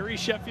 Gary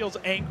Sheffield's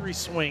angry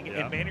swing,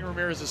 and Manny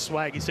Ramirez's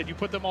swag. He said, you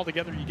put them all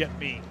together, you get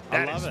me.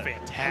 That is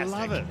fantastic. I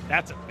love it.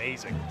 That's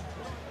amazing.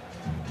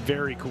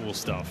 Very cool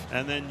stuff.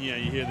 And then, you know,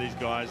 you hear these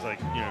guys like,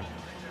 you know,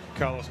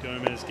 Carlos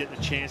Gomez getting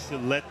a chance to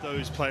let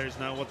those players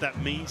know what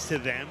that means to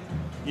them.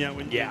 You know,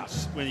 when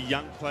a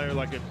young player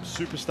like a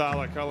superstar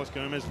like Carlos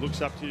Gomez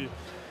looks up to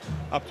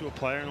a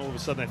player and all of a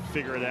sudden they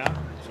figure it out.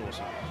 It's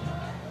awesome.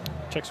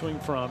 Check swing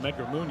from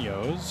Edgar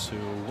Munoz,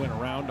 who went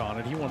around on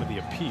it. He wanted the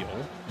appeal.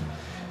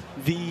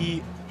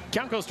 The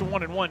count goes to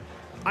 1-1.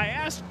 I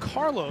asked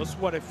Carlos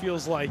what it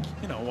feels like,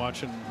 you know,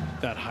 watching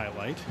that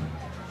highlight.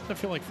 What does that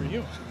feel like for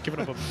you? Giving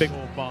up a big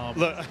old bomb.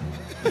 Look,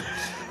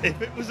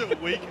 if it was a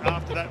week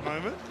after that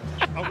moment,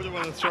 I would have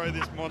wanted to throw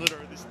this monitor,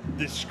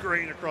 this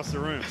screen across the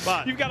room.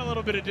 But you've got a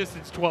little bit of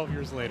distance 12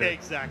 years later.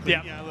 Exactly.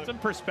 Yeah, you know, look, some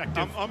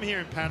perspective. I'm here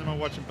in Panama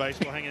watching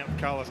baseball, hanging out with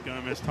Carlos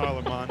Gomez,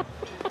 Tyler Munn,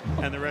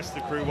 and the rest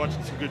of the crew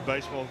watching some good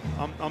baseball.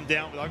 I'm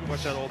down with it. I can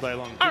watch that all day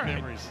long. Good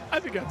memories. I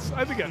think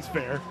that's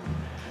fair.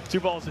 2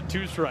 balls and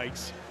 2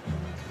 strikes.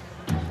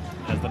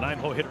 As the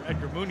 9-hole hitter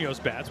Edgar Munoz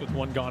bats with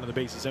 1 gone and the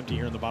bases empty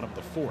here in the bottom of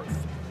the 4th.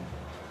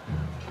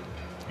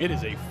 It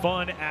is a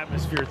fun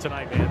atmosphere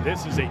tonight, man.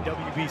 This is a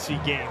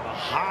WBC game. A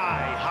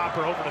high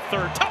hopper over to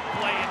 3rd. Tough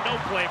play and no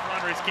play for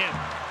Andres Kim.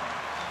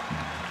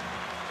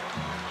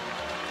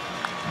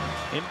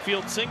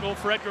 Infield single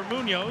for Edgar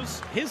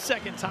Munoz. His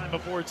 2nd time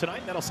aboard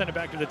tonight. That'll send it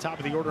back to the top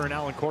of the order in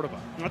Alan Cordova.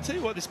 I'll tell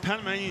you what, this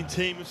Panamanian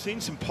team, we've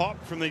seen some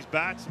pop from these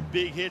bats, some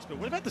big hits, but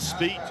what about the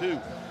speed too?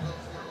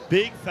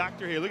 Big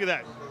factor here. Look at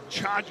that.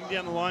 Charging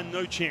down the line,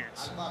 no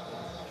chance.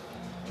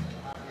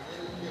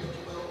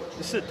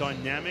 This is a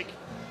dynamic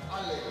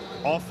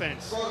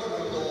offense for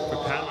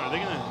Panama.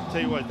 They're going to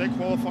tell you what, if they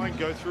qualify and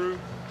go through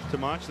to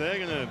March, they're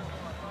going to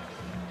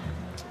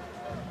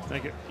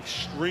make it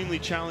extremely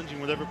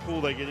challenging whatever pool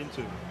they get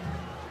into.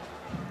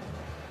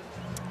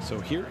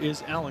 So here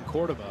is Alan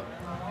Cordova.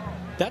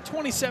 That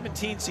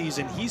 2017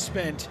 season, he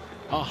spent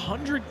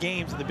 100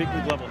 games at the big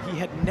league level. He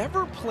had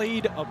never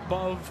played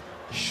above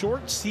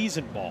short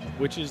season ball,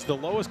 which is the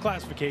lowest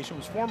classification,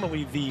 was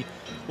formerly the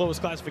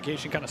lowest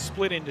classification, kind of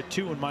split into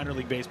 2 in minor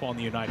league baseball in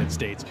the United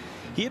States.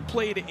 He had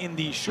played in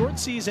the short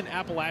season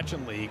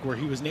Appalachian League, where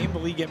he was named the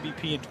league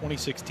MVP in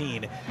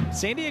 2016.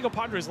 San Diego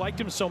Padres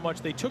liked him so much,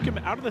 they took him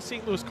out of the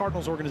St. Louis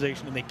Cardinals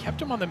organization and they kept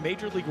him on the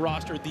major league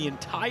roster the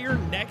entire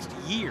next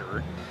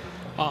year.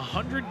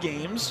 100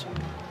 games.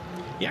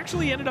 He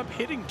actually ended up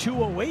hitting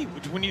 208,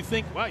 which when you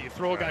think, wow, you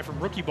throw a guy from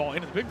rookie ball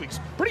into the big leagues,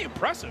 pretty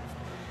impressive.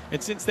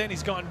 And since then,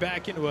 he's gone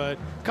back into a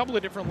couple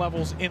of different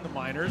levels in the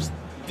minors.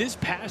 This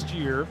past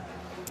year,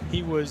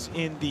 he was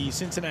in the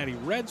Cincinnati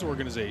Reds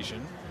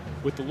organization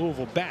with the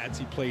Louisville Bats.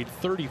 He played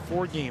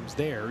 34 games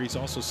there. He's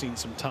also seen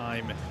some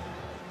time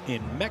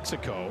in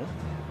Mexico.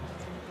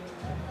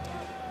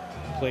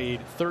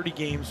 Played 30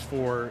 games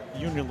for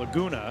Union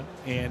Laguna,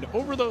 and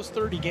over those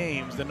 30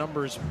 games, the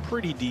number's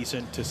pretty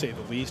decent to say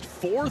the least.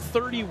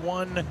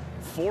 431,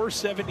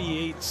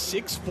 478,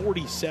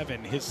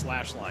 647 his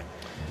slash line.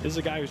 This is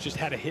a guy who's just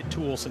had a hit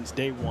tool since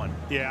day 1.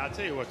 Yeah, I'll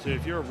tell you what, too.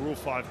 If you're a Rule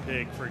 5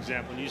 pick, for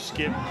example, and you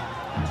skip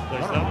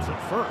those levels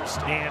at first,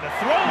 and a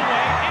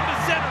throwaway into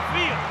center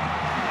field.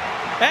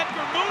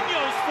 Edgar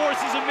Munoz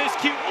forces a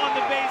miscue on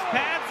the base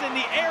paths, and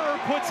the error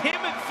puts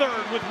him at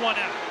third with 1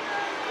 out.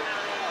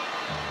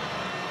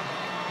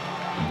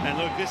 And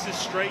look, this is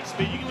straight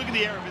speed. You can look at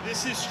the error, but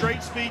this is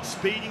straight speed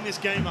speeding this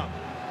game up.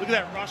 Look at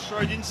that rush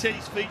throw. Didn't set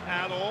his feet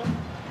at all.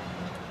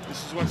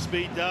 This is what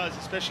speed does,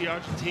 especially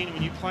Argentina.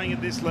 When you're playing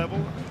at this level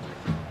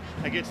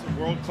against a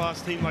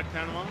world-class team like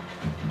Panama,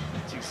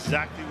 it's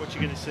exactly what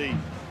you're going to see.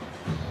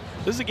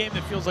 This is a game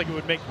that feels like it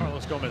would make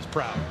Carlos Gomez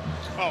proud.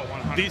 Oh,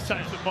 100%. These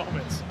types of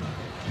moments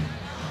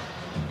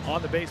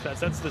on the base paths.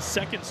 That's the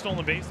second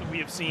stolen base that we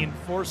have seen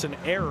force an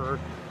error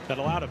that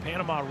allowed a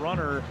Panama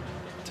runner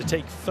to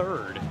take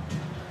third.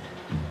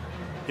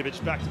 Yeah, but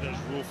just back to those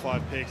Rule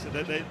 5 picks.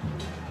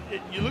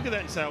 You look at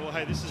that and say, well,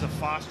 hey, this is a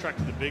fast track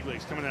to the big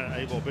leagues coming out of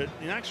A-ball. But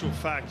in actual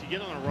fact, you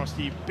get on a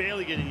roster, you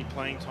barely get any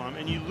playing time,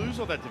 and you lose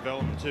all that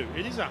development too.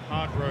 It is a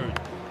hard road.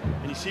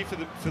 And you see,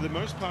 for the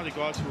most part of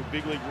guys who are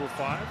big league Rule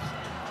 5s,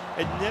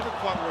 it never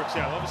quite works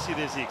out. Obviously,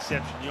 there's the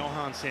exception.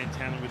 Johan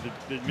Santana with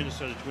the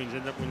Minnesota Twins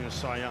ended up winning a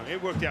Cy Young.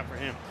 It worked out for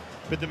him.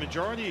 But the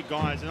majority of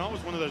guys, and I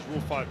was one of those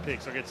Rule 5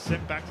 picks, I get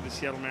sent back to the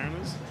Seattle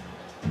Mariners.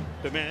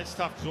 But man, it's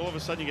tough because all of a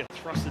sudden you get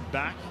thrusted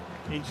back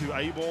into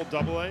A-ball,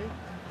 AA,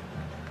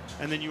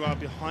 and then you are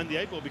behind the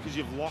 8-ball because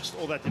you've lost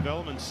all that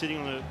development sitting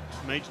on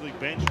a major league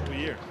bench all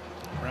year.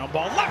 Ground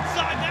ball left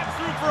side, that's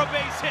through for a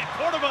base hit.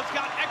 Cordova's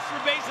got extra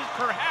bases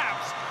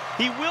perhaps.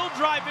 He will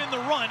drive in the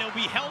run. It'll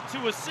be held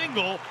to a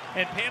single,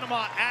 and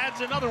Panama adds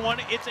another one.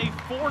 It's a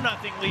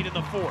 4-0 lead in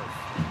the fourth.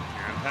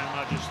 And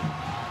Panama just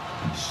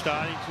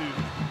starting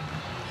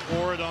to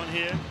pour it on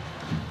here.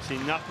 See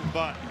nothing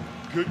but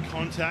good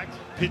contact,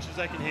 pitches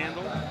they can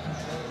handle.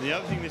 And the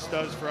other thing this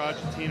does for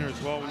Argentina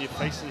as well, when you're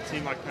facing a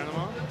team like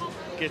Panama,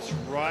 gets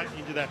right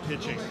into that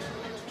pitching.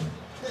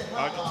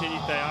 Argentina,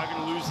 if they are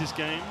going to lose this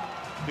game,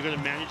 they're going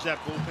to manage that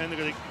bullpen. They're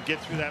going to get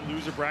through that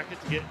loser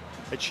bracket to get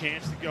a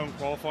chance to go and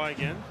qualify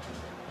again.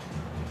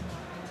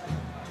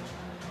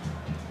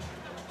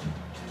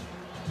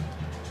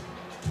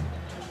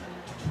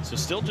 So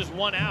still just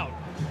 1 out.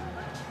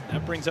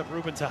 That brings up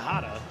Ruben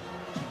Tejada.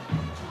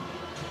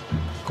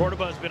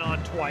 Cordoba has been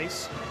on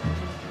twice.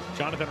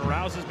 Jonathan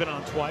Arauz has been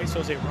on twice.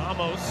 Jose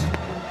Ramos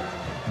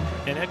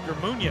and Edgar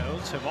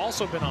Munoz have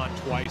also been on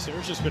twice.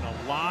 There's just been a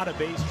lot of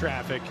base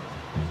traffic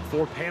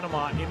for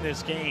Panama in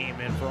this game.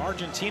 And for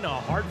Argentina, a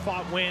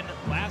hard-fought win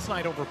last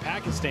night over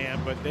Pakistan,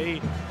 but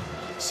they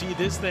see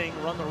this thing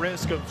run the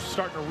risk of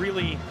starting to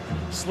really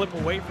slip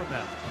away from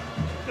them.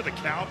 Got the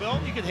cowbell.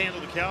 You can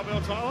handle the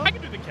cowbell, Tyler. I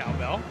can do the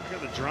cowbell.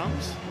 Got the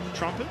drums,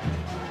 trumpet.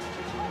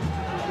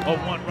 Oh,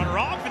 one runner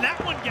off, and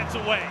that one gets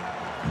away.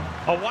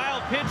 A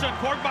wild pitch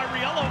uncorked by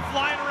Riello,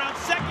 flying around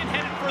second,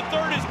 headed for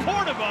third is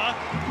Cordoba.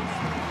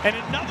 And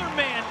another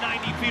man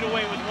 90 feet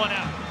away with 1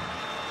 out.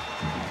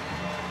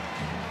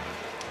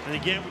 And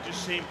again, we're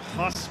just seeing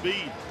plus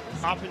speed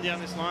up and down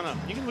this lineup.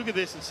 You can look at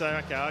this and say,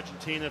 okay,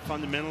 Argentina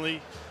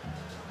fundamentally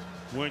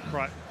weren't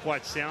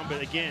quite sound,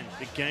 but again,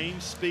 the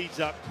game speeds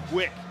up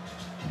quick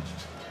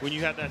when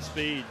you have that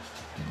speed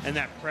and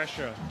that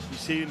pressure. You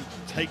see them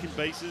taking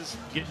bases,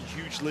 getting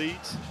huge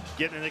leads,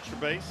 getting an extra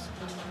base.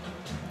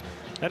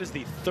 That is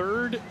the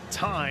third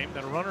time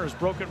that a runner has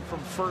broken from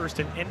first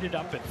and ended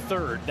up at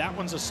third. That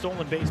one's a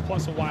stolen base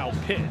plus a wild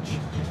pitch.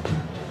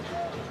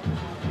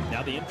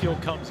 Now the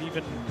infield comes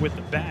even with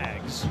the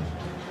bags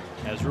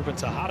as Ruben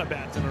Tejada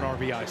bats in an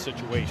RBI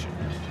situation.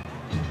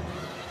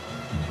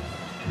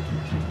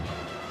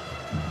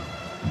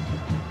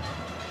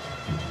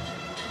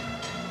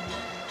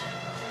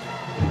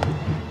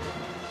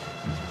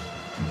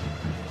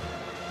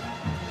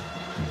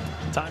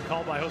 Time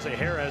called by Jose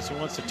Jerez, who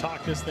wants to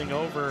talk this thing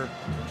over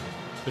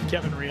with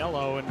Kevin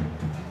Riello, and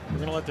we're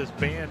going to let this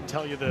band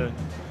tell you the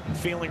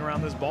feeling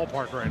around this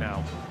ballpark right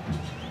now.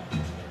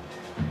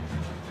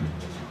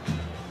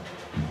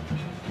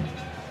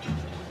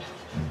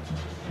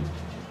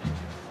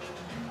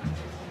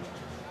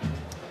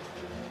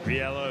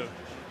 Riello,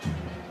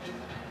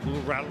 a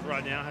little rattled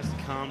right now, has to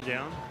calm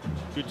down.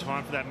 Good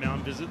time for that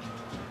mound visit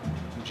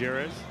from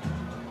Jerez.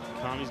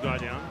 Calm his guy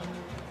down.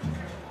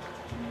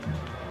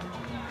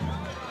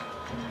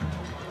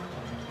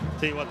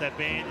 Tell you what, that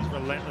band is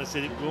relentless.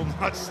 It will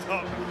not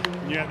stop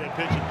when you have that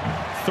pitching.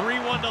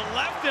 3-1 to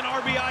left, an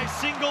RBI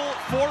single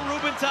for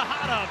Ruben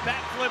Tejada.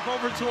 Bat flip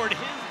over toward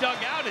his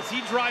dugout as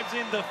he drives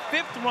in the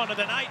 5th run of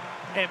the night.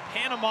 And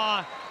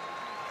Panama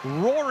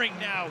roaring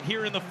now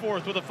here in the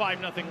 4th with a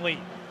 5-0 lead.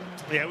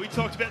 Yeah, we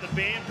talked about the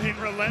band being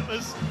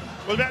relentless.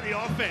 What about the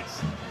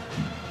offense?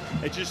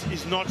 It just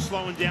is not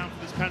slowing down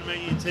for this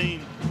Panamanian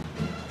team.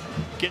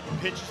 Getting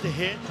pitches to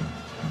hit,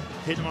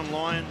 hitting them on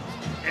line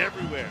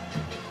everywhere.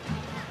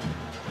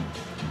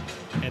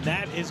 And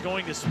that is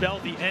going to spell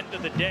the end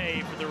of the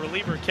day for the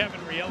reliever Kevin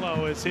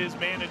Riello, as his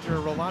manager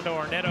Rolando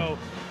Arnedo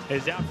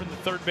is out from the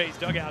third base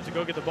dugout to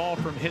go get the ball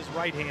from his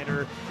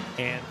right-hander,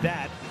 and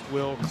that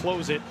will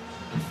close it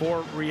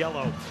for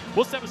Riello.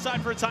 We'll step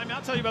aside for a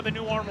timeout, tell you about the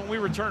new arm when we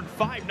return.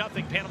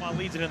 5-0, Panama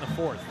leads it in the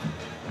 4th.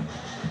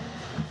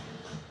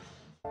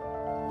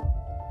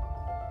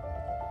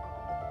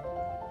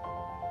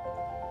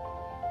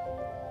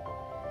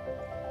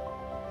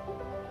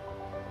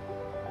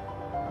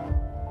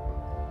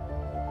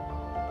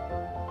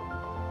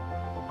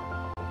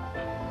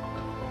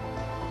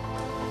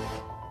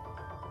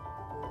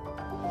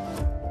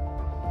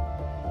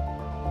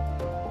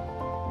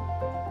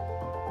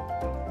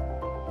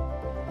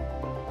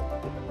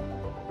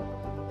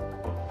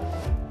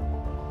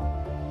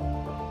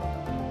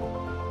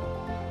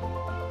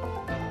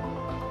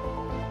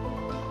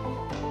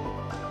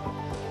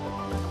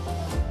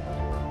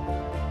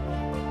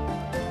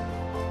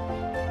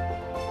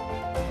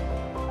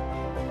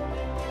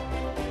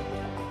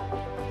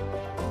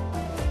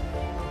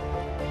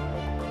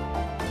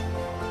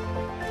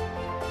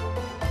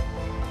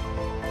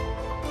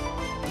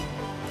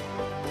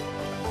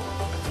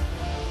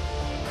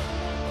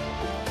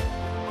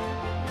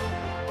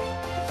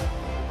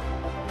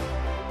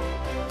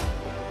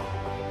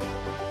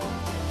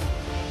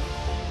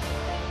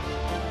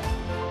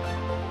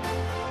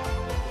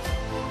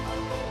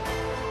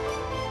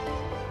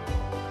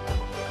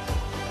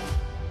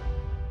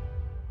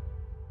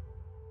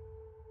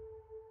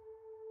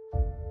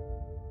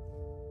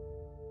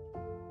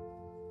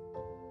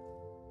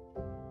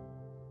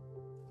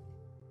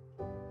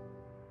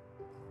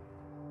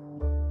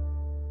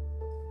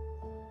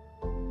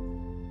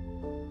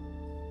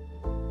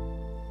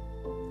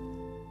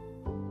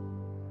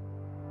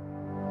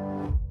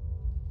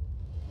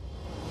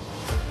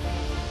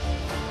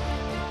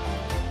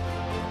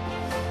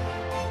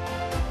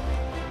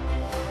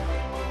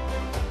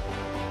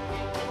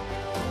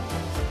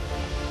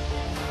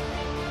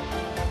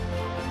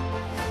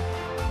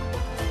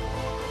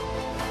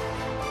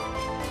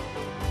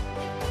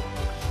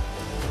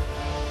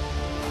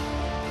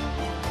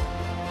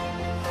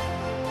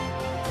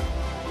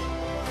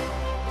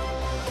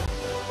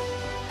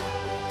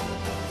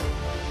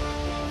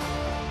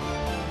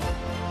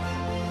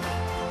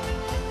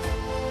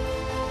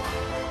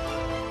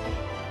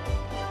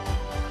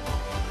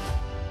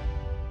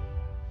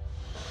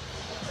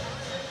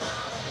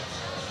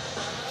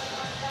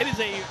 It is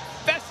a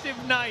festive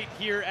night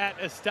here at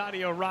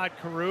Estadio Rod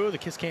Carew. The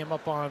Kiss cam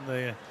up on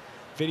the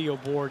video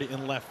board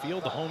in left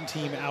field. The home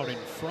team out in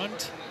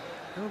front.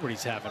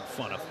 Everybody's having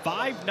fun. A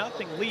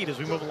 5-0 lead as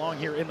we move along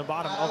here in the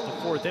bottom of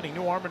the fourth inning.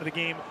 New arm into the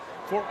game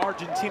for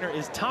Argentina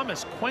is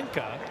Thomas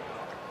Cuenca,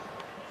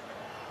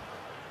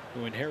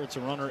 who inherits a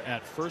runner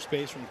at first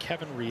base from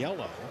Kevin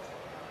Riello.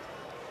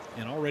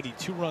 And already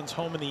 2 runs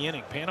home in the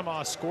inning.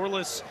 Panama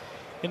scoreless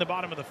in the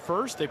bottom of the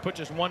first. They put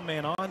just 1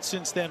 man on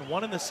since then.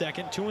 1 in the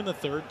second, 2 in the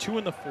third, 2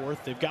 in the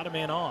fourth. They've got a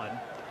man on.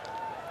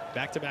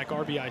 Back-to-back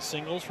RBI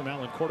singles from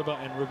Alan Cordoba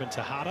and Ruben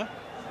Tejada.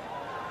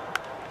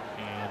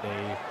 And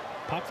a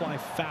pop fly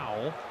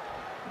foul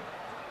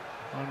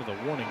onto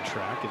the warning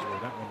track is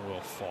where that one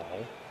will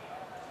fall.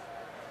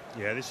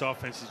 Yeah, this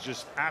offense is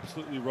just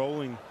absolutely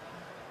rolling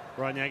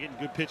right now, getting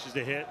good pitches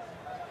to hit.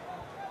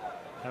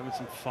 Having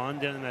some fun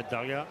down in that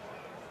dugout.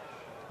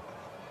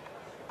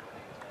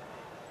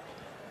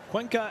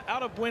 Cuenca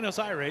out of Buenos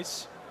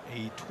Aires,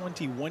 a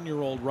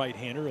 21-year-old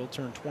right-hander. He'll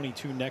turn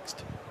 22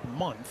 next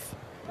month.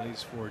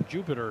 Plays for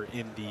Jupiter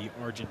in the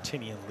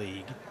Argentinian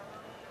League.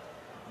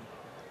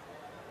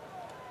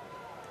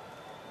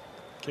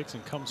 Kicks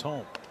and comes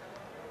home.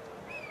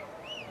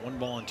 1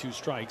 ball and 2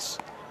 strikes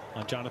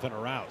on Jonathan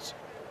Arauz.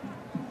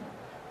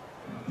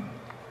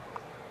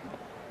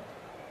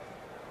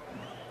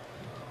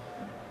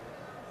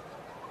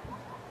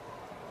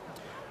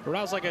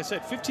 Arauz, like I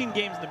said, 15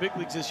 games in the big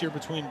leagues this year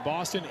between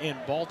Boston and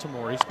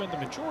Baltimore. He spent the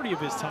majority of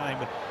his time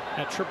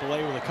at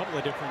AAA with a couple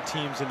of different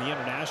teams in the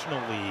International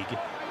League.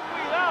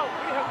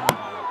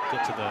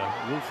 Get to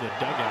the roof of the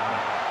dugout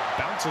and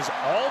bounces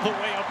all the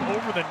way up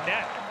over the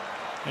net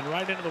and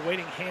right into the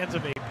waiting hands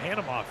of a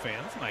Panama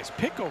fan. That's a nice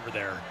pick over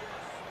there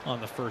on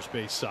the first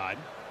base side.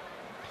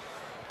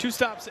 2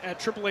 stops at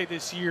AAA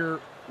this year,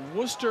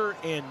 Worcester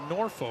and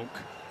Norfolk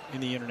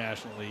in the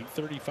International League.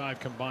 35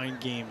 combined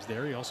games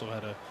there. He also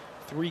had a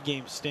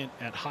 3-game stint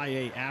at High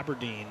A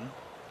Aberdeen.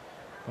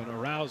 But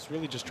Arauz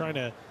really just trying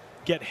to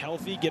get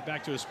healthy, get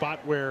back to a spot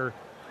where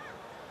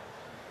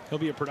he'll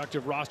be a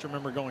productive roster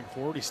member going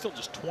forward. He's still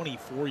just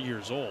 24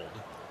 years old.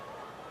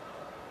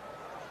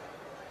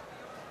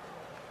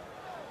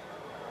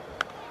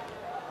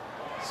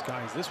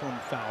 Skies this one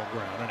foul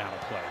ground and out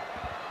of play.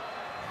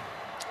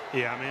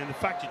 Yeah, man, the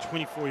fact you're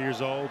 24 years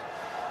old,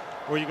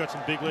 or you got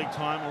some big league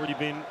time, already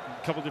been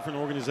a couple different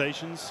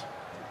organizations.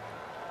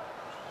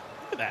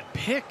 Look at that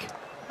pick.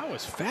 That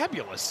was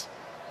fabulous.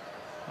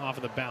 Off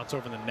of the bounce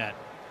over the net.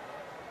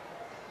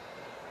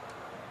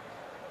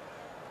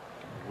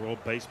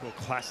 World Baseball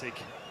Classic.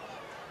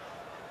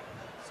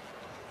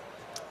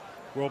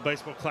 World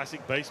Baseball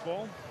Classic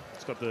Baseball.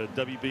 It's got the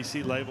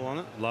WBC label on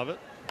it. Love it.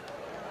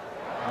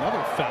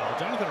 Another foul.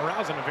 Jonathan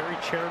Arauz in a very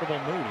charitable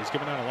mood. He's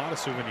given out a lot of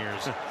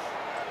souvenirs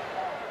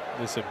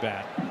this at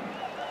bat.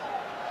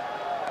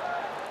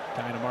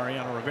 Tying a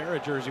Mariano Rivera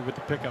jersey with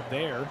the pickup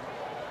there.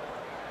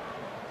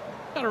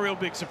 Not a real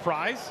big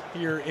surprise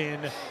here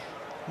in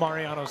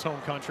Mariano's home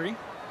country.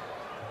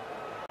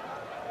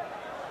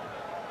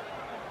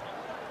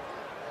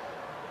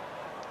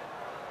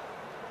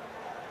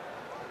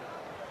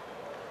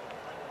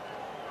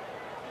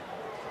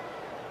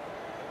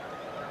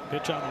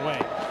 Pitch on the way.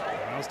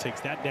 Arauz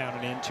takes that down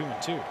and in,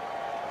 2-2.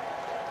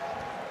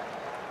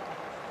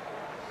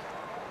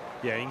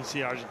 Yeah, you can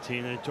see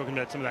Argentina talking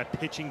about some of that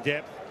pitching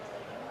depth.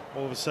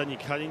 All of a sudden you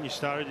cut in, your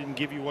starter didn't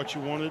give you what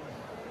you wanted.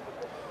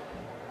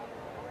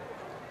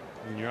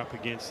 And you're up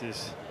against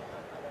this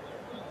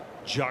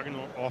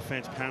juggernaut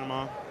offense,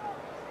 Panama.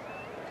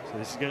 So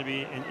this is going to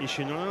be an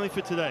issue not only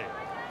for today,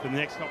 for the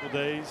next couple of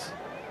days.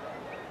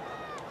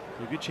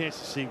 A good chance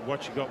to see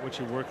what you got, what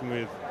you're working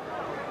with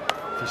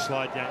to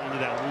slide down into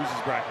that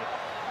losers bracket.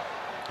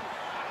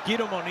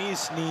 Guido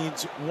Moniz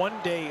needs 1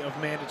 day of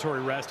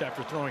mandatory rest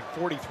after throwing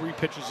 43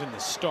 pitches in the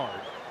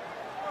start.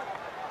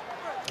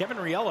 Kevin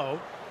Riello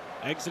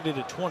exited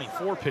at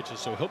 24 pitches,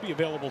 so he'll be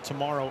available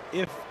tomorrow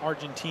if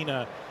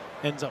Argentina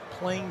ends up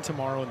playing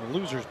tomorrow in the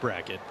losers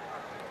bracket.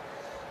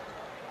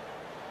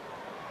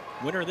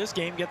 Winner of this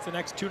game gets the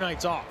next 2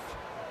 nights off.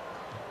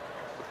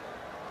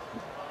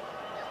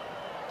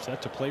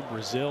 Set to play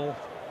Brazil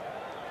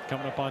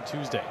coming up on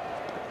Tuesday.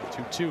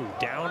 2-2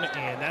 down,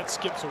 and that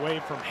skips away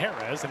from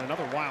Jerez, and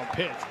another wild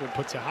pitch would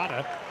put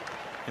Tejada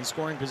in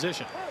scoring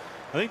position.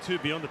 I think too,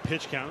 beyond the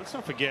pitch count, let's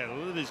not forget a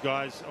lot of these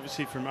guys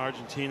obviously from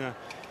Argentina,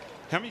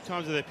 how many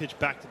times have they pitched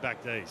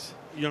back-to-back days?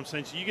 You know what I'm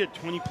saying? So you get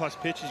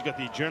 20+ pitches, you got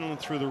the adrenaline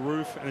through the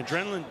roof, and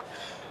adrenaline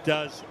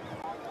does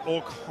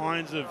all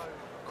kinds of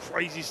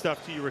crazy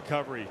stuff to your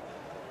recovery.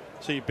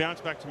 So you bounce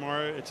back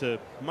tomorrow, it's a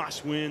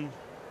must win.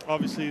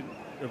 Obviously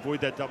avoid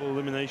that double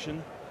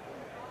elimination.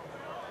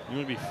 You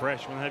want to be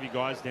fresh. You want to have your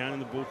guys down in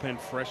the bullpen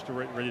fresh to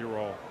ready to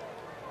roll.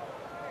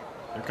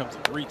 Here comes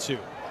the 3-2.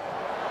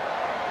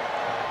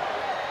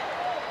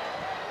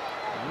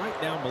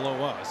 Right down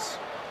below us.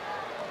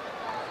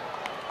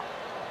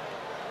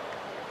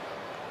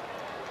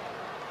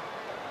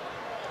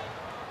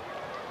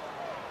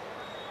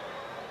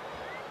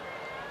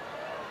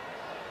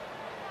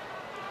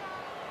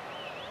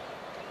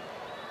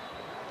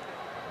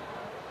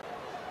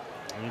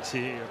 You can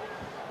see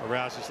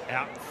Arrao's just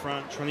out in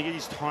front, trying to get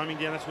his timing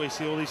down. That's where you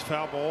see all these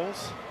foul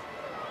balls.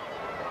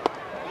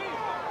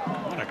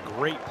 What a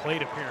great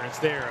plate appearance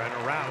there, and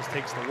Arrao's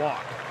takes the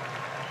walk.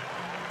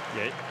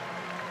 Yeah.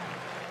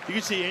 You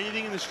can see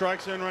anything in the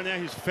strike zone right now.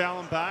 He's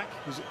fouling back.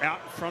 He's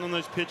out in front on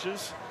those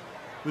pitches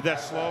with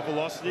that slow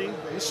velocity.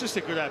 It's just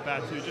a good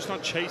at-bat, too. Just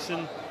not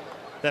chasing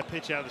that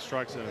pitch out of the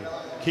strike zone.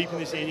 Keeping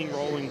this inning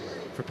rolling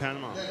for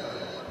Panama.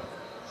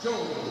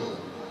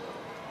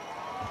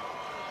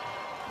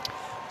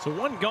 So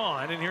one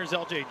gone, and here's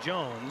L.J.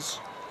 Jones.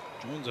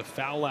 Jones a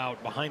foul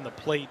out behind the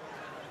plate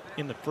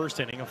in the first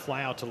inning, a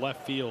fly out to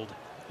left field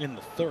in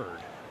the third.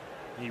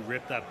 He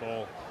ripped that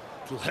ball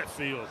to left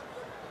field.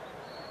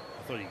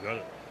 I thought he got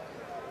it.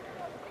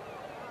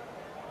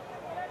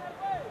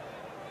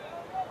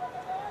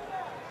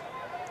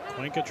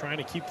 Cuenca trying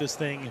to keep this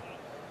thing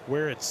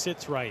where it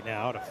sits right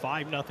now at a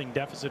 5-0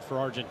 deficit for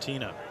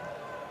Argentina.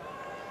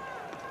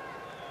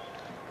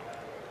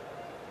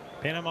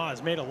 Panama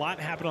has made a lot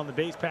happen on the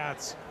base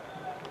paths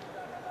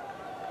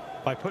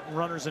by putting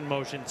runners in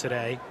motion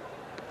today.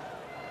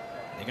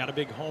 They got a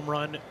big home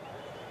run,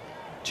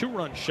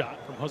 2-run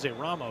shot from Jose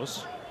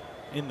Ramos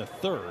in the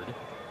third.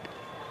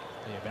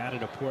 They have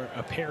added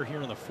a pair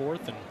here in the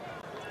fourth and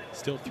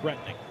still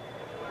threatening.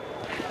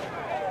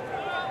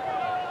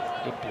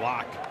 Good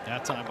block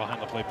that time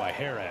behind the plate by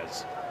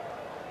Jerez.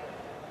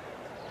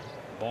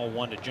 Ball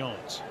 1 to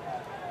Jones.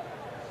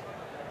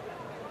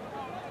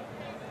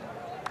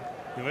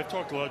 You know, we've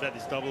talked a lot about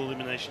this double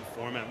elimination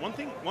format.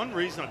 One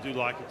reason I do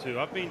like it too,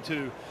 I've been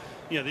to,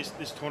 you know,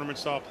 this tournament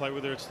style play,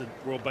 whether it's the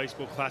World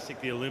Baseball Classic,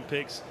 the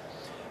Olympics,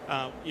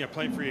 you know,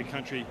 playing for your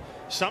country.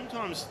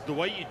 Sometimes the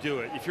way you do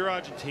it, if you're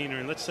Argentina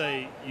and let's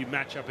say you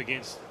match up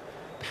against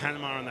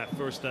Panama on that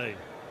first day,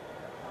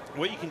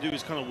 what you can do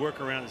is kind of work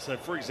around it. So,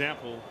 for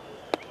example,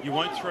 you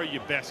won't throw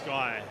your best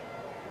guy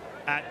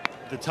at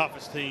the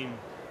toughest team,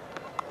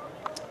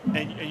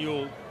 and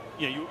you'll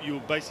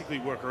basically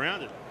work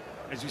around it.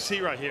 As we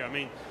see right here, I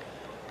mean,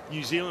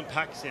 New Zealand,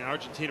 Pakistan,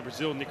 Argentina,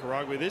 Brazil,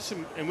 Nicaragua, there's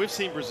some, and we've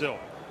seen Brazil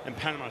and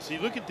Panama. So you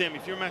look at them,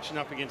 if you're matching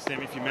up against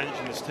them, if you're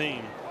managing this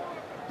team.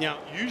 Now,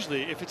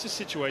 usually, if it's a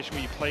situation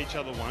where you play each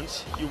other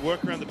once, you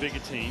work around the bigger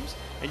teams,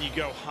 and you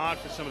go hard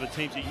for some of the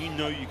teams that you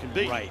know you can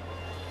beat. Right.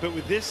 But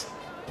with this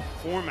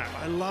format,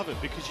 I love it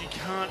because you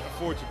can't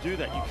afford to do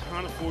that. You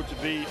can't afford to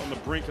be on the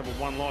brink of a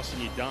one loss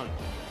and you're done.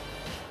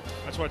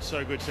 That's why it's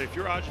so good. So if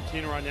you're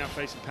Argentina right now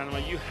facing Panama,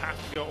 you have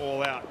to go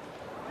all out.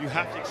 You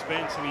have to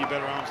expend some of your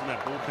better arms in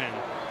that bullpen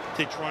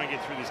to try and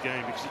get through this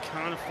game because you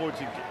can't afford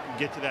to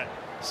get to that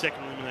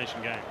second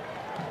elimination game.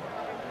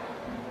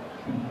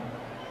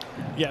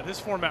 Yeah, this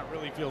format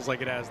really feels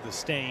like it has the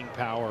staying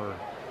power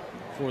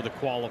for the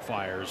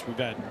qualifiers. We've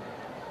had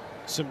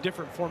some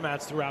different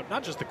formats throughout,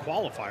 not just the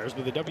qualifiers,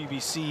 but the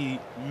WBC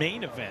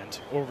main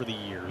event over the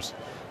years.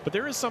 But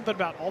there is something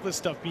about all this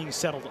stuff being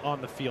settled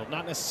on the field,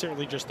 not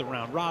necessarily just the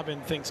round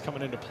robin, things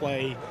coming into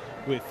play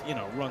with, you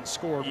know, runs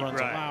scored, runs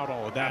allowed,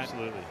 all of that.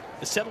 Absolutely.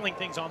 Settling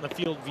things on the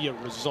field via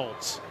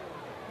results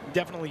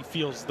definitely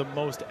feels the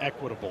most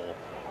equitable.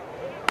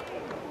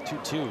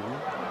 2-2,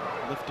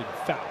 lifted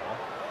foul.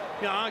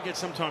 Yeah, I get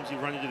sometimes you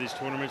run into these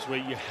tournaments where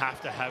you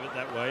have to have it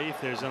that way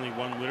if there's only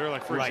one winner.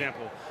 Like, for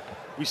example,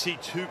 we see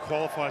 2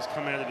 qualifiers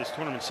come out of this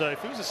tournament. So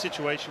if it was a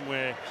situation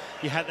where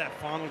you had that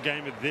final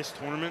game of this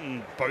tournament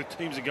and both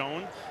teams are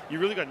going, you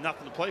really got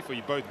nothing to play for.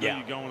 You both know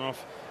you're going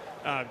off.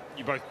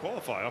 You both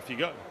qualify. Off you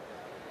go.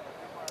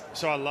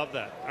 So I love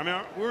that. I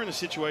mean, we're in a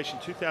situation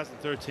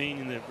 2013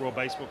 in the World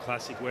Baseball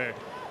Classic where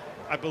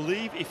I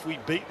believe if we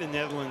beat the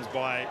Netherlands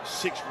by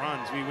 6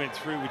 runs, we went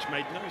through, which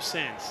made no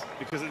sense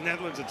because the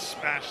Netherlands had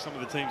smashed some of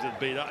the teams that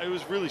beat us. It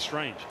was really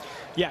strange.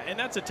 Yeah, and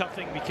that's a tough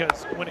thing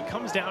because when it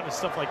comes down to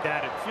stuff like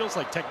that, it feels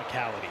like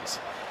technicalities.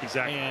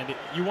 Exactly. And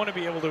you want to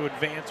be able to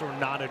advance or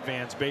not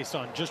advance based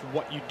on just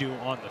what you do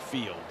on the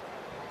field.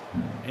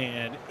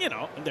 And, you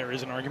know, there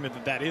is an argument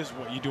that that is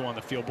what you do on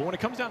the field. But when it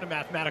comes down to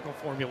mathematical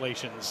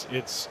formulations,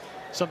 it's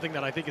something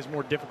that I think is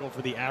more difficult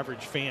for the average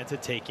fan to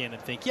take in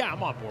and think, yeah,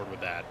 I'm on board with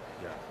that.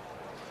 Yeah.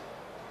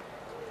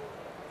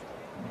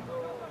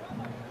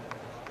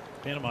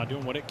 Panama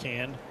doing what it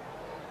can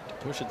to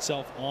push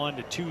itself on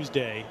to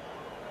Tuesday.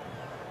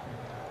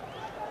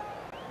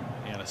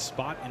 And a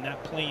spot in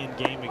that play-in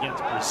game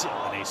against Brazil.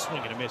 And a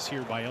swing and a miss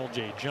here by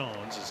L.J.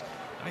 Jones.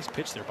 Nice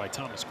pitch there by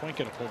Thomas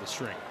Cuenca to pull the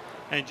string.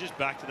 And just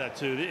back to that,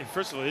 too.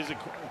 First of all, here's a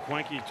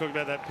Cuenca. You talked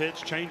about that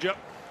pitch. Change up,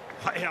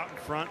 way out in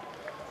front,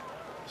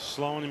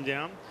 slowing him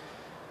down.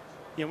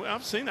 Yeah, well,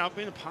 I've seen that. I've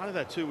been a part of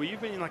that, too, where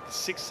you've been in like the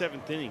 6th,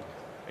 7th inning,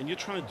 and you're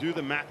trying to do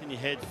the math in your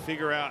head,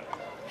 figure out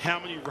how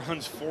many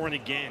runs for and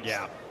against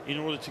in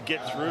order to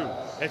get through.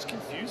 It's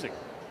confusing.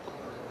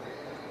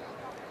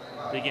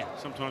 But again,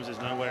 sometimes there's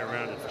no way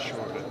around it for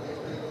sure,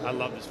 but I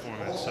love this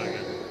format. It's so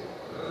good.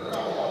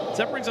 So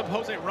that brings up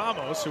Jose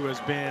Ramos, who has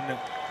been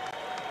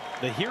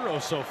the hero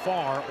so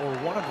far, or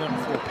one of them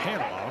for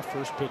Panama.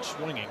 First pitch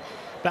swinging.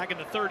 Back in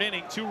the 3rd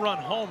inning, 2-run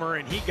homer,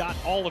 and he got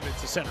all of it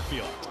to center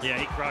field. Yeah,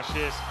 he crushed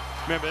this.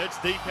 Remember,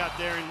 deep out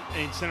there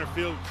in center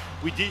field.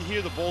 We did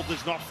hear the ball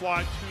does not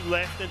fly to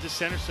left and to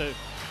center, so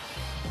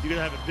you're going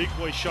to have a big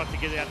boy shot to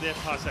get out there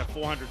past that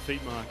 400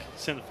 feet mark,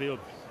 center field,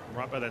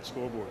 right by that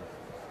scoreboard.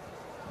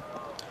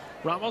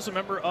 Ramos, a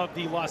member of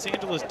the Los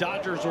Angeles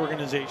Dodgers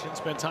organization,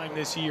 spent time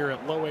this year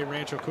at Low A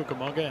Rancho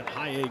Cucamonga and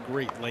High A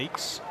Great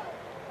Lakes.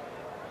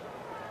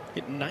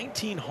 Hit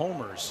 19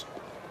 homers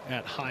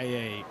at High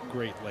A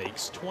Great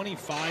Lakes,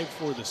 25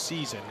 for the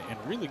season, and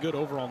really good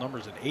overall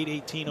numbers at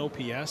 818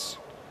 OPS,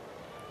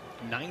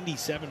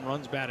 97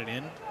 runs batted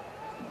in.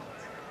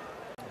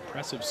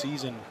 Impressive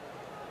season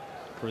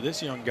for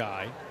this young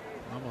guy,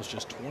 almost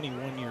just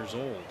 21 years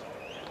old.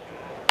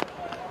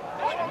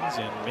 Swings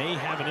and may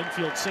have an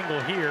infield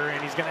single here,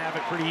 and he's going to have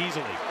it pretty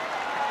easily.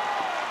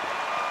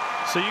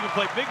 So you can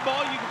play big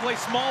ball, you can play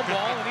small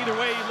ball, and either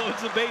way he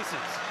loads the bases.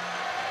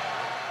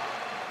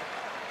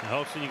 It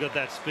helps when you got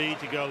that speed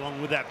to go along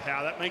with that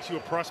power. That makes you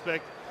a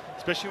prospect,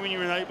 especially when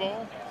you're in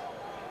A-ball.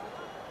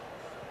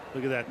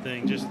 Look at that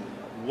thing, just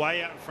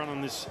way out in front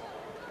on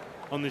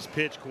this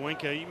pitch.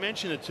 Cuenca, you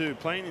mentioned it too,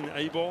 playing in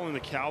A-ball in the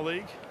Cal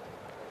League.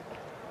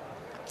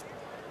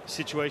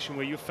 Situation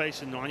where you're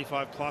facing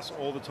 95 plus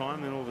all the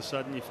time, then all of a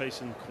sudden you're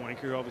facing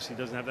Cuenca, who obviously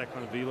doesn't have that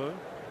kind of velo.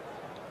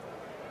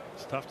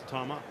 It's tough to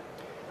time up.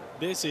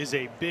 This is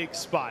a big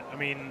spot. I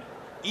mean,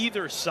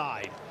 either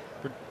side.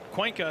 For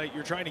Cuenca,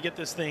 you're trying to get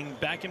this thing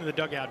back into the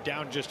dugout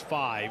down just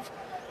 5.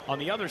 On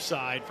the other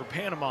side, for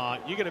Panama,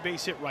 you get a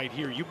base hit right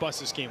here. You bust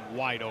this game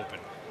wide open.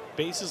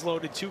 Bases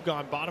loaded, 2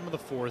 gone, bottom of the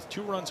 4th.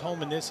 2 runs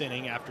home in this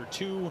inning after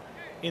 2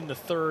 in the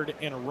 3rd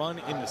and a run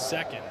in the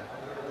 2nd.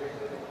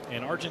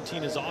 And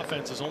Argentina's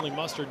offense has only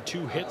mustered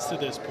 2 hits to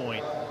this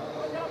point.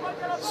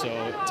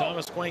 So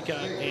Thomas Cuenca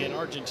and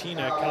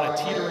Argentina kind of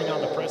teetering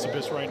on the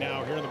precipice right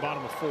now here in the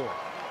bottom of 4.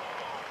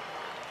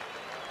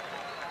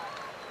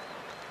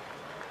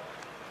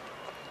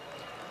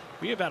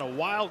 We have had a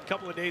wild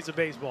couple of days of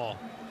baseball.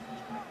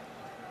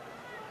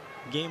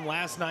 Game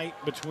last night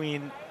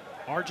between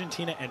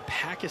Argentina and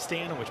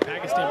Pakistan, in which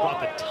Pakistan brought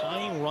the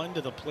tying run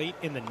to the plate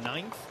in the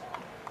 9th.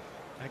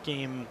 That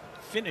game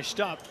finished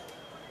up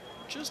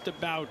just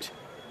about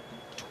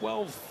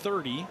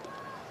 12:30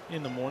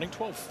 in the morning,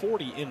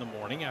 12:40 in the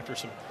morning, after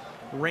some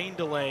rain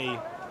delay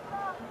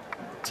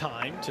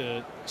time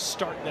to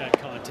start that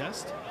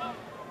contest.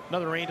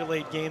 Another rain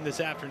delayed game this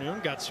afternoon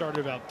got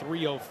started about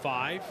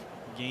 3:05,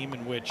 a game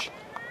in which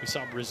we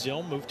saw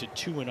Brazil move to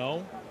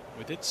 2-0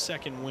 with its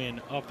 2nd win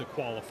of the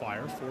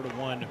qualifier,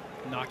 4-1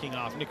 knocking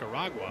off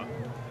Nicaragua.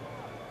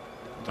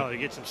 Oh, you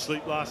get some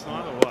sleep last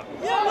night or what?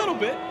 Yeah, a little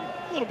bit.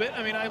 A little bit.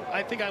 I mean,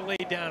 I think I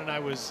laid down and I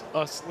was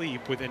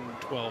asleep within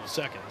 12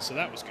 seconds, so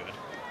that was good.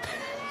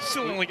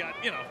 Still only got,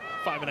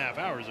 5.5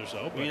 hours or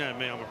so. But you know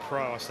me, I'm a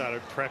pro. I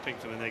started prepping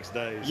for the next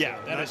day. So yeah,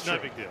 that's no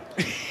big deal.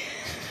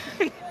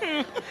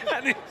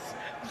 That is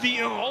the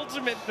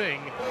ultimate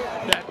thing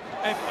that,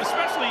 and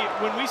especially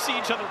when we see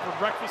each other for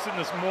breakfast in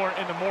the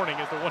morning,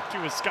 as the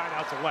 1-2 is Sky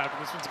out to left,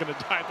 and this one's going to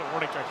die at the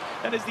warning track.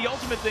 That is the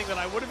ultimate thing that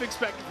I would have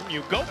expected from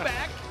you. Go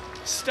back.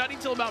 Study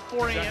till about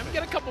 4 a.m. Exactly.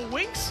 Get a couple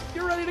winks.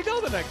 You're ready to go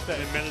the next day.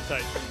 And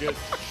meditate. I'm good.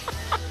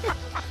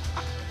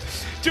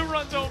 2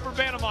 runs over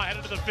Panama,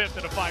 headed to the 5th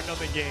in a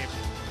 5-0 game.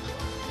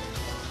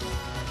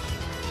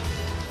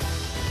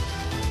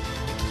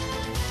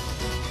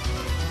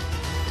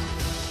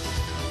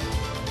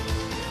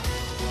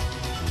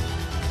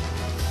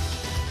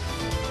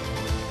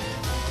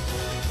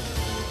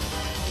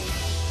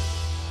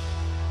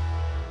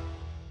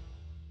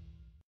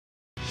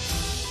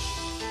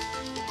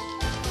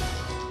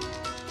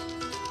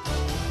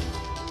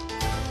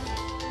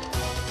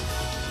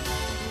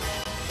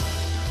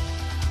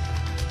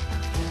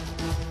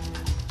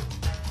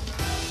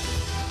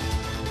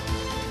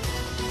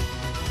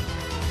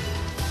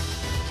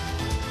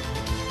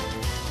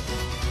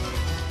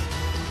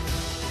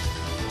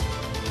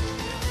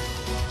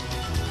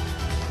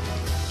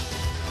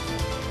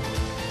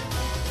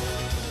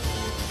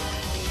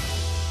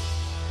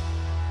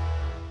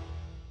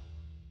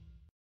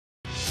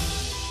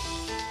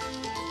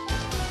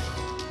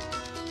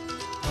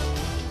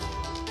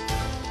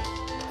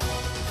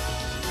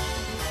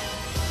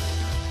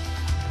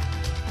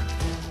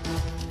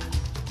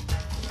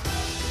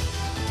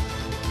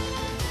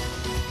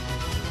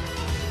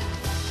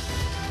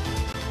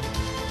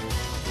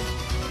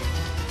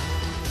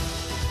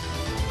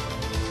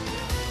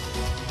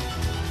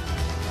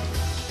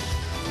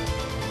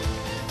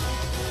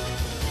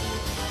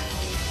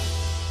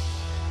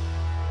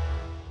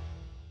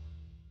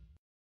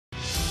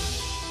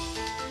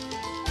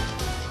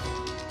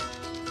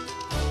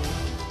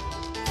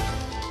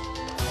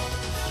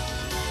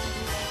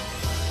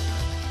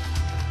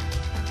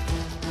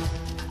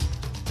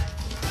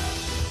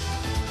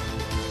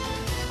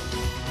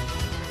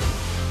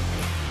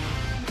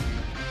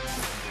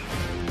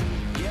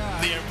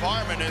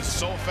 environment is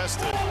so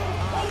festive.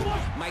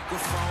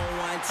 Microphone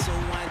 1 2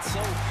 1 2.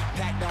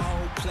 Pack the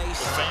whole place.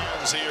 The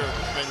fans here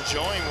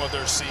enjoying what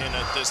they're seeing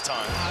at this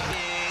time.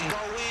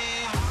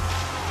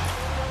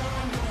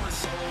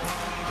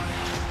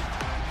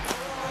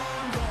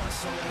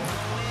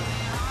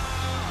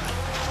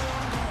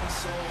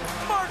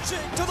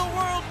 marching to the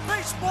World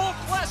Baseball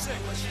Classic.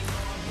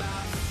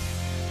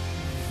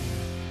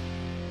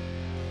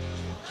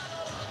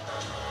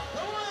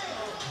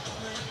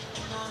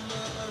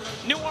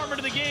 New armor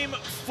to the game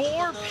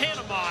for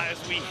Panama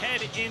as we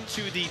head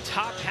into the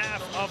top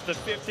half of the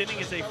 5th inning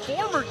is a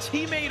former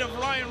teammate of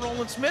Ryan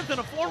Rowland-Smith and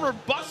a former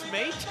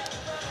busmate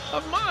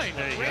of mine,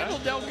 Randall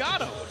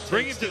Delgado.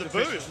 Bring him to the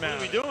booth. What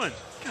are we doing?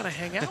 Gotta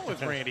hang out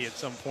with Randy at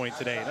some point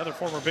today. Another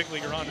former big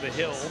leaguer onto the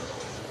hill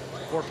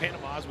for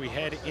Panama as we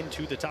head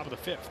into the top of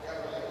the 5th.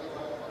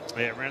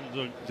 Yeah,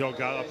 Randall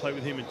Delgado. I played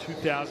with him in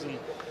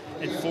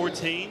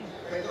 2014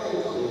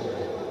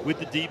 with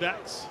the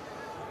D-backs.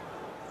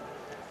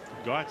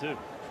 Guy too.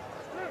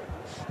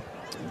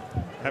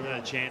 Haven't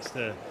had a chance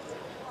to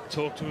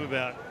talk to him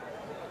about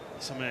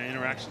some of our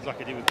interactions like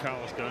I did with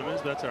Carlos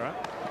Gomez, but that's all right.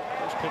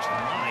 First pitch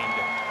lined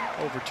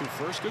over to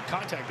first. Good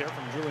contact there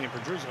from Julian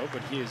Pedruzzo,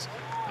 but he is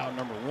out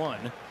number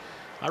 1.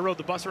 I rode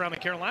the bus around the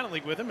Carolina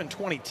League with him in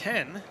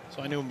 2010,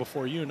 so I knew him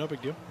before you. No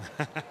big deal.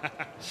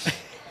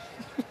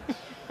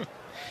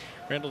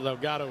 Randall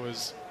Delgado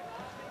was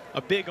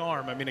a big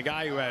arm. I mean, a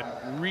guy who had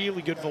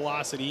really good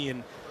velocity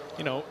and,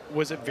 you know,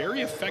 was a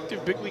very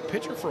effective big league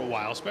pitcher for a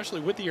while,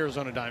 especially with the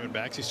Arizona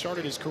Diamondbacks. He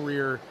started his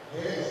career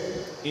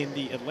in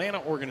the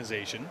Atlanta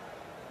organization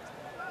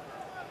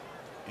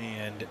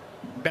and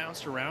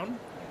bounced around.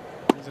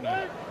 He was in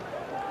a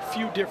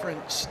few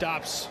different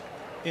stops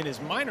in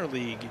his minor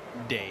league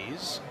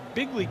days.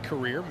 Big league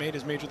career, made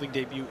his major league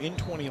debut in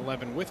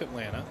 2011 with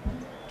Atlanta,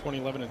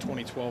 2011 and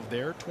 2012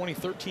 there,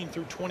 2013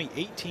 through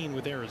 2018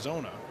 with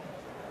Arizona.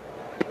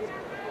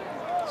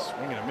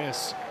 Swing and a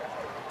miss.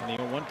 And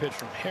the 0-1 pitch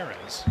from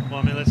Harris. Well,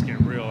 I mean, let's get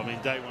real. I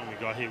mean, day one we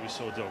got here, we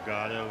saw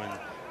Delgado, and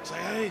it's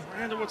like, hey,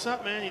 Randall, what's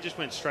up, man? He just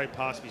went straight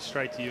past me,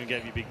 straight to you, and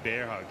gave you a big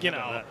bear hug. You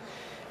know,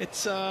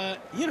 it's,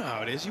 you know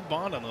how it is. You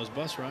bond on those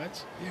bus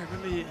rides. Yeah,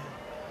 remember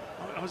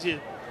I was your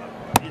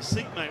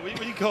seatmate. What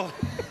do you call it?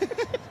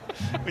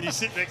 When you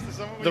sit next to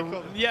someone, what do you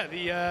call it?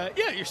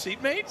 Yeah, your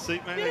seatmate.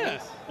 Seatmate, yeah, I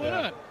guess. Why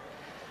not?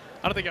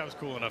 I don't think I was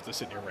cool enough to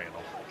sit near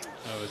Randall.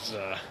 I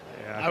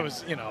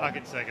was, you know. I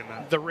can second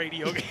that. The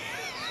radio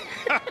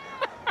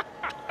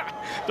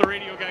the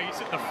radio guy, you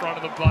sit in the front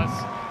of the bus.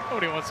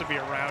 Nobody wants to be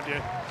around you.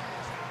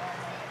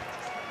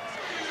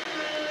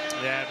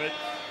 Yeah, but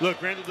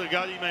look, Randall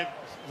Delgado, you may have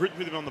ridden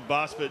with him on the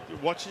bus, but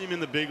watching him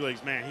in the big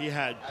leagues, man, he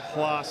had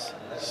plus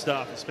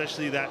stuff,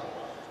 especially that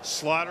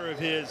slider of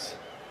his.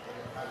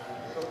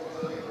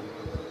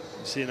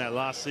 You see in that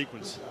last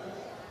sequence.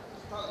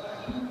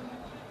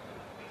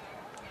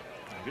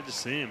 Good to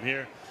see him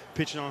here,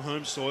 pitching on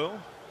home soil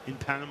in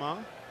Panama,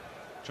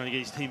 trying to get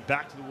his team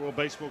back to the World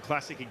Baseball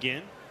Classic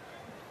again.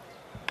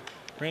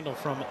 Randall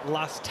from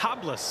Las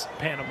Tablas,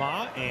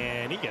 Panama,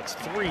 and he gets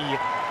 3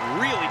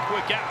 really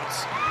quick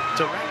outs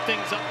to wrap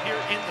things up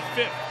here in the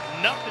 5th.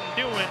 Nothing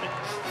doing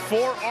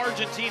for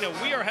Argentina.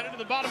 We are headed to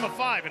the bottom of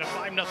 5 in a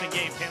 5-0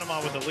 game.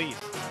 Panama with the lead.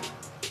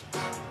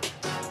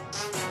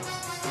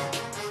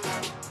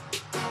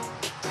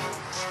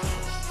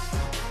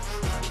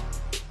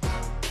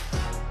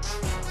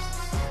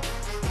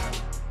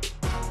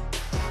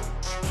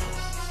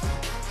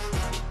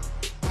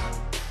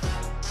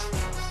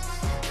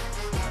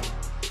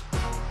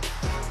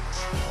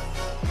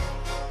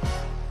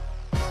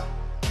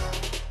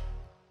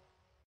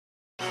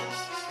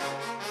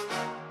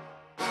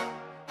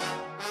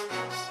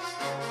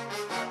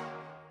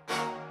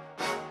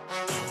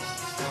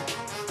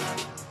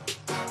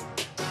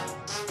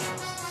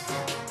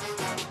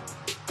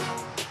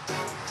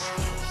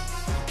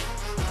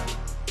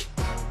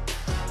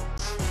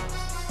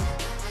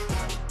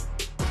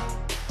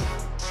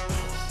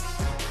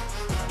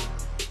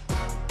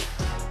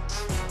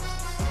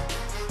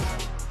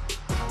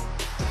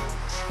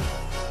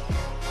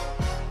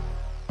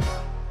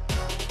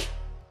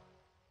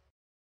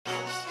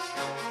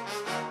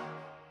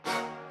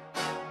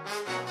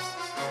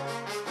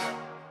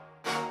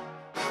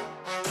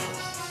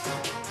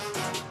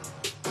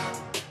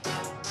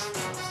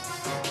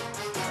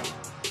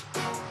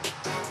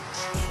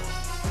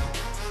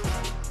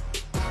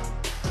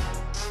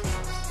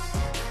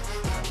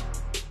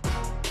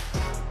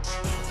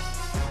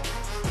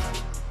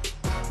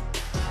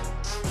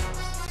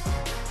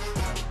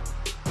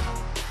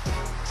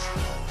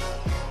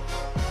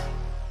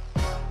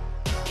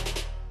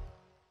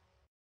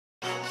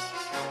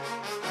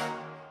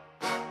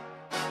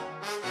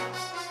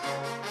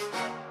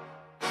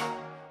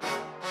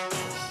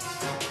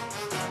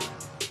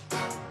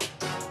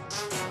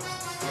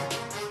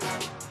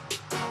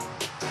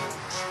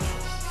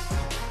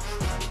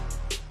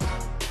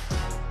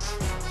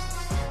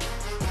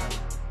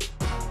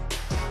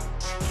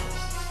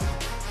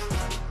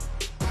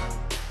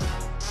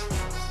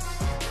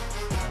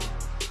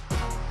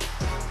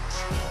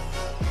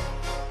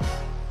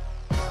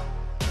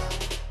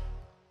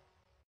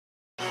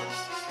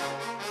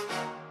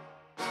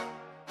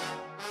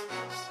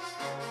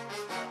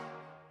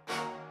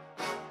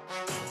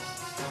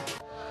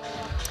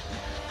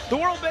 The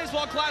World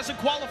Baseball Classic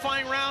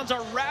qualifying rounds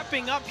are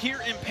wrapping up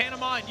here in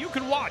Panama, and you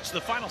can watch the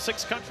final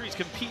 6 countries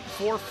compete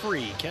for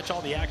free. Catch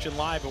all the action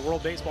live at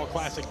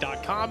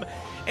worldbaseballclassic.com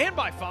and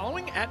by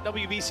following at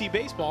WBC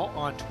Baseball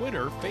on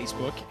Twitter,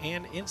 Facebook,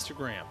 and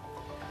Instagram.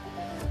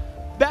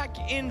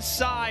 Back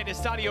inside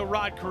Estadio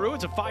Rod Carew,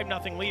 it's a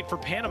 5-0 lead for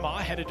Panama,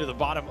 headed to the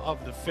bottom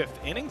of the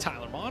 5th inning.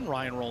 Tyler Mon,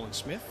 Ryan Roland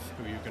Smith,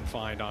 who you can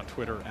find on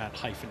Twitter at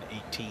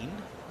 -18.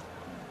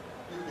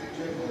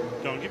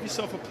 Don't give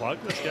yourself a plug.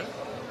 Let's go.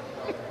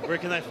 Where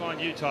can they find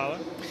you, Tyler?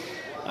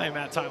 I am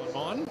at Tyler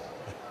Mon.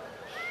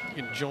 You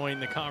can join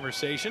the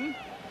conversation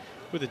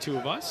with the two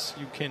of us.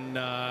 You can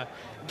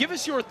give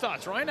us your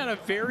thoughts. Ryan had a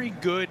very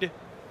good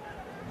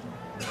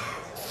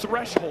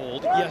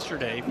threshold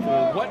yesterday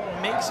for what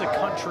makes a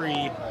country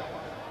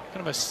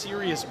kind of a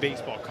serious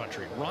baseball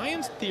country.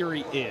 Ryan's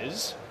theory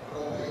is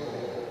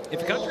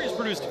if a country has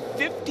produced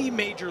 50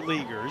 major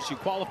leaguers, you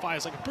qualify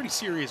as like a pretty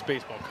serious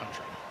baseball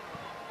country.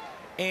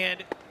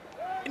 And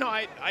you know,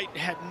 I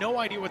had no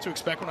idea what to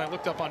expect when I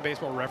looked up on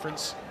Baseball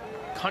Reference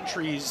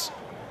countries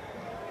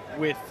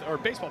with, or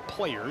baseball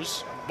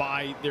players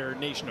by their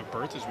nation of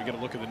birth, as we get a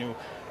look at the new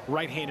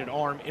right-handed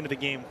arm into the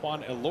game,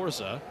 Juan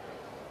Elorza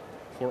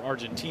for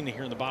Argentina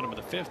here in the bottom of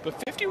the 5th. But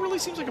 50 really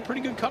seems like a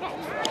pretty good cutoff.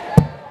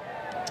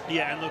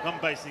 Yeah, and look, I'm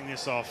basing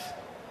this off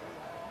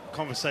a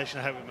conversation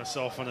I had with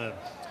myself on a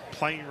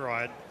plane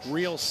ride.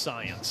 Real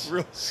science.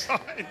 Real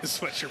science. Is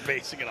what you're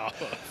basing it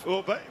off of.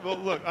 Well,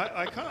 look,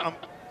 I kind of,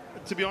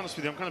 to be honest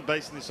with you, I'm kind of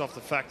basing this off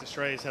the fact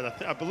Australia's had,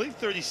 I believe,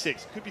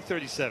 36. It could be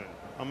 37.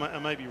 I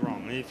may be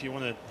wrong. And if you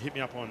want to hit me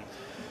up on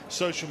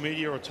social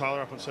media or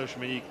Tyler up on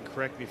social media, you can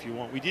correct me if you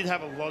want. We did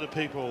have a lot of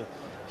people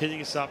hitting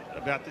us up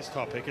about this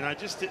topic. And I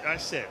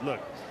said, look,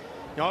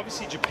 you know,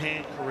 obviously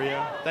Japan,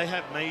 Korea, they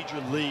have major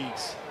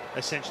leagues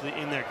essentially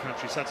in their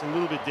country. So it's a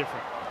little bit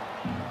different.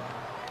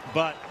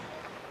 But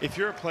if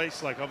you're a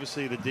place like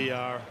obviously the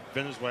DR,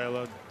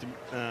 Venezuela,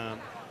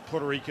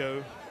 Puerto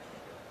Rico,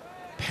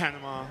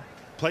 Panama,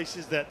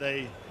 places that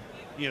they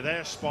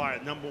aspire,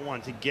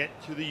 #1, to get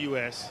to the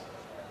U.S.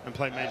 and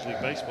play Major League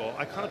Baseball.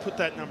 I kind of put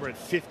that number at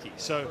 50.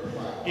 So,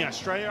 you know,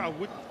 Australia,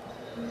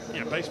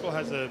 baseball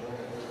has a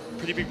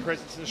pretty big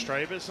presence in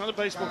Australia, but it's not a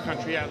baseball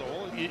country at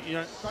all. You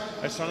know,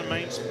 it's not a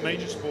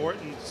major sport,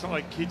 and it's not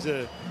like kids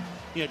are,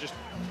 just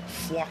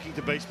flocking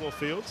to baseball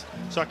fields.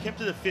 So I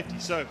kept it at 50.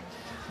 So,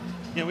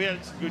 we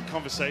had some good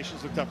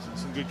conversations, looked up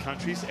some good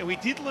countries, and we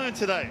did learn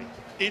today.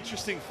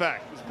 Interesting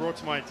fact was brought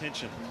to my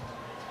attention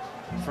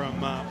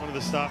from one of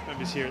the staff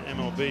members here at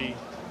MLB,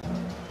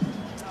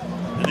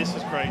 and this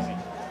is crazy.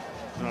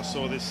 And I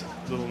saw this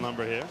little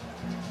number here.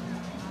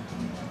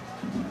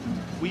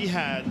 We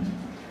had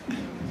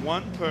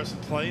one person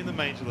play in the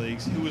major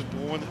leagues who was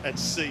born at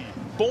sea.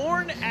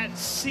 Born at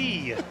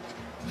sea. I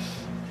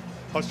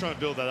was trying to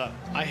build that up.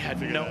 I had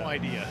no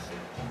idea.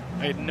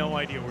 I had no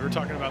idea. We were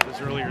talking about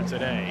this earlier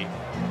today.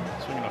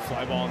 Swinging a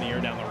fly ball in the air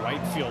down the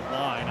right field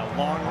line. A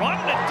long run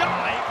and a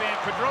dive, and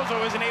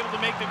Pedroso isn't able to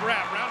make the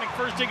grab. Rounding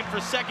first, digging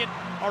for second.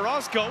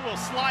 Orozco will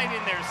slide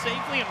in there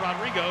safely, and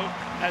Rodrigo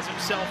has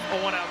himself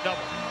a one-out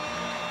double.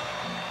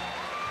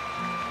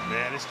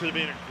 Man, this could have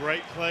been a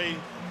great play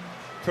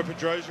for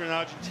Pedroso in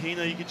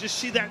Argentina. You could just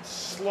see that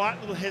slight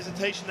little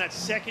hesitation, that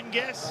second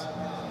guess,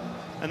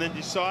 and then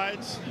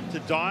decides to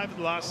dive at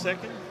the last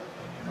second.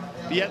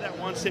 But yeah, that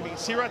one step, you can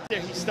see right there,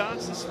 he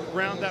starts to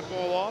round that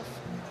ball off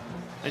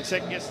and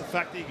second guess the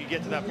fact that he could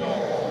get to that ball.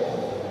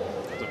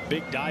 There's a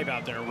big dive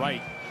out there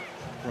right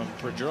from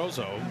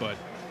Pedroso, but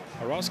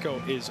Orozco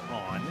is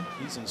on.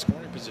 He's in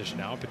scoring position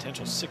now, a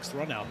potential 6th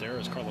run out there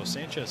as Carlos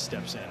Sanchez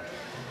steps in.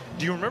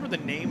 Do you remember the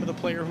name of the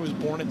player who was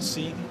born at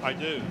sea? I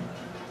do.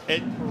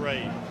 Ed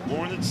Parade,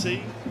 born at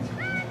sea.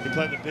 He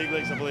played in the big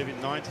leagues, I believe,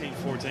 in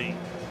 1914.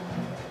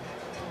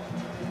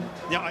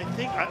 Now, I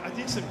think I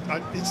did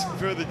some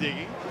further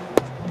digging.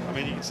 I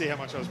mean, you can see how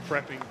much I was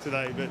prepping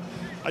today, but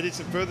I did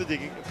some further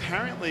digging.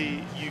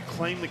 Apparently, you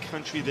claim the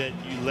country that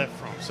you left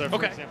from. So,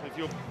 for example, if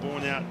you're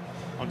born out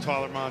on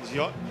Tyler Martin's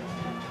yacht,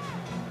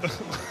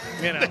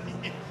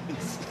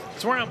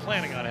 it's where I'm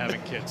planning on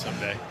having kids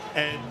someday.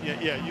 And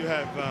you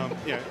have,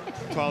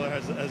 Tyler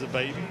has a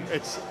baby.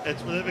 It's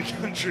whatever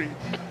country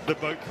the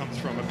boat comes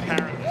from,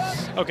 apparently.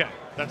 Okay.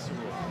 That's the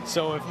rule.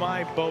 So if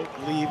my boat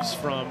leaves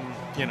from,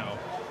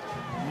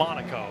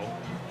 Monaco,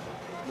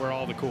 where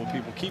all the cool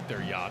people keep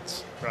their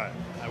yachts, right,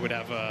 I would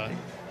have a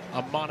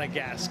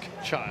Monegasque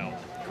child.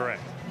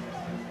 Correct.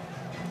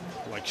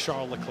 Like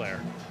Charles Leclerc,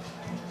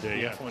 the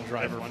F1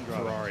 driver F1 for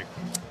Ferrari.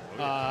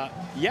 Oh,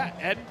 yeah,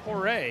 Ed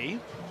Poré,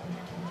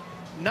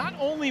 not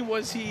only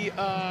was he,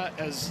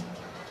 as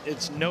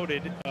it's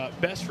noted,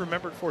 best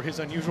remembered for his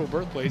unusual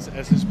birthplace,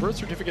 as his birth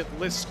certificate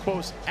lists,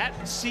 quote,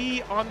 at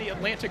sea on the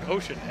Atlantic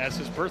Ocean as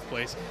his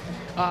birthplace,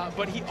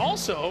 but he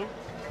also,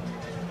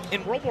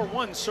 in World War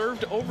I,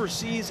 served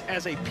overseas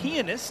as a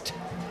pianist,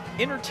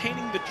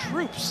 entertaining the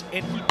troops,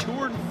 and he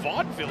toured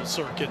vaudeville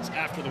circuits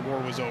after the war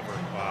was over.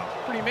 Wow.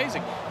 Pretty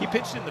amazing. He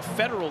pitched in the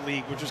Federal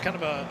League, which was kind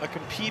of a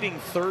competing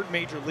third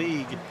major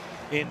league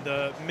in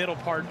the middle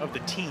part of the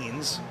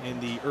teens in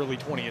the early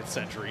 20th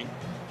century.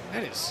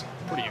 That is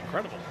pretty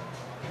incredible.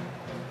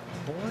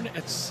 Born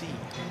at sea.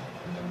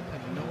 I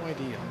have no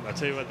idea. I'll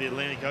tell you what, the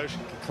Atlantic Ocean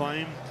can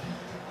claim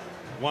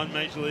one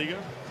major leaguer.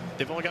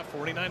 They've only got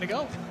 49 to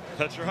go.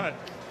 That's right.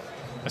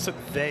 I said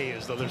they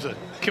as though there's a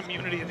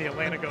community in the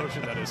Atlantic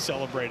Ocean that is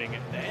celebrating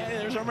it. Hey,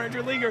 there's our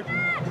major leaguer.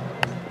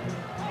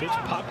 Pitch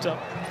popped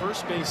up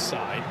first base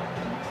side.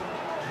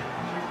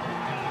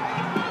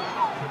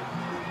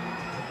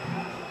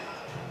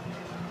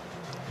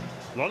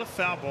 A lot of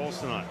foul balls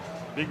tonight.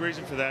 Big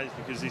reason for that is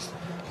because these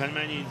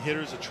Panamanian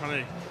hitters are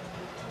trying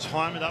to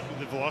time it up with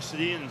the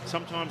velocity, and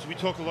sometimes we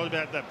talk a lot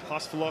about that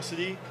plus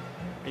velocity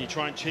and you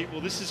try and cheat.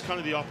 Well, this is kind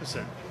of the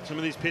opposite. Some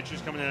of these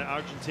pitchers coming out of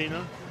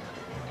Argentina,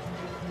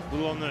 a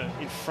little on the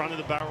in front of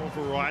the barrel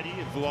variety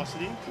of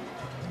velocity.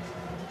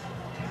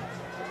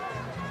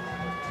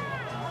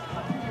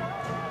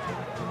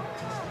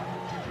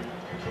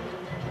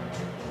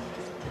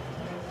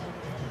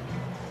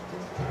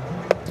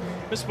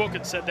 Misspoke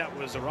and said that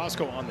was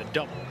Orozco on the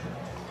double.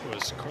 It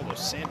was Carlos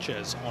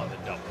Sanchez on the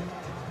double.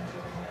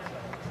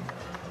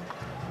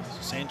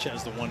 So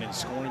Sanchez, the one in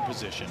scoring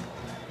position.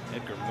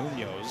 Edgar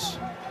Munoz,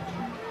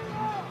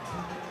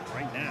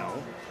 right now,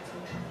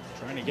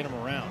 trying to get him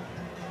around.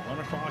 Run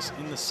across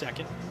in the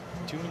second,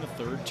 2 in the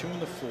third, 2 in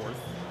the fourth.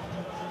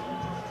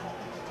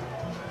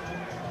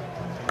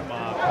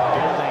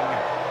 Building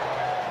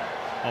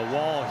a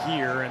wall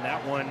here, and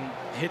that one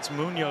hits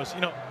Munoz.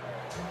 You know,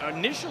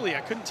 initially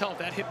I couldn't tell if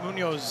that hit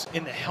Munoz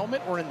in the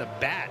helmet or in the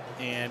bat,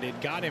 and it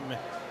got him,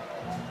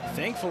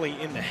 thankfully,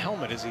 in the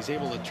helmet as he's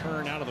able to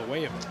turn out of the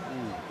way of it.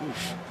 Ooh,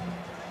 oof.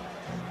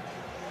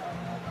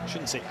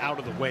 Shouldn't say out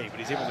of the way, but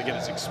he's able to get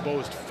his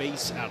exposed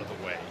face out of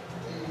the way.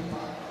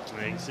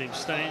 You can see him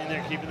staying in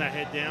there, keeping that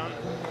head down.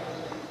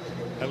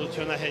 Able to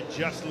turn that head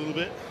just a little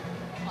bit.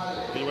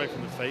 Get away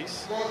from the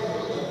face.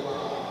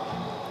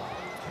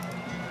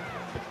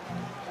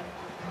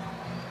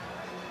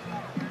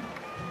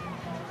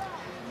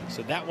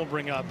 So that will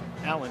bring up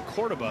Alan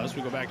Cordoba as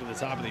we go back to the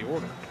top of the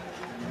order.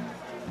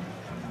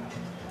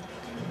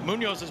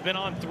 Munoz has been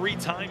on 3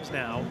 times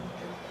now.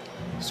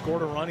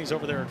 Scored a run. He's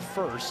over there at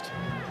first,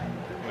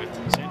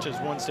 with Sanchez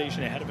one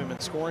station ahead of him in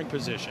scoring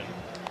position.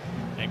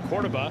 And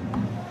Cordoba,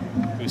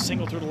 who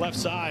singled through the left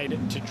side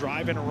to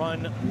drive in a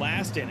run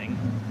last inning.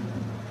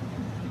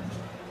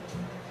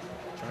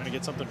 Trying to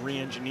get something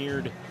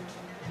re-engineered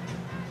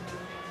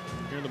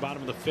here in the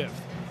bottom of the 5th.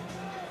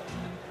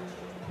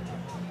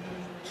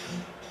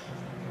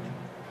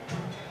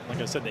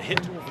 Like I said, the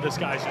hit tool for this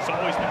guy's just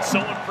always been so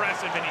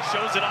impressive, and he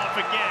shows it off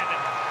again.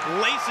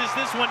 Laces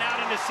this one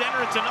out into center.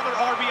 It's another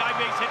RBI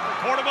base hit for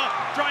Cordoba,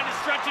 trying to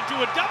stretch it to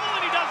a double,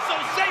 and he does so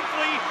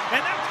safely,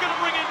 and that's going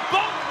to bring in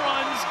both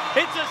runs.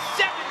 It's a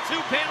 7-2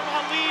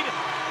 Panama lead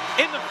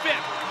in the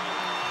 5th.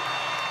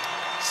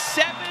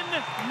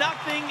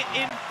 7-0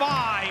 in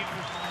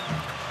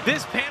 5.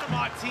 This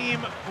Panama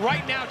team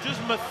right now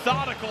just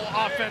methodical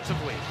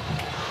offensively.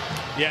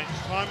 Yeah,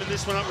 just timing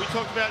this one up. We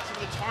talked about some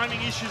of the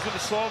timing issues with the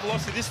slow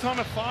velocity. This time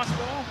a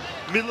fastball,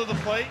 middle of the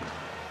plate.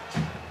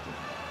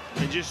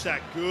 And just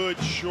that good,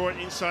 short,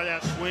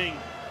 inside-out swing.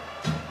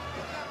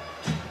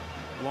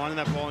 Lining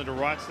that ball into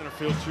right center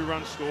field,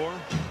 2-run score.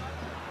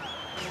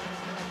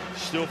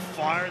 Still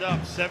fired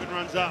up, 7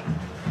 runs up,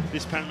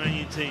 this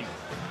Panamanian team.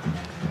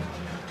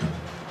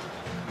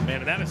 Man,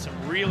 and that is some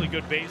really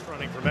good base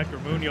running from Edgar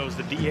Munoz,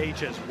 the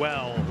DH as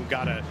well, who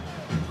got a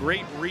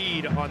great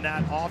read on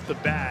that off the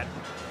bat.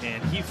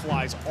 And he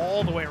flies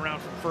all the way around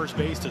from first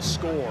base to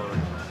score.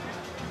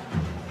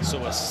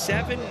 So a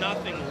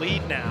 7-0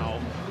 lead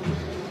now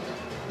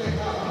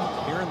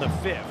here in the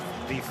 5th.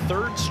 The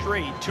 3rd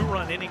straight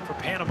 2-run inning for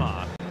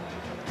Panama.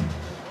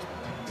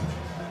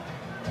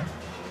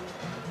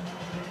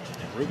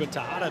 And Ruben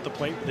Tejada at the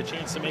plate with a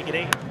chance to make it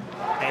 8.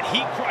 And he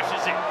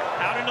crushes it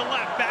out into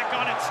left, back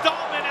on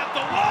installment at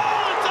the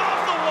wall. It's off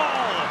the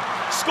wall.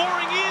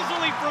 Scoring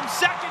easily from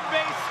second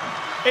base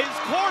is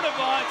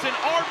Cordoba. It's an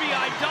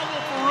RBI double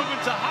for Ruben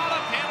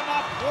Tejada.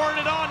 Panama pouring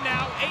it on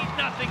now,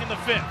 8-0 in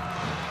the 5th.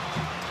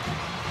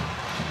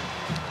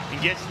 He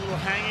gets a little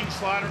hanging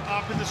slider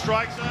up in the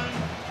strike zone.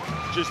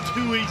 Just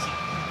too easy.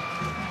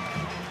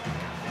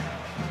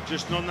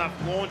 Just not enough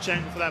launch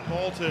angle for that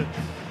ball to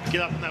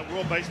get up in that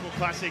World Baseball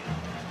Classic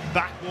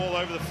back wall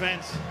over the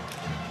fence.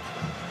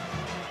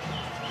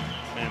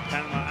 Man,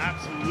 Panama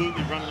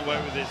absolutely running away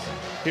with this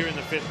here in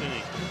the 5th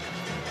inning.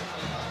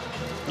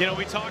 You know,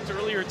 we talked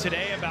earlier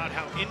today about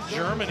how in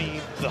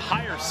Germany, the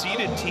higher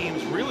seeded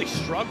teams really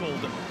struggled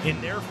in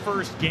their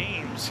first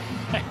games.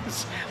 I'm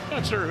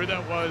not sure who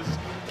that was.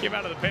 Came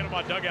out of the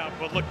Panama dugout,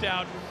 but looked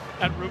out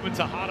at Ruben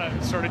Tejada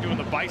and started doing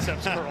the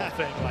biceps curl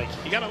thing. Like,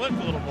 you got to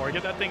lift a little more,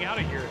 get that thing out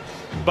of here.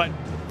 But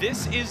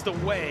this is the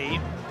way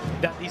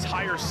that these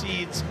higher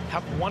seeds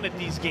have wanted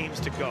these games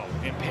to go.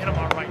 And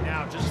Panama right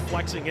now just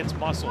flexing its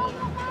muscle.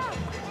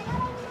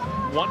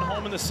 1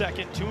 home in the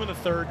 2nd, 2 in the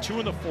 3rd, 2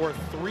 in the 4th,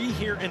 3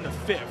 here in the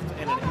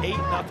 5th, and an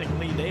 8-0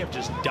 lead. They have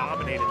just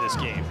dominated this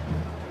game.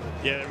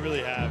 Yeah, they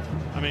really have.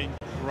 I mean,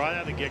 right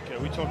out of the get-go,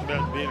 we talked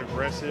about being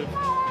aggressive.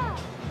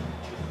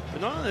 But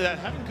not only that,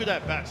 having good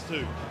at-bats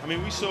too. I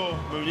mean, we saw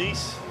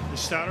Muniz, the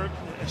starter,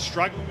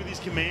 struggling with his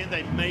command.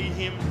 They made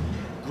him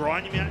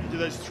grind him out into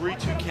those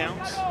 3-2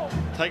 counts,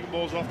 taking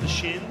balls off the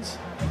shins.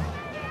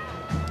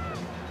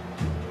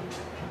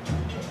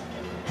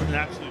 Put an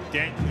absolute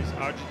dent in this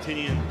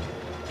Argentinian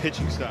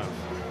pitching staff.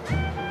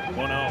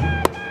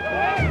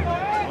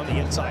 1-0 on the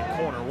inside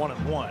corner,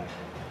 1-1.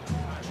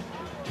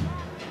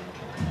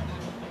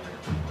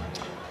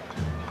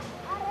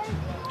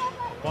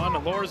 Juan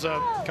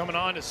Elorza coming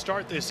on to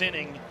start this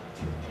inning.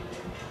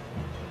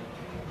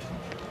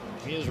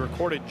 He has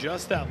recorded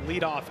just that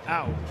leadoff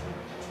out.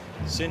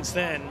 Since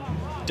then,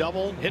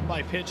 double, hit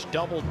by pitch,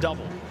 double,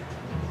 double.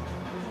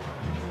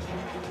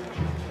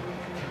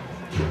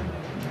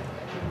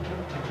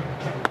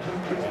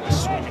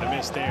 Swing and a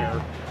miss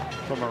there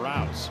from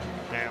Arouse.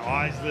 Man,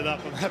 eyes lit up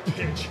on that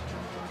pitch.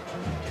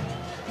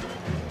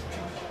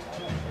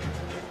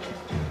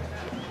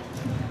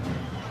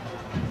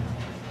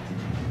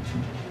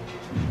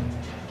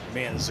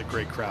 Man, this is a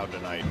great crowd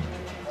tonight.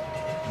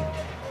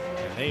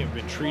 And they have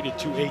been treated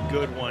to a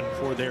good one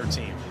for their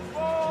team.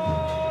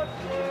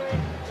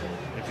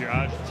 If you're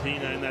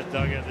Argentina in that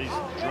dugout, these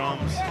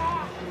drums,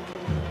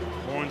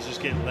 horns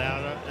just get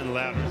louder and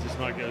louder as this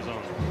night goes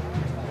on.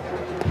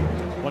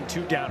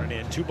 1-2 down and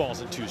in, 2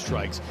 balls and 2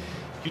 strikes.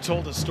 You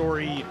told a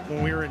story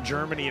when we were in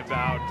Germany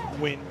about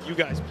when you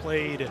guys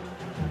played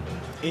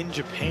in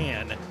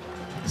Japan,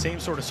 same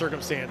sort of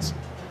circumstance.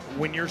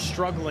 When you're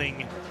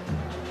struggling,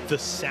 the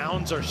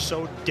sounds are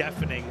so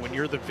deafening when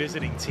you're the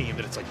visiting team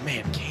that it's like,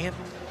 man, can't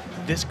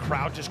this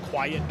crowd just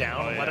quiet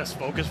down and let us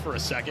focus for a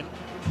second?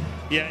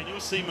 Yeah, and you'll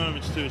see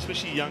moments too,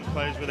 especially young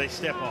players, where they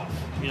step off.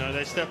 You know,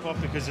 they step off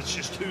because it's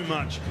just too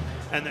much,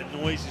 and that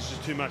noise is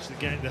just too much.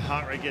 The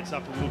heart rate gets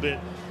up a little bit,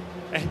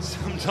 and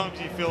sometimes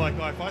you feel like,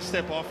 oh, if I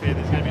step off here,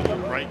 there's going to be a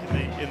little break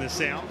in the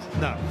sound.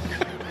 No,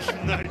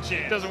 no chance.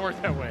 It doesn't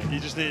work that way. You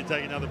just need to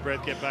take another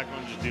breath, get back on,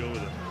 and just deal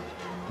with it.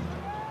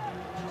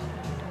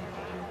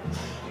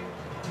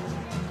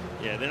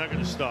 Yeah, they're not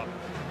going to stop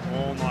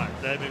all night.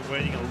 They've been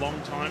waiting a long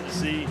time to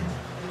see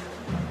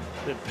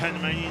the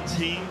Panamanian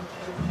team,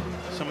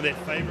 some of their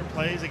favorite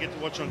players they get to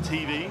watch on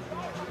TV,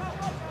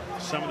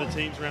 some of the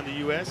teams around the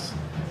U.S.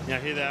 Now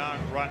here they are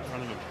right in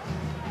front of them.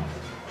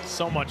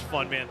 So much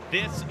fun, man.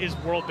 This is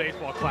World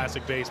Baseball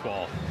Classic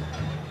Baseball.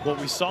 What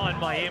we saw in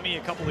Miami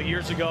a couple of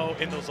years ago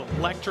in those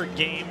electric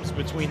games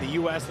between the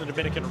U.S. and the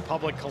Dominican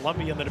Republic,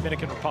 Colombia and the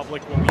Dominican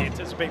Republic, what we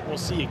anticipate we'll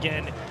see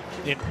again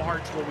in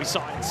March, what we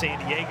saw in San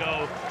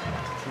Diego.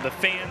 The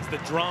fans, the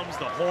drums,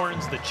 the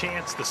horns, the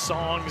chants, the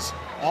songs,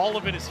 all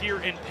of it is here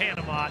in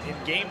Panama in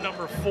game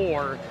number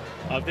 4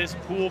 of this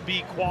Pool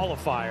B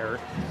qualifier.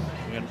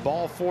 And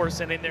ball 4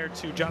 sent in there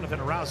to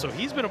Jonathan Arouse. So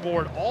he's been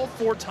aboard all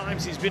 4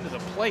 times he's been to the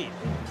plate.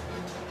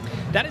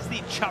 That is the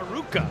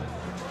Charuca,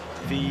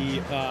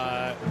 the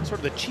sort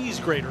of the cheese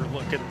grater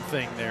looking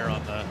thing there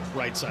on the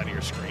right side of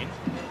your screen.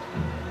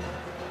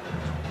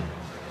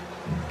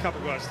 A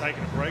couple guys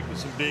taking a break with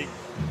some big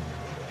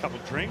couple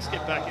drinks.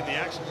 Get back in the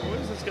action,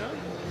 boys. Let's go.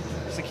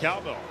 It's the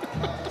cowbell.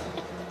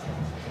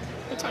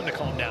 No time to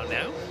calm down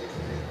now.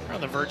 We're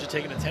on the verge of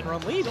taking a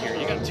 10-run lead here.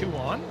 You got 2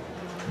 on,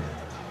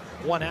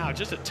 1 out.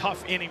 Just a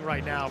tough inning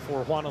right now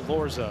for Juan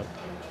Elorza.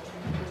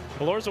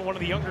 Elorza, one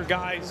of the younger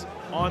guys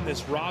on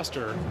this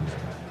roster,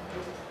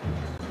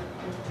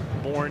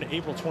 born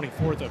April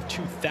 24th of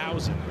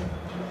 2000.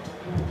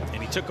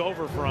 And he took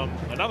over from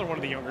another one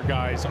of the younger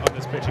guys on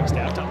this pitching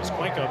staff, Thomas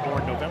Cuenca,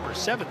 born November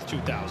 7th,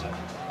 2000.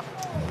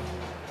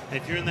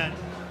 If you're in that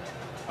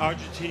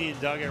Argentinian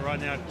dugout right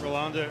now,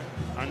 Rolando,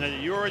 I know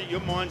that your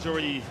mind's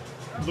already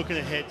looking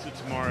ahead to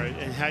tomorrow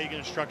and how you're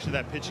going to structure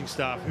that pitching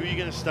staff. Who are you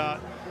going to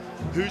start?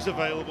 Who's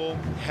available?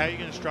 How are you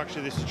going to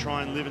structure this to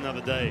try and live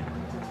another day?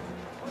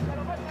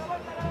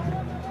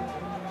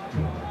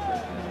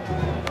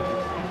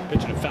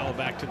 Pitching a foul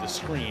back to the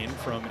screen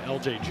from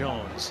L.J.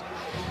 Jones.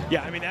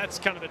 Yeah, I mean, that's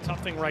kind of the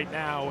tough thing right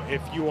now.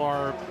 If you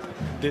are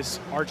this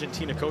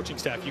Argentina coaching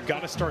staff, you've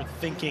got to start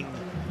thinking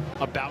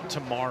about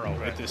tomorrow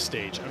at this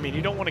stage. I mean,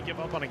 you don't want to give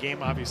up on a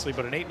game, obviously,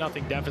 but an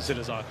 8-0 deficit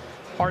is a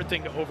hard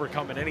thing to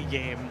overcome in any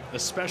game,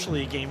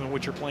 especially a game in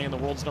which you're playing the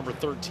world's number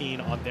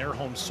 13 on their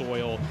home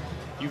soil.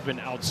 You've been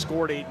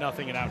outscored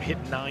 8-0 and out hit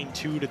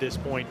 9-2 to this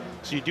point.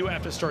 So you do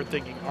have to start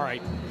thinking, all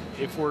right,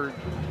 if we're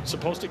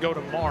supposed to go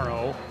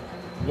tomorrow,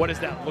 what does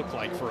that look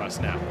like for us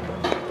now?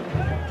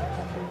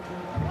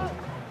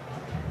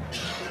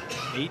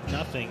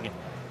 8-0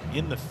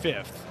 in the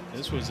 5th.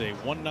 This was a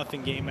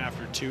 1-0 game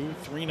after 2,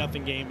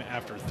 3-0 game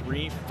after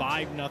 3,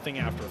 5-0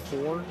 after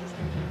 4.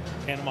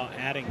 Panama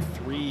adding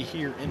 3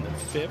 here in the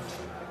 5th.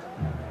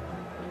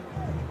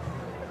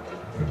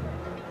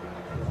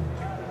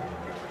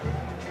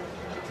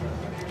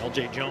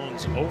 L.J.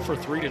 Jones 0 for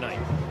 3 tonight.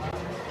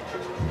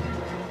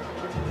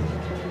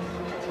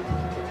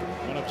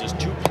 One of just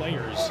 2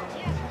 players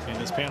in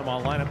this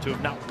Panama lineup to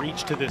have not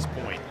reached to this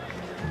point.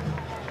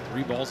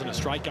 3 balls and a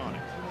strike on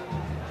it.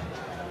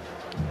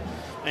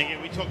 And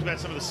again, we talked about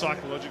some of the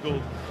psychological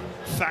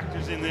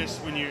factors in this.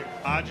 When you're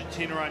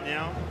Argentina right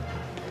now,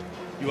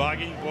 you are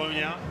getting blown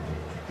out.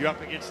 you're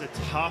up against a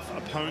tough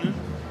opponent.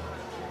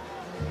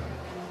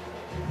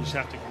 You just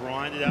have to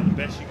grind it out the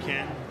best you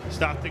can.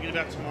 Start thinking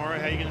about tomorrow,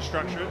 how you're going to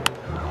structure it.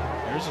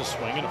 There's a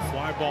swing and a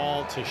fly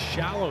ball to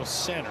shallow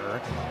center.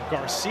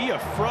 Garcia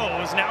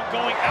froze, now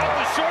going out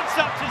the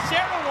shortstop.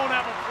 Teixeira won't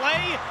have a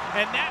play,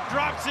 and that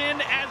drops in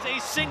as a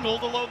single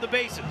to load the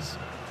bases.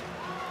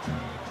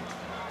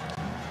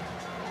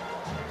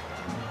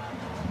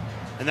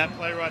 And that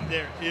play right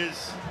there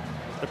is,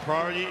 the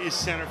priority is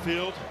center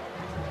field.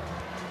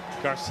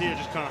 Garcia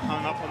just kind of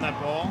hung up on that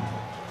ball.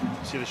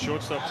 See the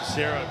shortstop,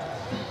 Teixeira,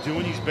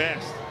 doing his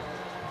best.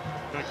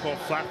 Going to call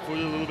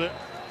flat-footed a little bit.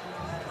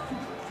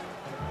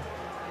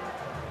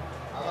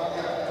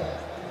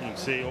 You can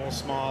see all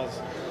smiles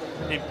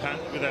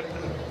with that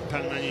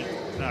Panamanian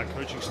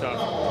coaching staff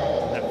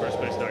in that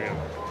first base dugout.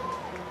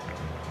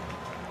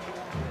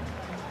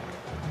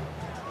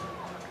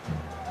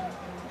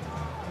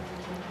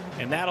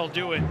 And that'll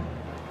do it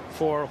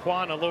for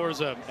Juan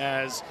Alorza,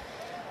 as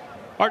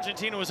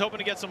Argentina was hoping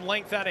to get some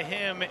length out of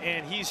him,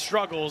 and he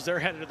struggles. They're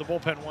headed to the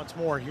bullpen once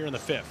more here in the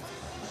 5th.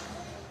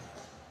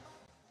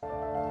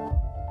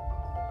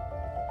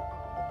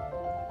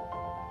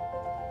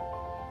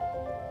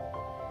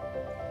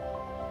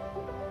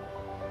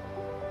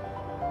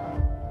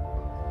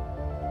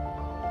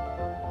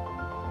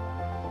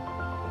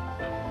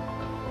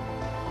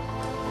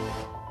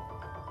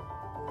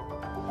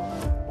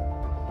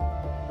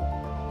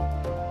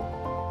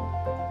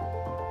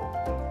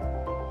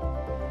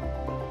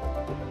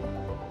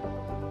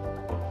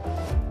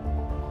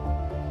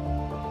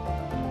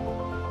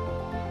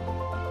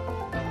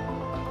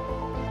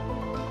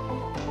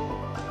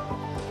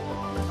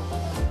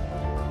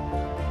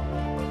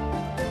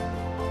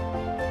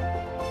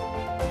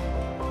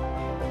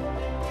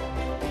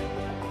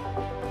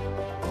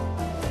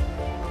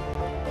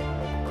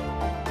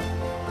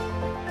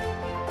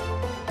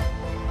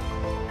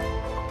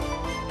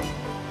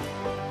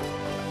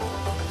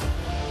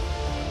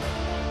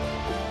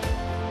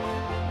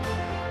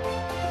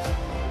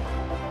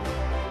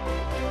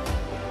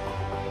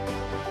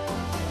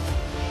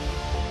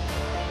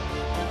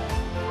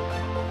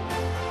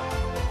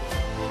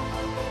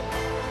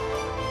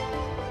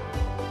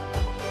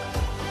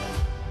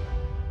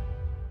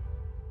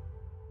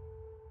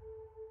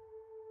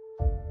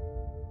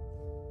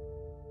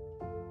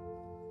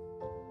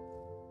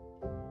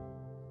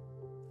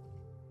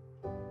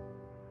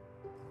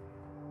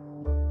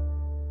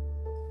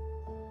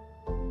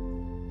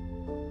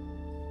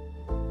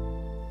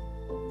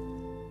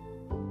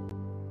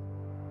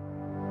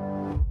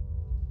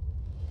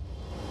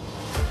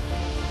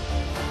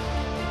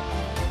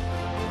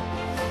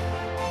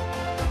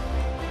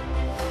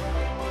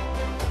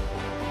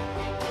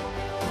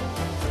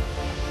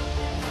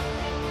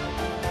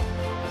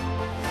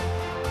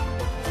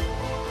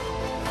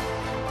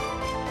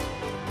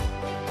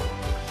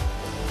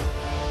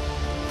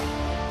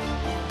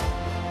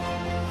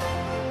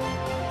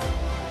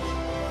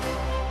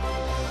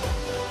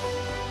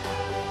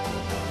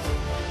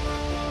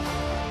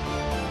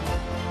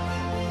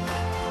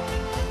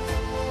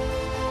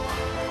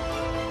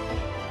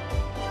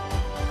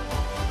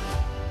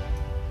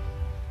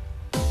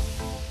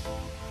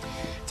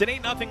 It's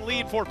an 8-0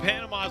 lead for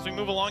Panama as we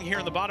move along here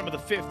in the bottom of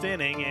the 5th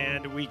inning,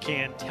 and we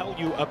can tell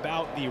you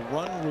about the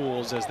run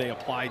rules as they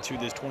apply to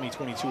this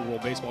 2022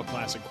 World Baseball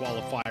Classic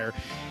Qualifier.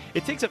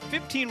 It takes a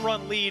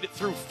 15-run lead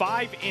through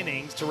 5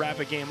 innings to wrap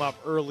a game up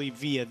early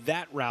via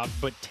that route,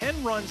 but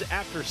 10 runs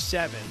after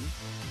 7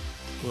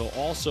 will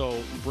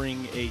also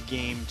bring a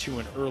game to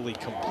an early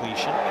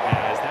completion,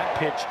 as that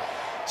pitch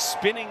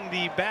spinning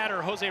the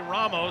batter, Jose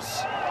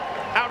Ramos,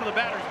 out of the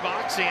batter's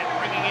box and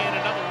bringing in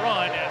another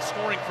run, as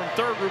scoring from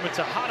third, Ruben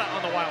Tejada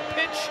on the wild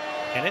pitch,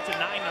 and it's a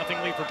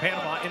 9-0 lead for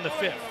Panama in the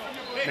 5th.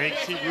 Man, you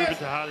see Ruben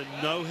Tejada,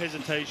 no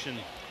hesitation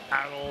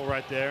at all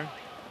right there.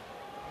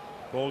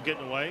 Ball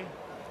getting away.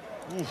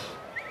 Oof,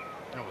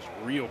 that was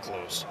real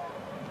close.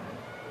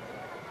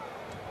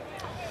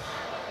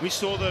 We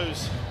saw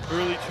those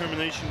early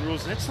termination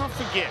rules. Let's not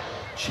forget,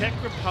 Czech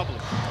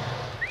Republic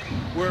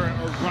were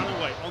a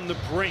runaway on the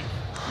brink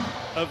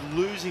of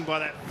losing by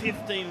that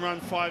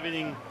 15-run,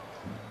 5-inning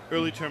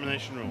early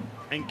termination rule.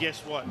 And guess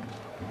what?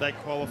 They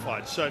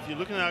qualified. So if you're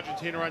looking at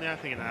Argentina right now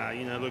thinking,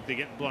 you know, look, they're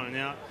getting blown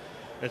out.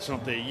 It's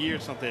not their year.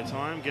 It's not their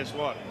time. Guess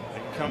what? They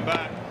can come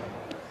back.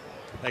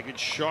 They could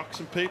shock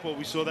some people.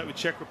 We saw that with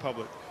Czech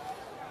Republic.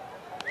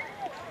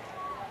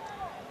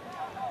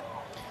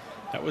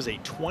 That was a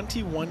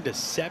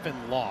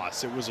 21-7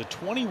 loss. It was a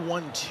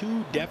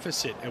 21-2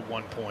 deficit at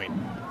one point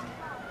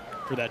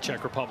for that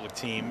Czech Republic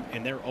team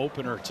in their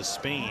opener to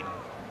Spain.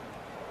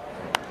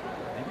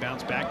 They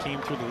bounced back, came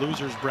through the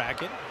losers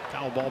bracket.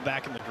 Foul ball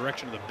back in the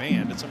direction of the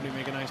band. Did somebody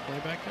make a nice play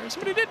back there?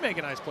 Somebody did make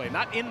a nice play.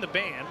 Not in the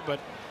band, but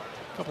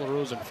a couple of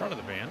rows in front of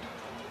the band.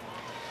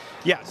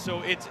 Yeah,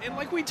 so it's, and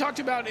like we talked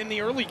about in the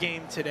early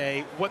game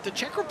today, what the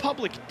Czech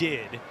Republic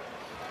did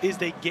is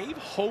they gave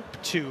hope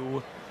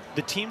to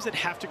the teams that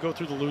have to go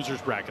through the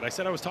losers bracket. I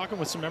said I was talking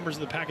with some members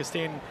of the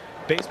Pakistan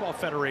Baseball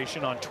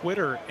Federation on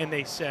Twitter, and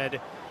they said,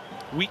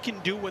 we can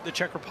do what the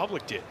Czech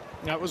Republic did.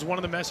 That was one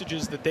of the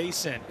messages that they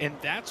sent, and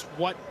that's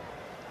what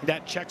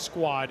that Czech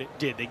squad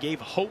did. They gave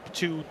hope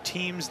to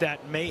teams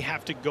that may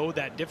have to go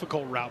that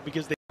difficult route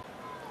because they,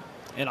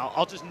 and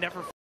I'll just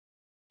never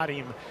forget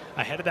him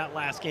ahead of that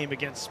last game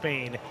against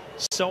Spain.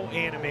 So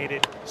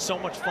animated, so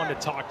much fun to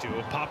talk to.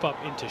 It'll pop up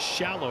into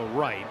shallow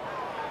right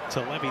to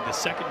Levy, the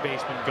second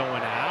baseman,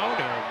 going out,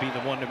 and will be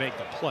the one to make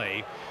the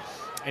play.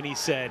 And he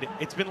said,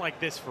 it's been like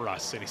this for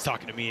us. And he's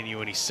talking to me and you,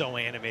 and he's so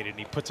animated, and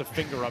he puts a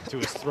finger up to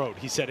his throat.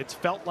 He said, it's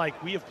felt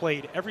like we have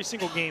played every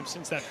single game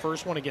since that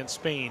first one against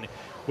Spain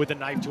with a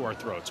knife to our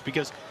throats.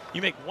 Because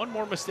you make one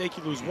more mistake,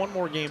 you lose one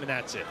more game, and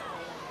that's it.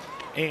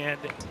 And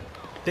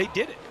they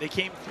did it. They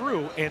came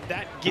through, and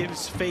that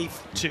gives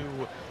faith to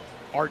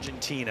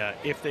Argentina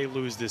if they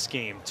lose this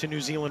game, to New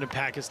Zealand and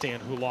Pakistan,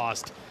 who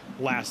lost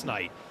last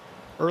night.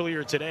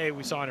 Earlier today,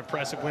 we saw an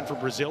impressive win for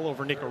Brazil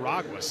over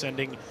Nicaragua,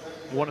 sending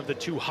one of the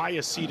two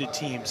highest seeded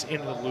teams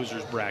into the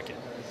losers bracket.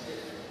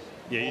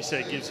 Yeah, you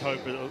say it gives hope,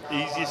 but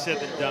easier said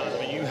than done.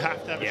 I mean, you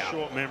have to have a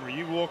short memory.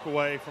 You walk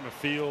away from a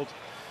field,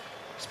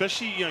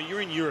 especially,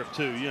 you're in Europe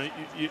too.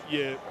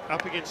 You're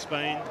up against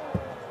Spain.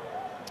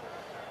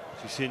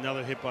 So you see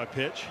another hit by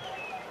pitch.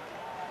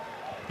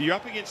 You're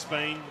up against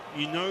Spain.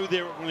 You know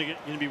they're going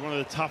to be one of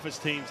the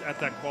toughest teams at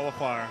that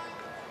qualifier.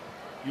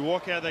 You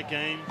walk out of that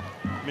game,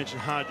 you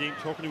mentioned Hardim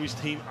talking to his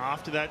team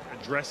after that,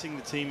 addressing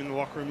the team in the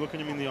locker room, looking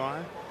him in the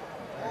eye.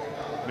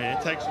 Man,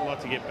 it takes a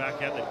lot to get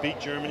back out. They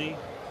beat Germany,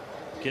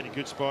 get a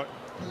good spot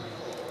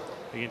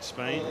against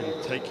Spain,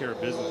 and take care of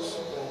business.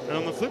 And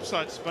on the flip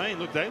side, Spain,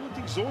 look, they looked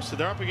exhausted.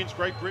 They're up against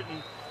Great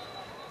Britain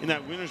in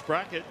that winner's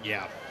bracket.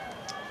 Yeah.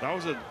 That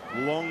was a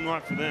long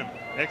night for them.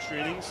 Extra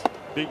innings,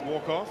 big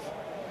walk-off.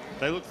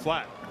 They looked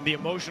flat. The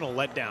emotional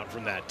letdown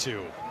from that,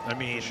 too. I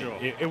mean,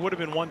 it would have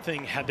been one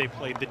thing had they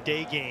played the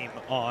day game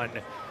on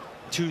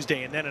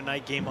Tuesday and then a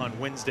night game on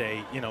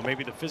Wednesday.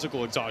 Maybe the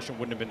physical exhaustion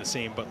wouldn't have been the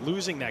same, but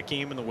losing that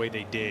game in the way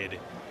they did,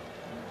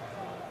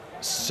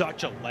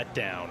 such a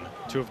letdown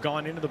to have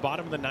gone into the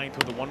bottom of the ninth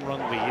with a one-run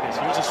lead. As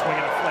here's a swing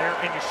and a flare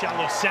into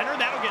shallow center.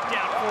 That'll get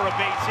down for a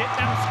base hit.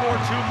 That'll score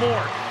two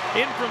more.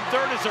 In from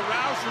third is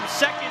Arouse. From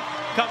second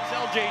comes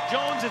L.J.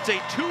 Jones. It's a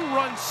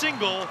two-run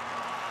single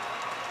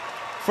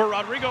for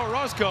Rodrigo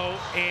Orozco,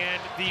 and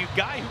the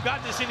guy who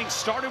got this inning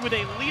started with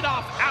a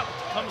leadoff out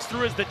comes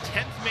through as the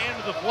 10th man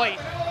to the plate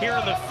here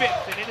in the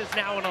 5th, and it is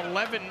now an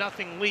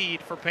 11-0 lead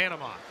for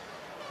Panama.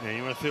 Yeah,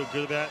 you want to feel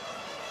good about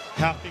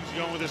how things are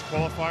going with this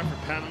qualifier for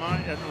Panama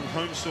on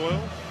home soil.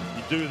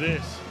 You do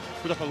this.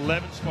 Put up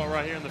 11 spot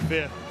right here in the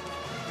 5th.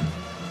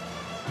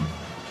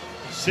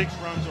 6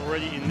 runs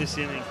already in this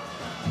inning.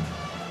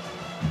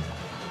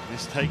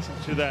 This takes him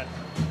to that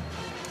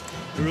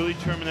early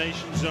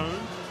termination zone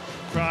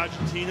for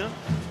Argentina.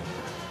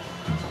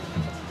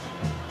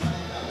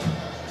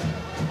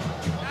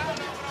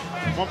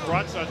 One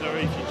bright side though,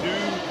 if you do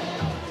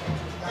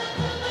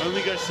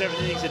only go 7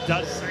 innings, it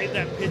does save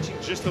that pitching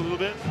just a little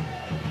bit.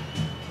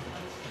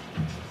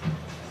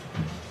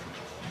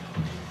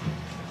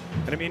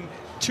 And I mean,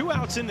 2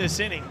 outs in this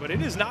inning, but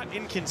it is not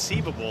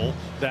inconceivable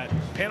that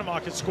Panama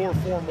could score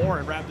 4 more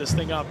and wrap this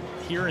thing up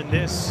here in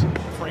this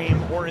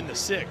frame or in the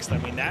 6th. I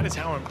mean, that is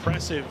how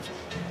impressive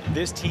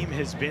this team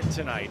has been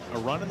tonight. A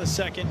run in the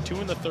 2nd,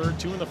 2 in the 3rd,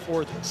 2 in the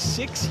 4th,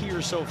 6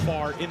 here so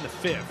far in the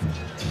 5th.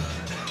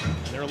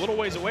 They're a little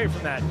ways away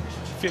from that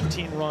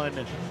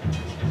 15-run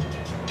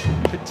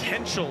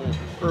potential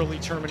early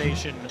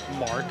termination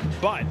mark,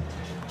 but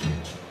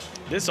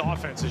this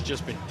offense has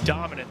just been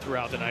dominant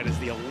throughout the night as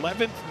the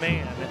 11th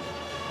man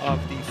of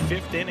the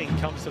 5th inning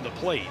comes to the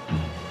plate.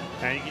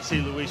 And you can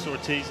see Luis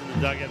Ortiz in the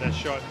dugout, that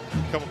shot a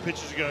couple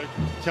pitches ago,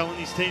 telling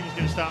his team he's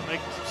going to start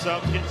making some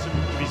subs, getting some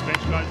of his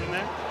bench guys in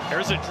there.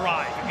 There's a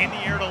drive in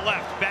the air to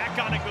left. Back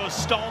on it goes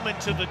Stallman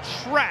to the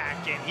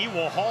track, and he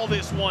will haul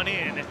this one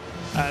in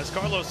as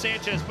Carlos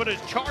Sanchez put his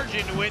charge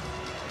into it.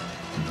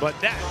 But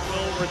that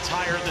will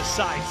retire the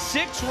side.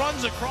 6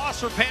 runs across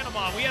for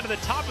Panama. We head to the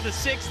top of the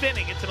 6th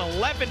inning. It's an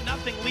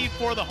 11-0 lead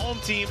for the home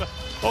team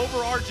over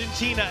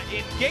Argentina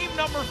in game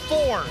number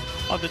 4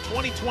 of the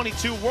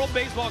 2022 World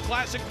Baseball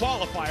Classic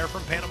Qualifier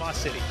from Panama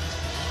City.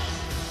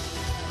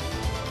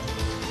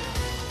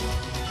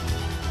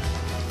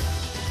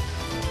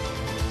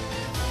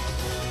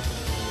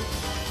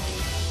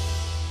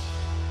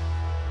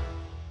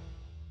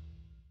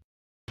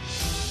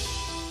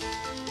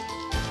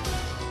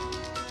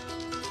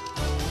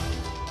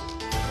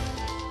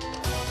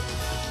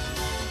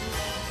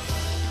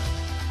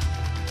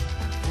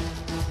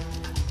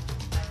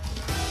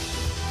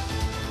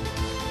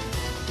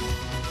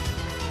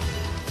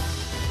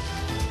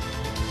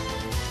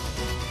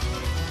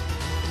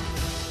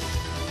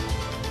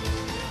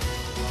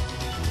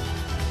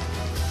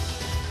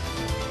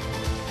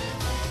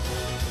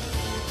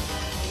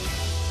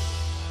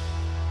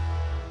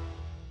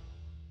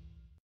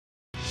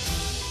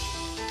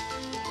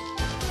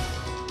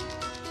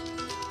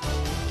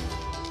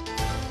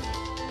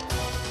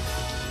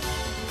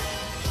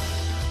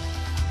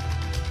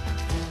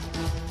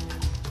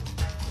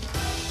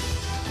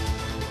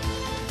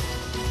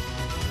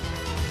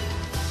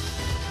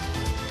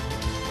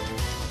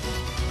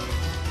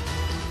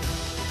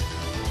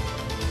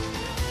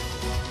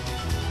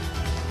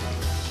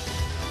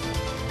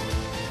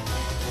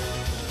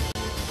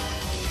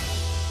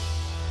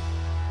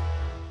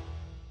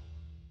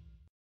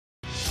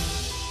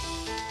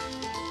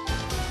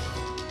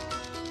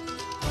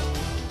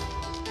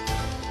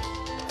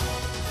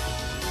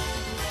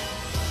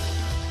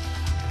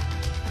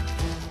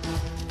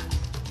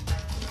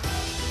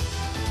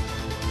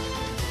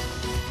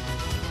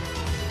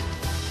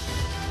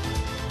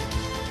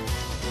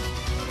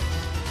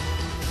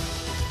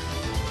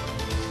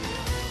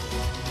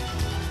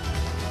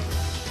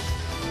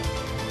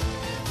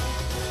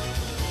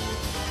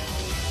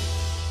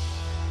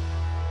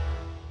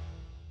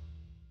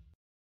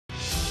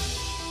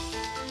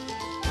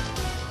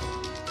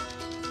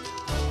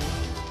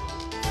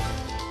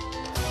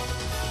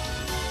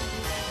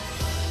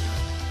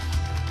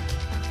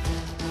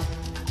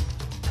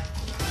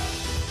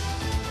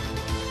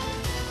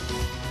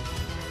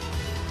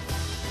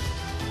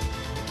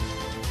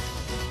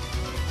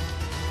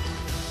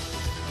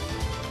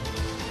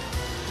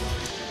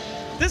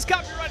 This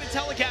copyrighted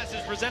telecast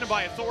is presented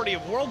by authority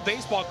of World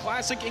Baseball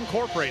Classic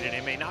Incorporated.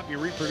 It may not be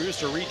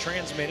reproduced or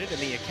retransmitted,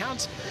 and the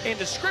accounts and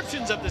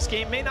descriptions of this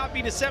game may not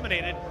be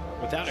disseminated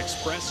without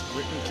express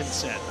written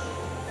consent.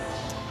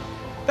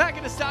 Back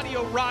in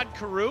Estadio Rod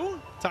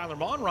Carew, Tyler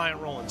Maughan, Ryan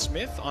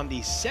Rowland-Smith on the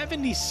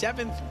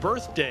 77th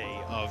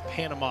birthday of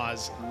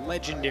Panama's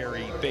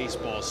legendary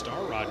baseball star,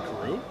 Rod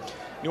Carew.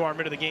 New arm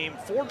into the game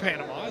for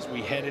Panama as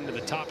we head into the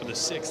top of the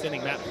 6th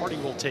inning. Matt Hardy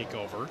will take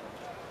over.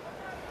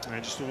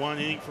 And just the one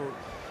inning for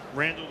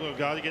Randall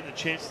Delgado, getting a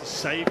chance to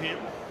save him.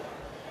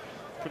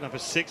 Putting up a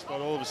 6, but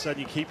all of a sudden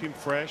you keep him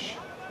fresh.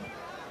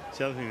 It's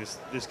the other thing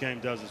this game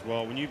does as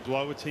well. When you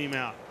blow a team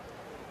out,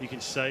 you can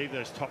save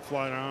those top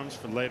flight arms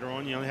for later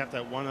on. You only have to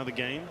have one other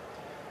game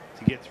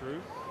to get through.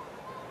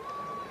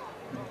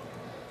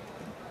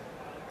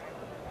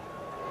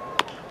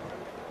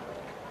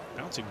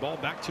 Bouncing ball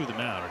back to the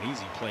mound. An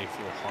easy play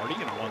for Hardy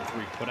and a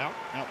 1-3 put out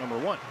number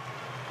 1.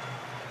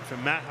 For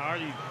Matt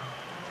Hardy,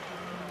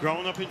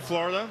 growing up in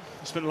Florida,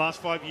 spent the last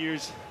 5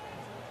 years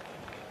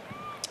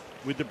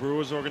with the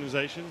Brewers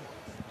organization.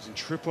 He was in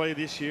AAA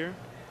this year.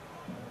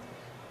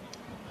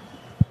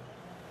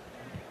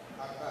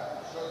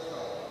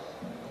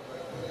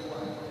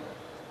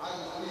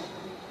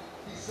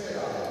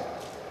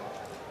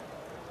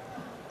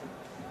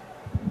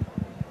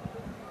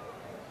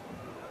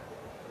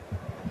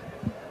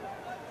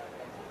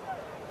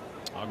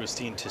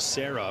 Agustin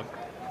Teixeira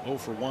 0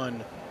 for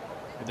 1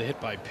 with a hit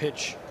by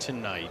pitch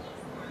tonight.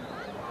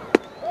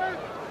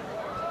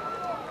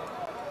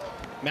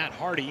 Matt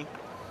Hardy,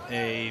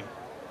 a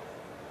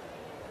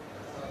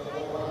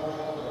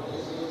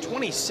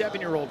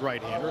 27-year-old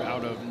right-hander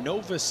out of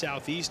Nova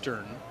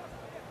Southeastern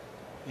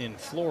in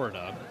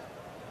Florida.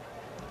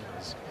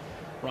 As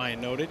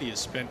Ryan noted, he has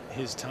spent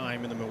his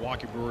time in the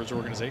Milwaukee Brewers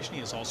organization.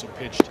 He has also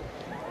pitched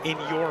in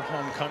your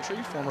home country,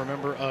 former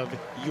member of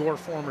your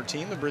former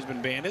team, the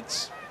Brisbane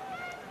Bandits,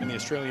 in the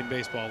Australian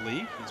Baseball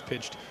League. He's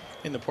pitched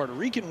in the Puerto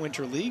Rican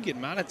Winter League in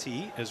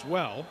Manatee as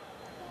well.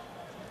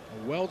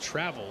 A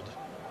well-traveled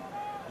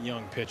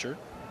young pitcher.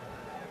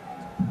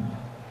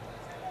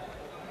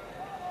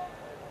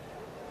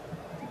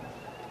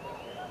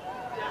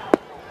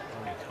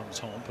 He comes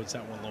home, puts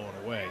that one low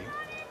and away.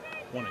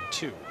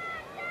 1-2.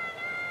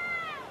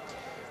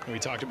 And we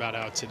talked about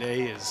how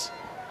today is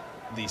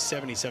the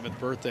 77th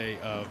birthday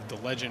of the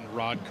legend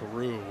Rod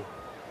Carew.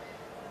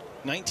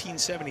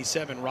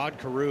 1977, Rod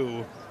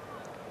Carew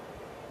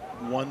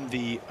won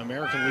the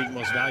American League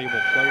Most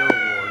Valuable Player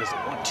Award as the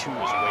 1-2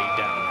 was way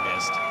down and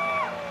missed.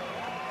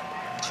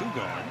 2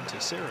 gone.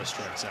 Teixeira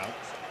strikes out.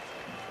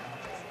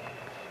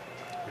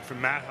 And for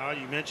Matt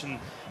Hardy, you mentioned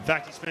the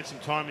fact he spent some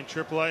time in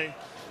AAA.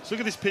 So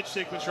look at this pitch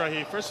sequence right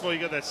here. First of all, you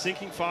got that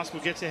sinking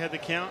fastball, gets ahead the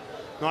count.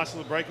 Nice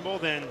little breaking ball,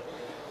 then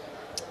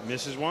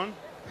misses one.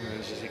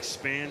 And just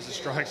expands the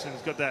strikes, and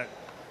it's got that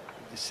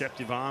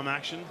deceptive arm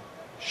action.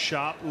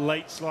 Sharp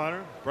late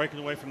slider, breaking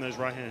away from those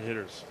right-handed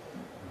hitters.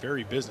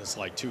 Very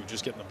businesslike too,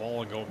 just getting the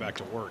ball and going back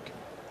to work.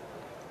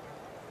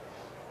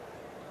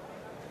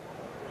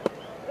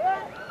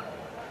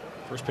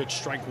 First pitch,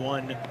 strike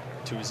 1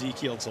 to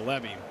Ezekiel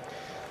Telebi.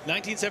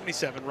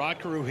 1977, Rod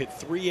Carew hit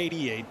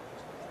 .388.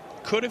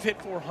 Could have hit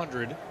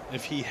 .400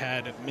 if he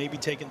had maybe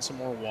taken some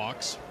more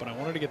walks, but I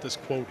wanted to get this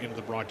quote into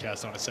the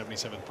broadcast on his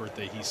 77th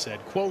birthday. He said,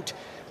 quote,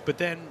 "But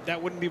then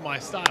that wouldn't be my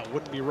style,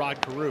 wouldn't be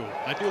Rod Carew.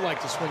 I do like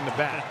to swing the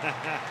bat."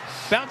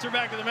 Bouncer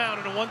back to the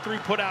mound and a 1-3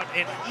 put out,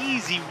 an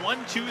easy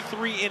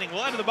 1-2-3 inning.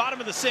 We'll head to the bottom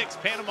of the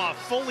 6th. Panama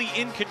fully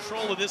in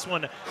control of this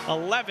one.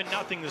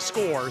 11-0 the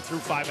score through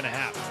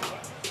 5.5.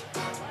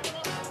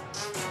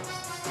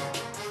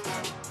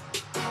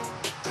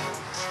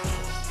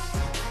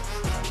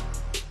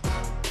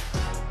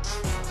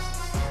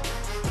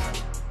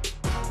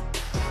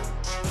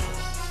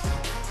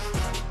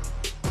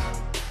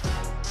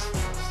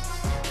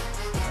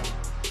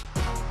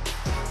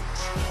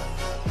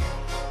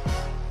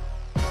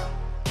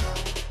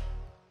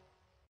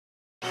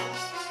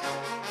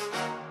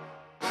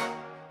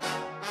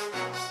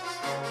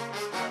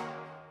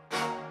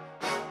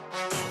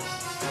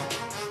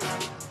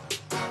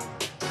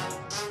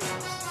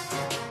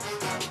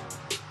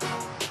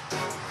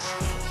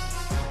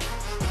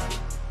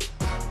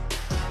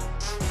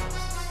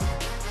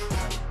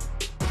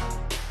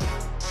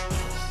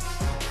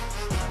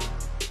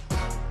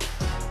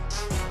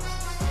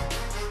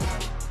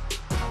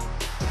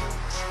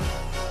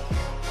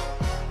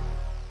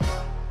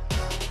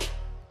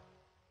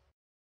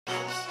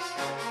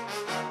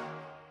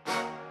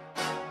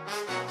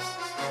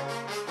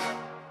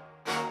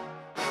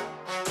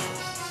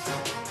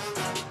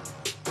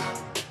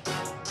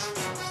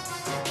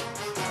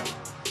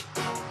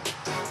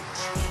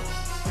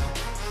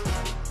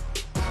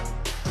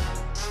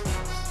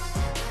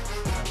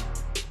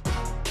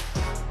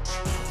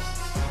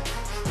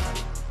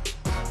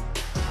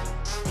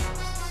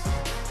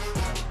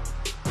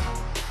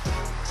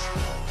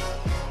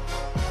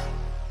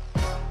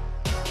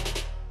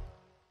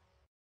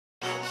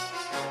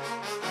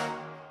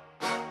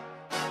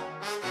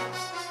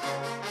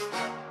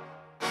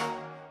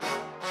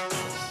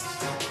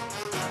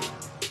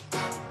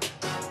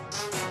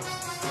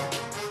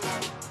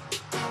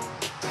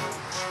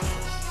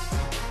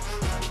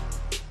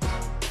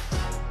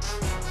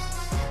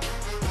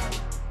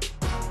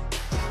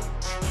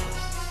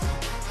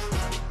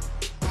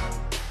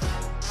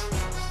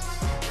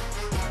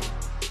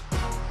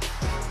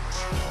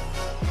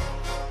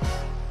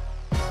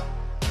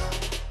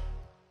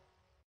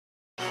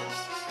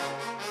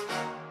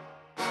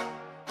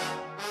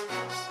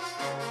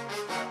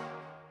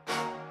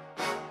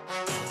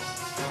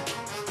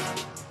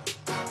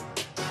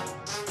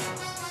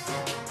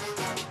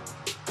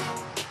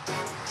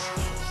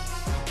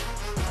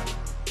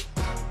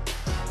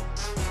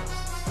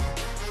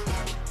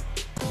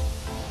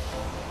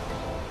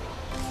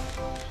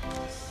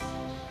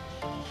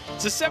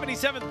 It's the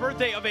 77th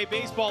birthday of a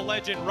baseball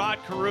legend, Rod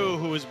Carew,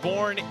 who was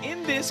born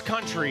in this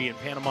country in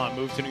Panama and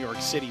moved to New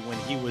York City when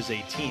he was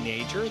a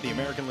teenager. The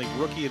American League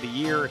Rookie of the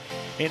Year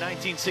in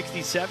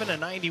 1967, a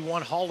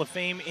 91 Hall of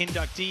Fame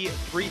inductee,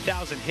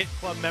 3,000 hit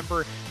club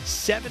member,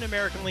 7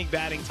 American League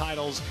batting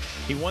titles.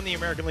 He won the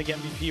American League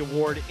MVP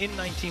award in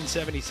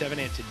 1977,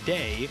 and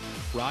today,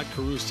 Rod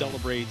Carew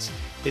celebrates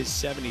his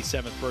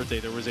 77th birthday.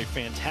 There was a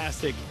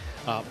fantastic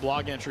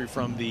blog entry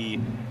from the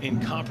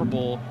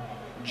incomparable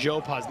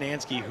Joe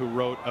Posnanski, who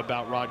wrote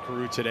about Rod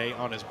Carew today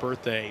on his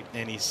birthday,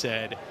 and he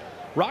said,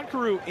 Rod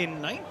Carew in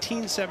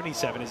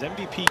 1977, his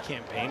MVP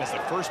campaign, as the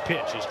first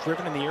pitch is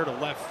driven in the air to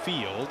left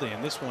field,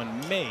 and this one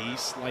may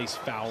slice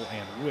foul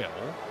and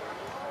will.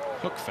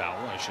 Hook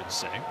foul, I should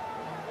say.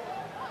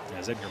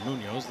 As Edgar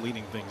Munoz,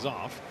 leading things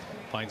off,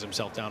 finds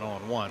himself down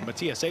 0-1.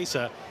 Matias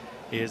Asa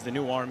is the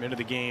new arm into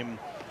the game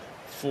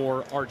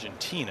for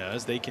Argentina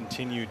as they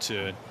continue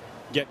to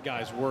get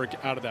guys work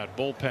out of that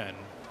bullpen.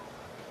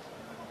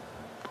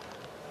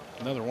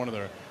 Another one of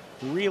the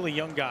really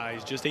young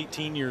guys, just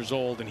 18 years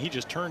old, and he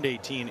just turned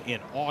 18 in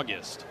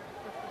August.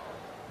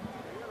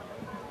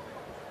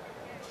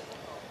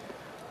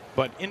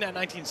 But in that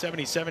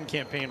 1977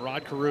 campaign,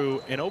 Rod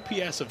Carew, an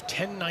OPS of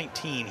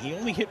 1019, he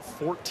only hit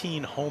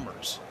 14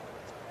 homers.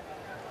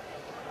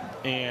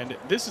 And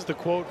this is the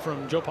quote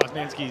from Joe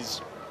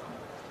Posnanski's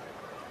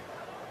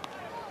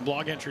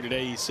blog entry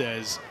today. He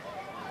says,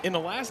 in the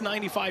last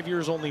 95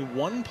 years, only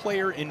one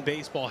player in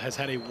baseball has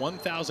had a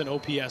 1,000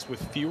 OPS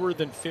with fewer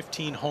than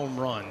 15 home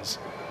runs.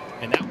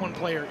 And that one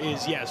player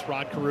is, yes,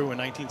 Rod Carew in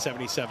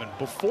 1977.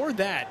 Before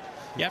that,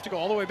 you have to go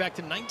all the way back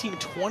to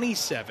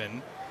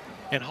 1927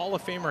 and Hall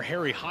of Famer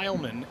Harry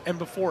Heilman. And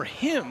before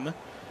him,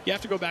 you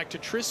have to go back to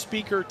Tris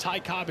Speaker, Ty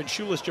Cobb, and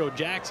Shoeless Joe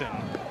Jackson.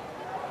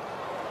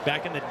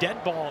 Back in the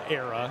dead ball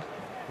era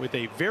with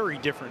a very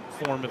different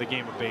form of the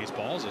game of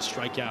baseball, as a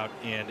strikeout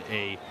and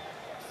a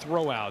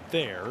throwout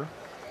there.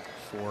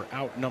 For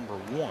out number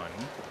 1.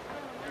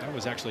 That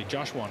was actually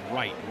Joshua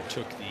Wright who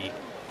took the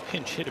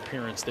pinch hit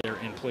appearance there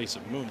in place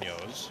of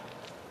Munoz.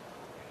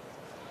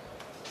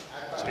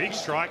 Big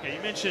striker.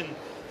 You mentioned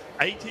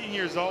 18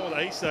 years old,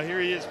 Asa. Here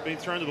he is, being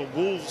thrown to the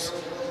Wolves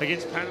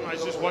against Panama.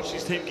 He's just watched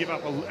his team give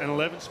up an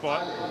 11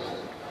 spot.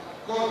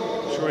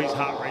 I'm sure his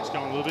heart rate's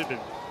going a little bit, but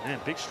man,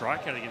 big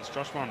strikeout against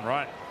Joshua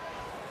Wright.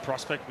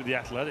 Prospect with the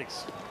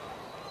Athletics.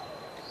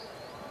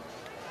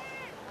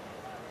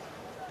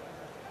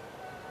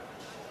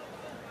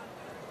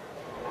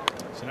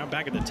 So now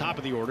back at the top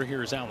of the order,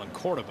 here's Alan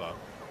Cordova.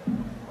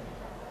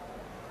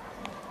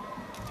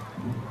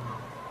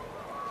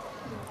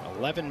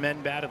 11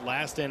 men batted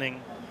last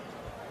inning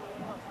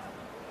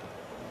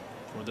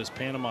for this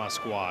Panama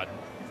squad.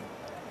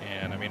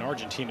 And I mean,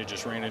 Argentina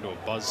just ran into a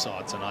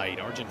buzzsaw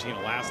tonight. Argentina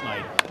last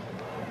night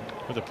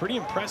with a pretty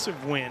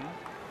impressive win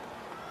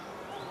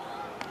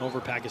over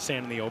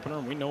Pakistan in the opener.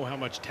 And we know how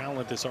much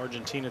talent this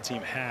Argentina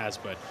team has,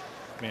 but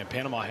man,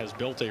 Panama has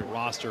built a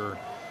roster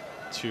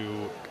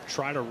to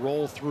try to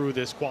roll through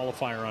this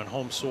qualifier on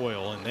home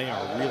soil, and they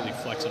are really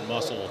flexing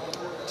muscle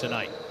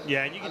tonight.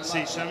 Yeah, and you can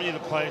see so many of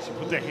the players who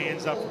put their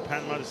hands up for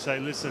Panama to say,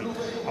 listen,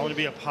 I want to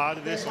be a part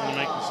of this. I want to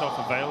make myself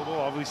available.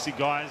 Obviously,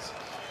 guys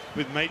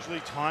with Major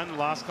League time the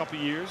last couple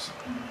of years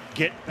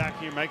get back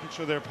here, making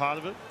sure they're a part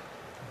of it.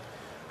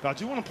 But I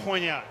do want to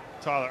point out,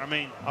 Tyler, I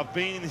mean, I've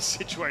been in this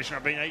situation.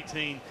 I've been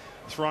 18,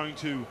 throwing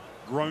to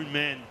grown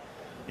men.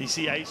 You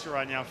see Asa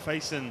right now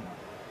facing,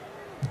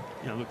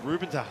 you know, look,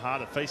 Ruben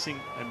Tejada facing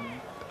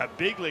a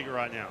big leaguer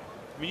right now.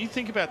 I mean, you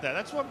think about that.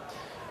 That's what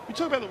we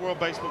talk about the World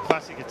Baseball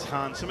Classic a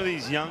ton. Some of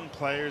these young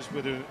players,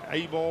 whether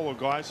A-ball or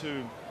guys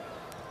who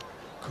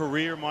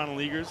career minor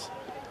leaguers,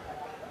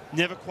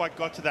 never quite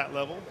got to that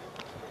level.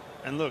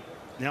 And look,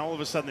 now all of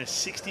a sudden they're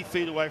 60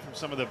 feet away from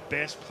some of the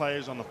best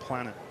players on the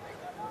planet.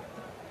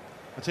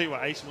 I'll tell you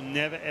what, Ace will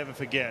never, ever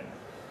forget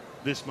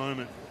this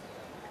moment.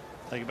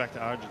 Take it back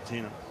to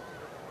Argentina.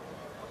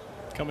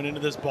 Coming into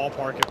this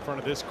ballpark in front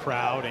of this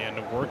crowd and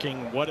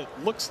working what it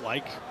looks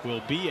like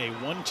will be a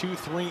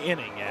 1-2-3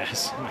 inning,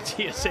 as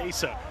Matias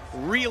Asa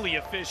really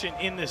efficient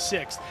in the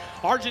 6th.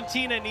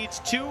 Argentina needs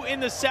 2 in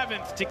the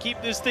 7th to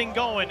keep this thing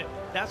going.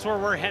 That's where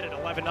we're headed.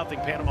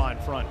 11-0 Panama in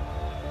front.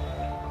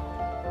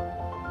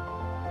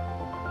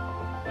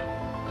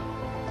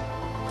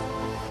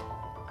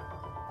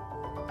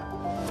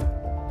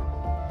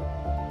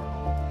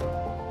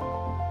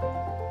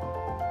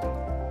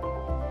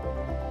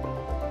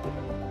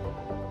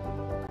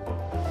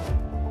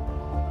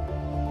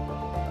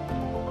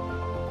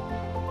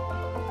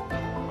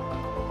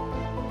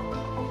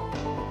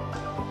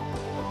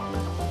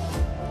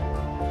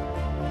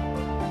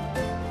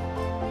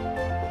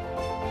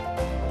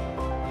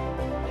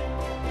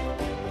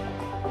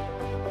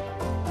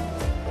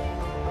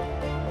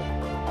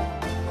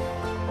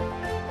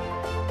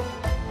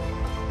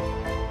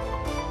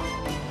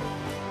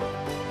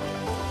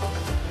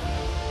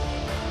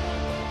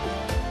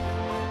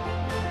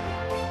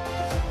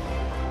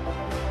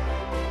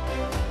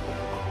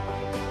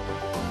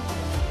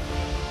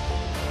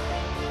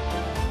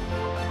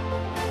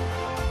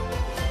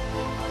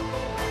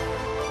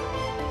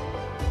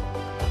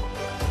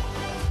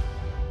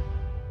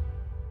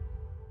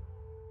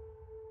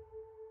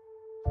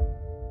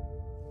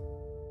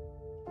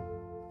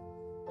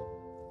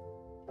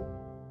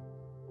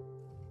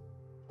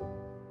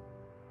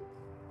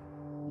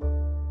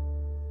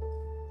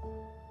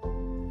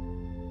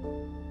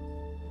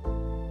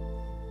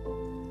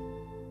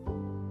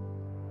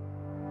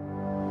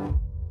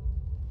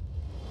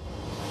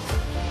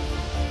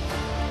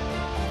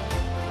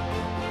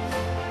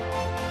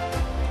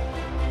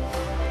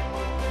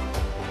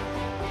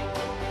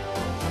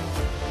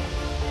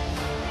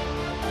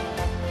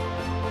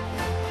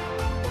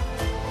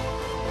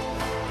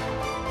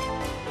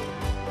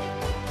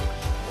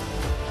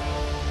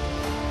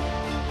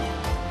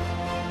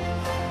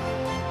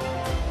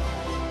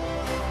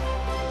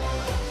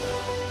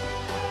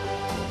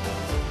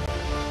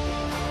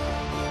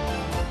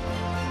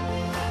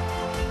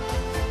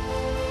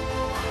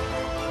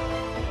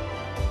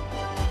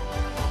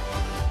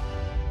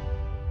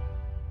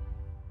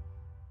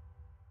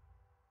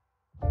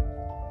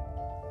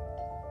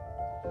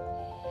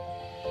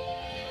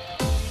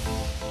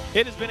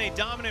 It has been a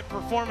dominant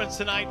performance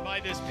tonight by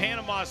this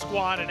Panama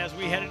squad, and as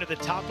we head into the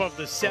top of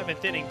the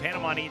 7th inning,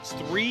 Panama needs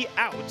 3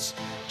 outs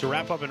to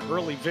wrap up an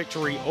early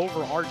victory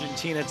over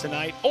Argentina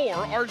tonight, or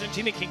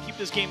Argentina can keep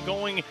this game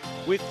going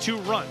with 2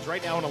 runs.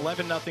 Right now an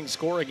 11-0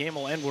 score. A game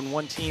will end when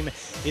one team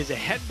is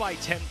ahead by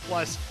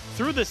 10+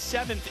 through the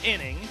 7th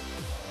inning.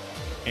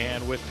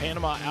 And with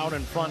Panama out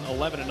in front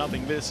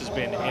 11-0, this has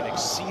been an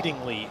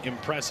exceedingly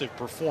impressive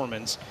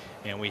performance.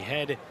 And we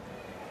head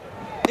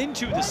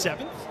into the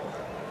 7th.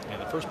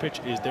 And the first pitch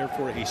is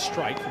therefore a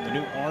strike from the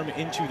new arm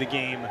into the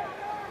game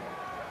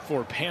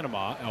for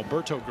Panama,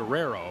 Alberto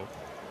Guerrero.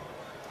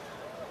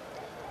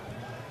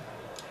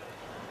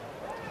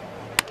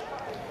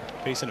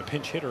 Facing a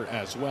pinch hitter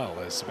as well,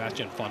 as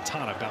Sebastian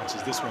Fontana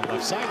bounces this one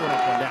left side, 1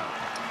 up, 1 down.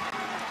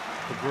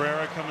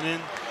 Guerrero coming in,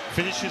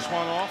 finished this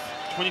one off,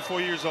 24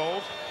 years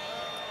old.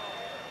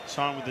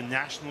 Signed with the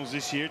Nationals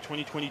this year,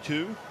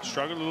 2022.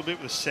 Struggled a little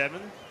bit with a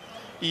 7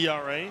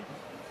 ERA.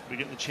 We're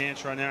getting the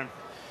chance right now.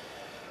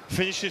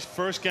 Finished his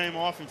first game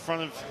off in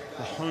front of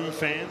the home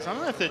fans. I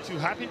don't know if they're too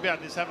happy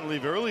about this having to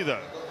leave early,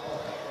 though.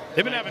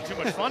 They've been having too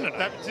much fun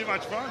tonight. Having too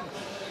much fun.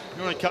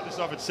 You want to cut this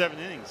off at 7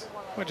 innings.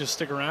 Might just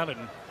stick around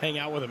and hang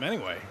out with them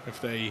anyway if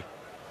they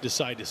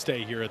decide to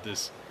stay here at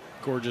this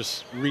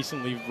gorgeous,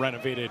 recently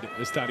renovated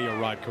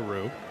Estadio Rod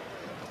Carew.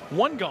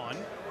 1 gone.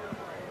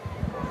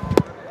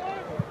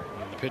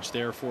 And the pitch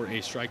there for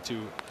a strike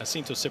to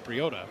Jacinto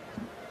Cipriota.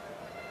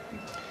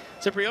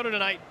 Cipriota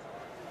tonight,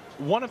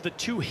 one of the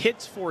 2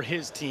 hits for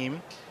his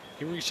team.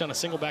 He reached on a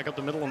single back up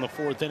the middle in the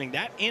 4th inning.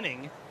 That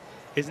inning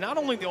is not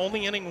only the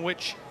only inning in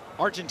which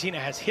Argentina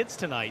has hits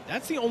tonight,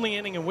 that's the only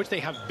inning in which they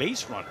have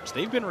base runners.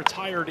 They've been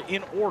retired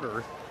in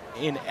order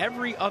in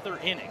every other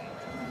inning.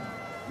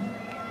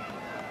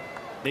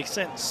 They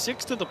sent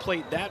 6 to the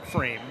plate that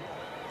frame.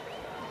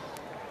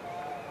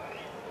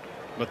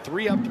 But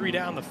 3 up, 3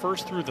 down the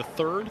 1st through the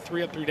 3rd,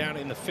 3 up, 3 down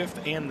in the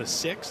 5th and the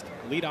 6th.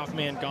 Leadoff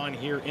man gone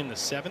here in the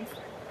 7th.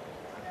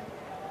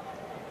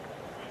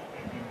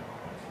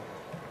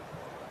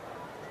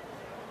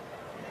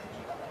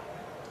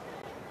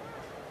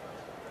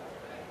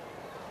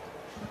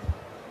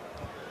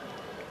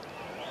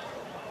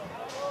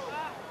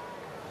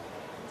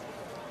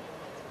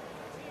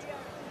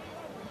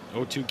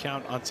 Oh, 2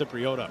 count on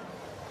Cipriota.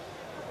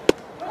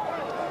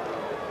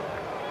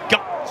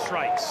 Got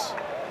strikes.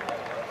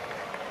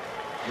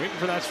 Waiting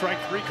for that strike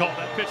 3 call.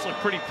 That pitch looked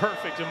pretty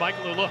perfect, and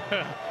Michael Lula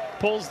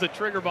pulls the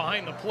trigger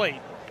behind the plate.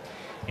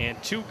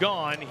 And 2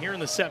 gone here in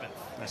the 7th.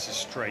 That's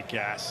just straight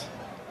gas.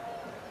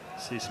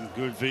 See some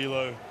good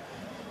velo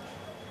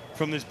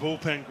from this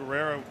bullpen.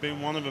 Guerrero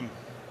being one of them.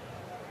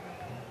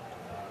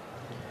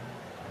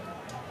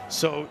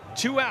 So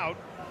 2 out.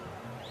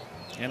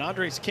 And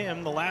Andres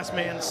Kim, the last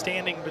man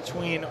standing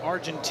between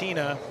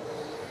Argentina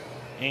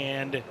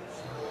and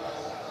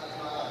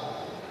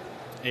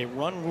a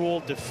run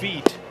rule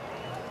defeat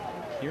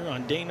here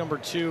on day number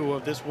 2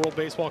 of this World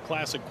Baseball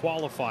Classic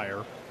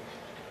Qualifier.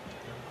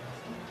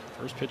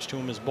 First pitch to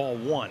him is ball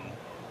 1.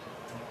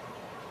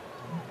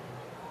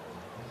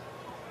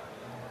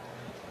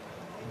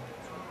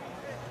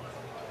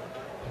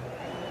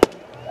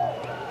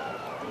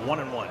 One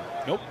and 1.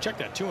 Nope, check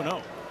that,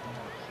 2-0.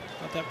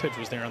 Thought that pitch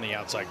was there on the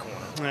outside corner.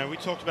 Yeah, we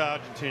talked about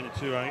Argentina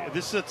too. Right?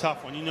 This is a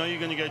tough one. You know you're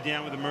going to go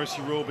down with the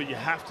mercy rule, but you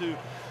have to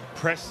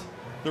press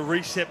the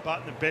reset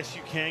button the best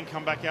you can,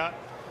 come back out,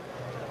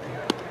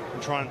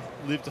 and try and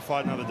live to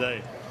fight another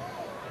day.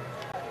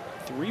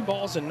 3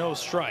 balls and no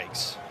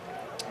strikes.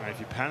 Right, if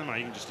you're Panama,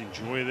 you can just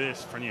enjoy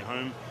this in front of your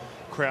home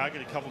crowd.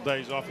 Get a couple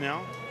days off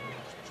now.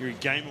 You're a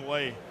game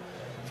away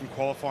from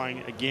qualifying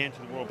again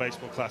to the World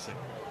Baseball Classic.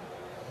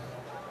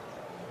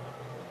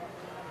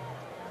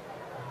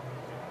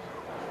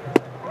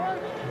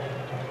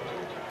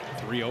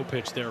 .30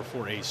 pitch there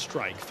for a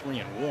strike,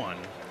 3-1.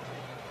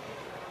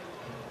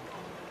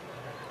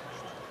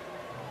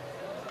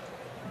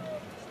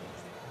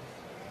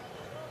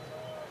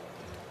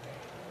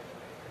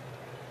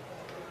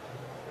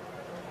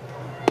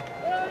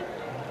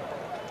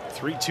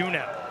 Three-two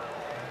now.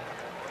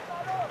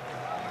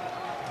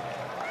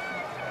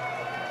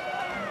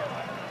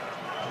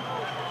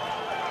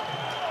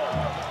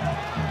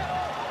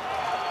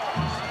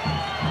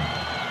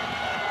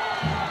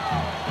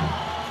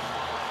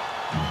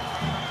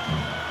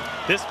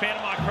 This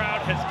Panama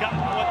crowd has gotten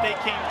what they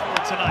came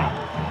for tonight.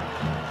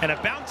 And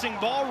a bouncing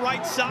ball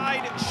right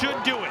side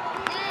should do it.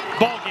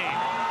 Ball game.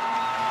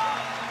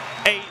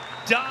 A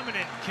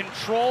dominant,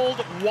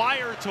 controlled,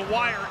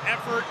 wire-to-wire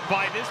effort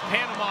by this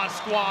Panama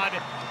squad,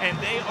 and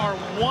they are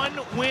 1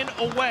 win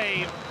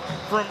away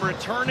from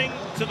returning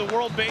to the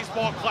World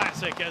Baseball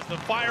Classic as the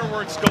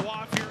fireworks go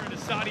off here in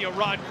Estadio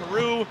Rod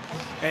Carew,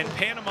 and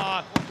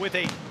Panama, with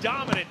a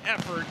dominant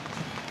effort,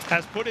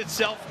 has put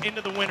itself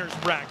into the winner's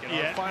bracket.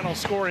 Yeah. Our final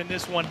score in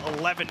this one,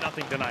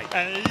 11-0 tonight.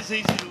 And it is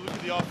easy to look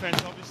at the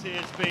offense. Obviously,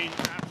 it's been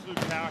absolute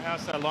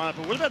powerhouse, that lineup.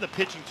 But what about the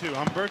pitching, too?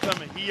 Humberto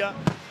Mejia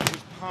was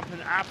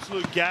pumping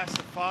absolute gas.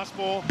 The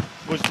fastball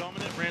was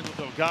dominant. Randall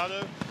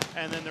Delgado.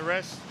 And then the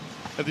rest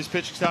of this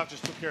pitching staff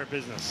just took care of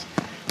business.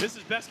 This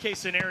is best case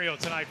scenario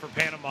tonight for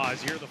Panama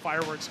as you hear the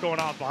fireworks going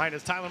off behind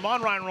us. Tyler Mon,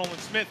 Ryan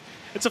Rowland-Smith.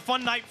 It's a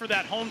fun night for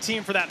that home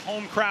team, for that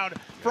home crowd.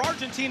 For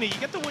Argentina, you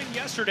get the win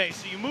yesterday,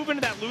 so you move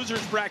into that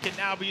loser's bracket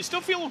now, but you still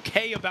feel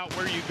okay about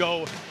where you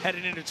go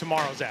heading into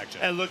tomorrow's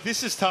action. And look,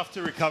 this is tough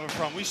to recover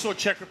from. We saw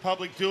Czech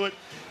Republic do it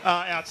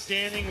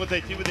outstanding, what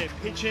they did with their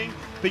pitching,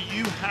 but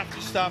you have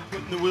to start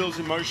putting the wheels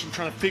in motion,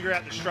 trying to figure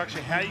out the structure,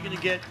 how you're going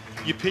to get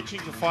your pitching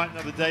to fight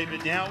another day.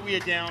 But now we are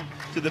down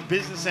to the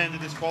business end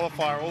of this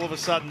qualifier. All of a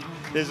sudden,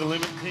 there's a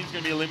limit. The team's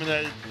going to be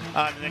eliminated in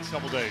the next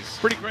couple days.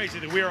 Pretty crazy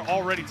that we are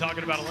already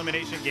talking about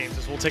elimination games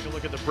as we'll take a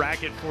look at the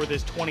bracket for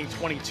this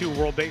 2022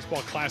 World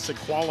Baseball Classic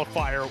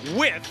Qualifier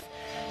with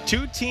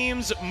two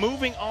teams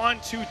moving on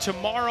to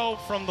tomorrow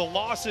from the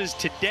losses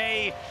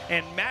today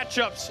and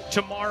matchups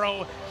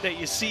tomorrow that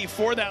you see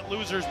for that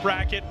losers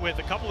bracket with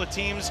a couple of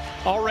teams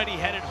already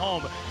headed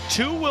home.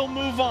 Two will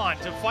move on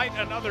to fight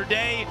another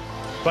day,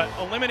 but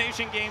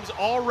elimination games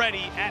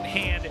already at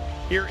hand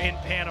here in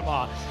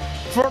Panama.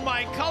 For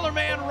my color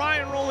man,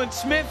 Ryan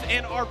Rowland-Smith,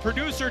 and our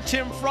producer,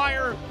 Tim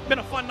Fryer, been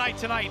a fun night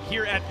tonight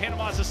here at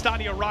Panama's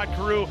Estadio Rod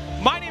Carew.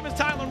 My name is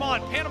Tyler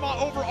Mon.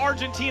 Panama over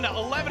Argentina,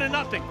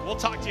 11-0. We'll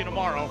talk to you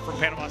tomorrow from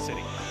Panama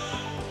City.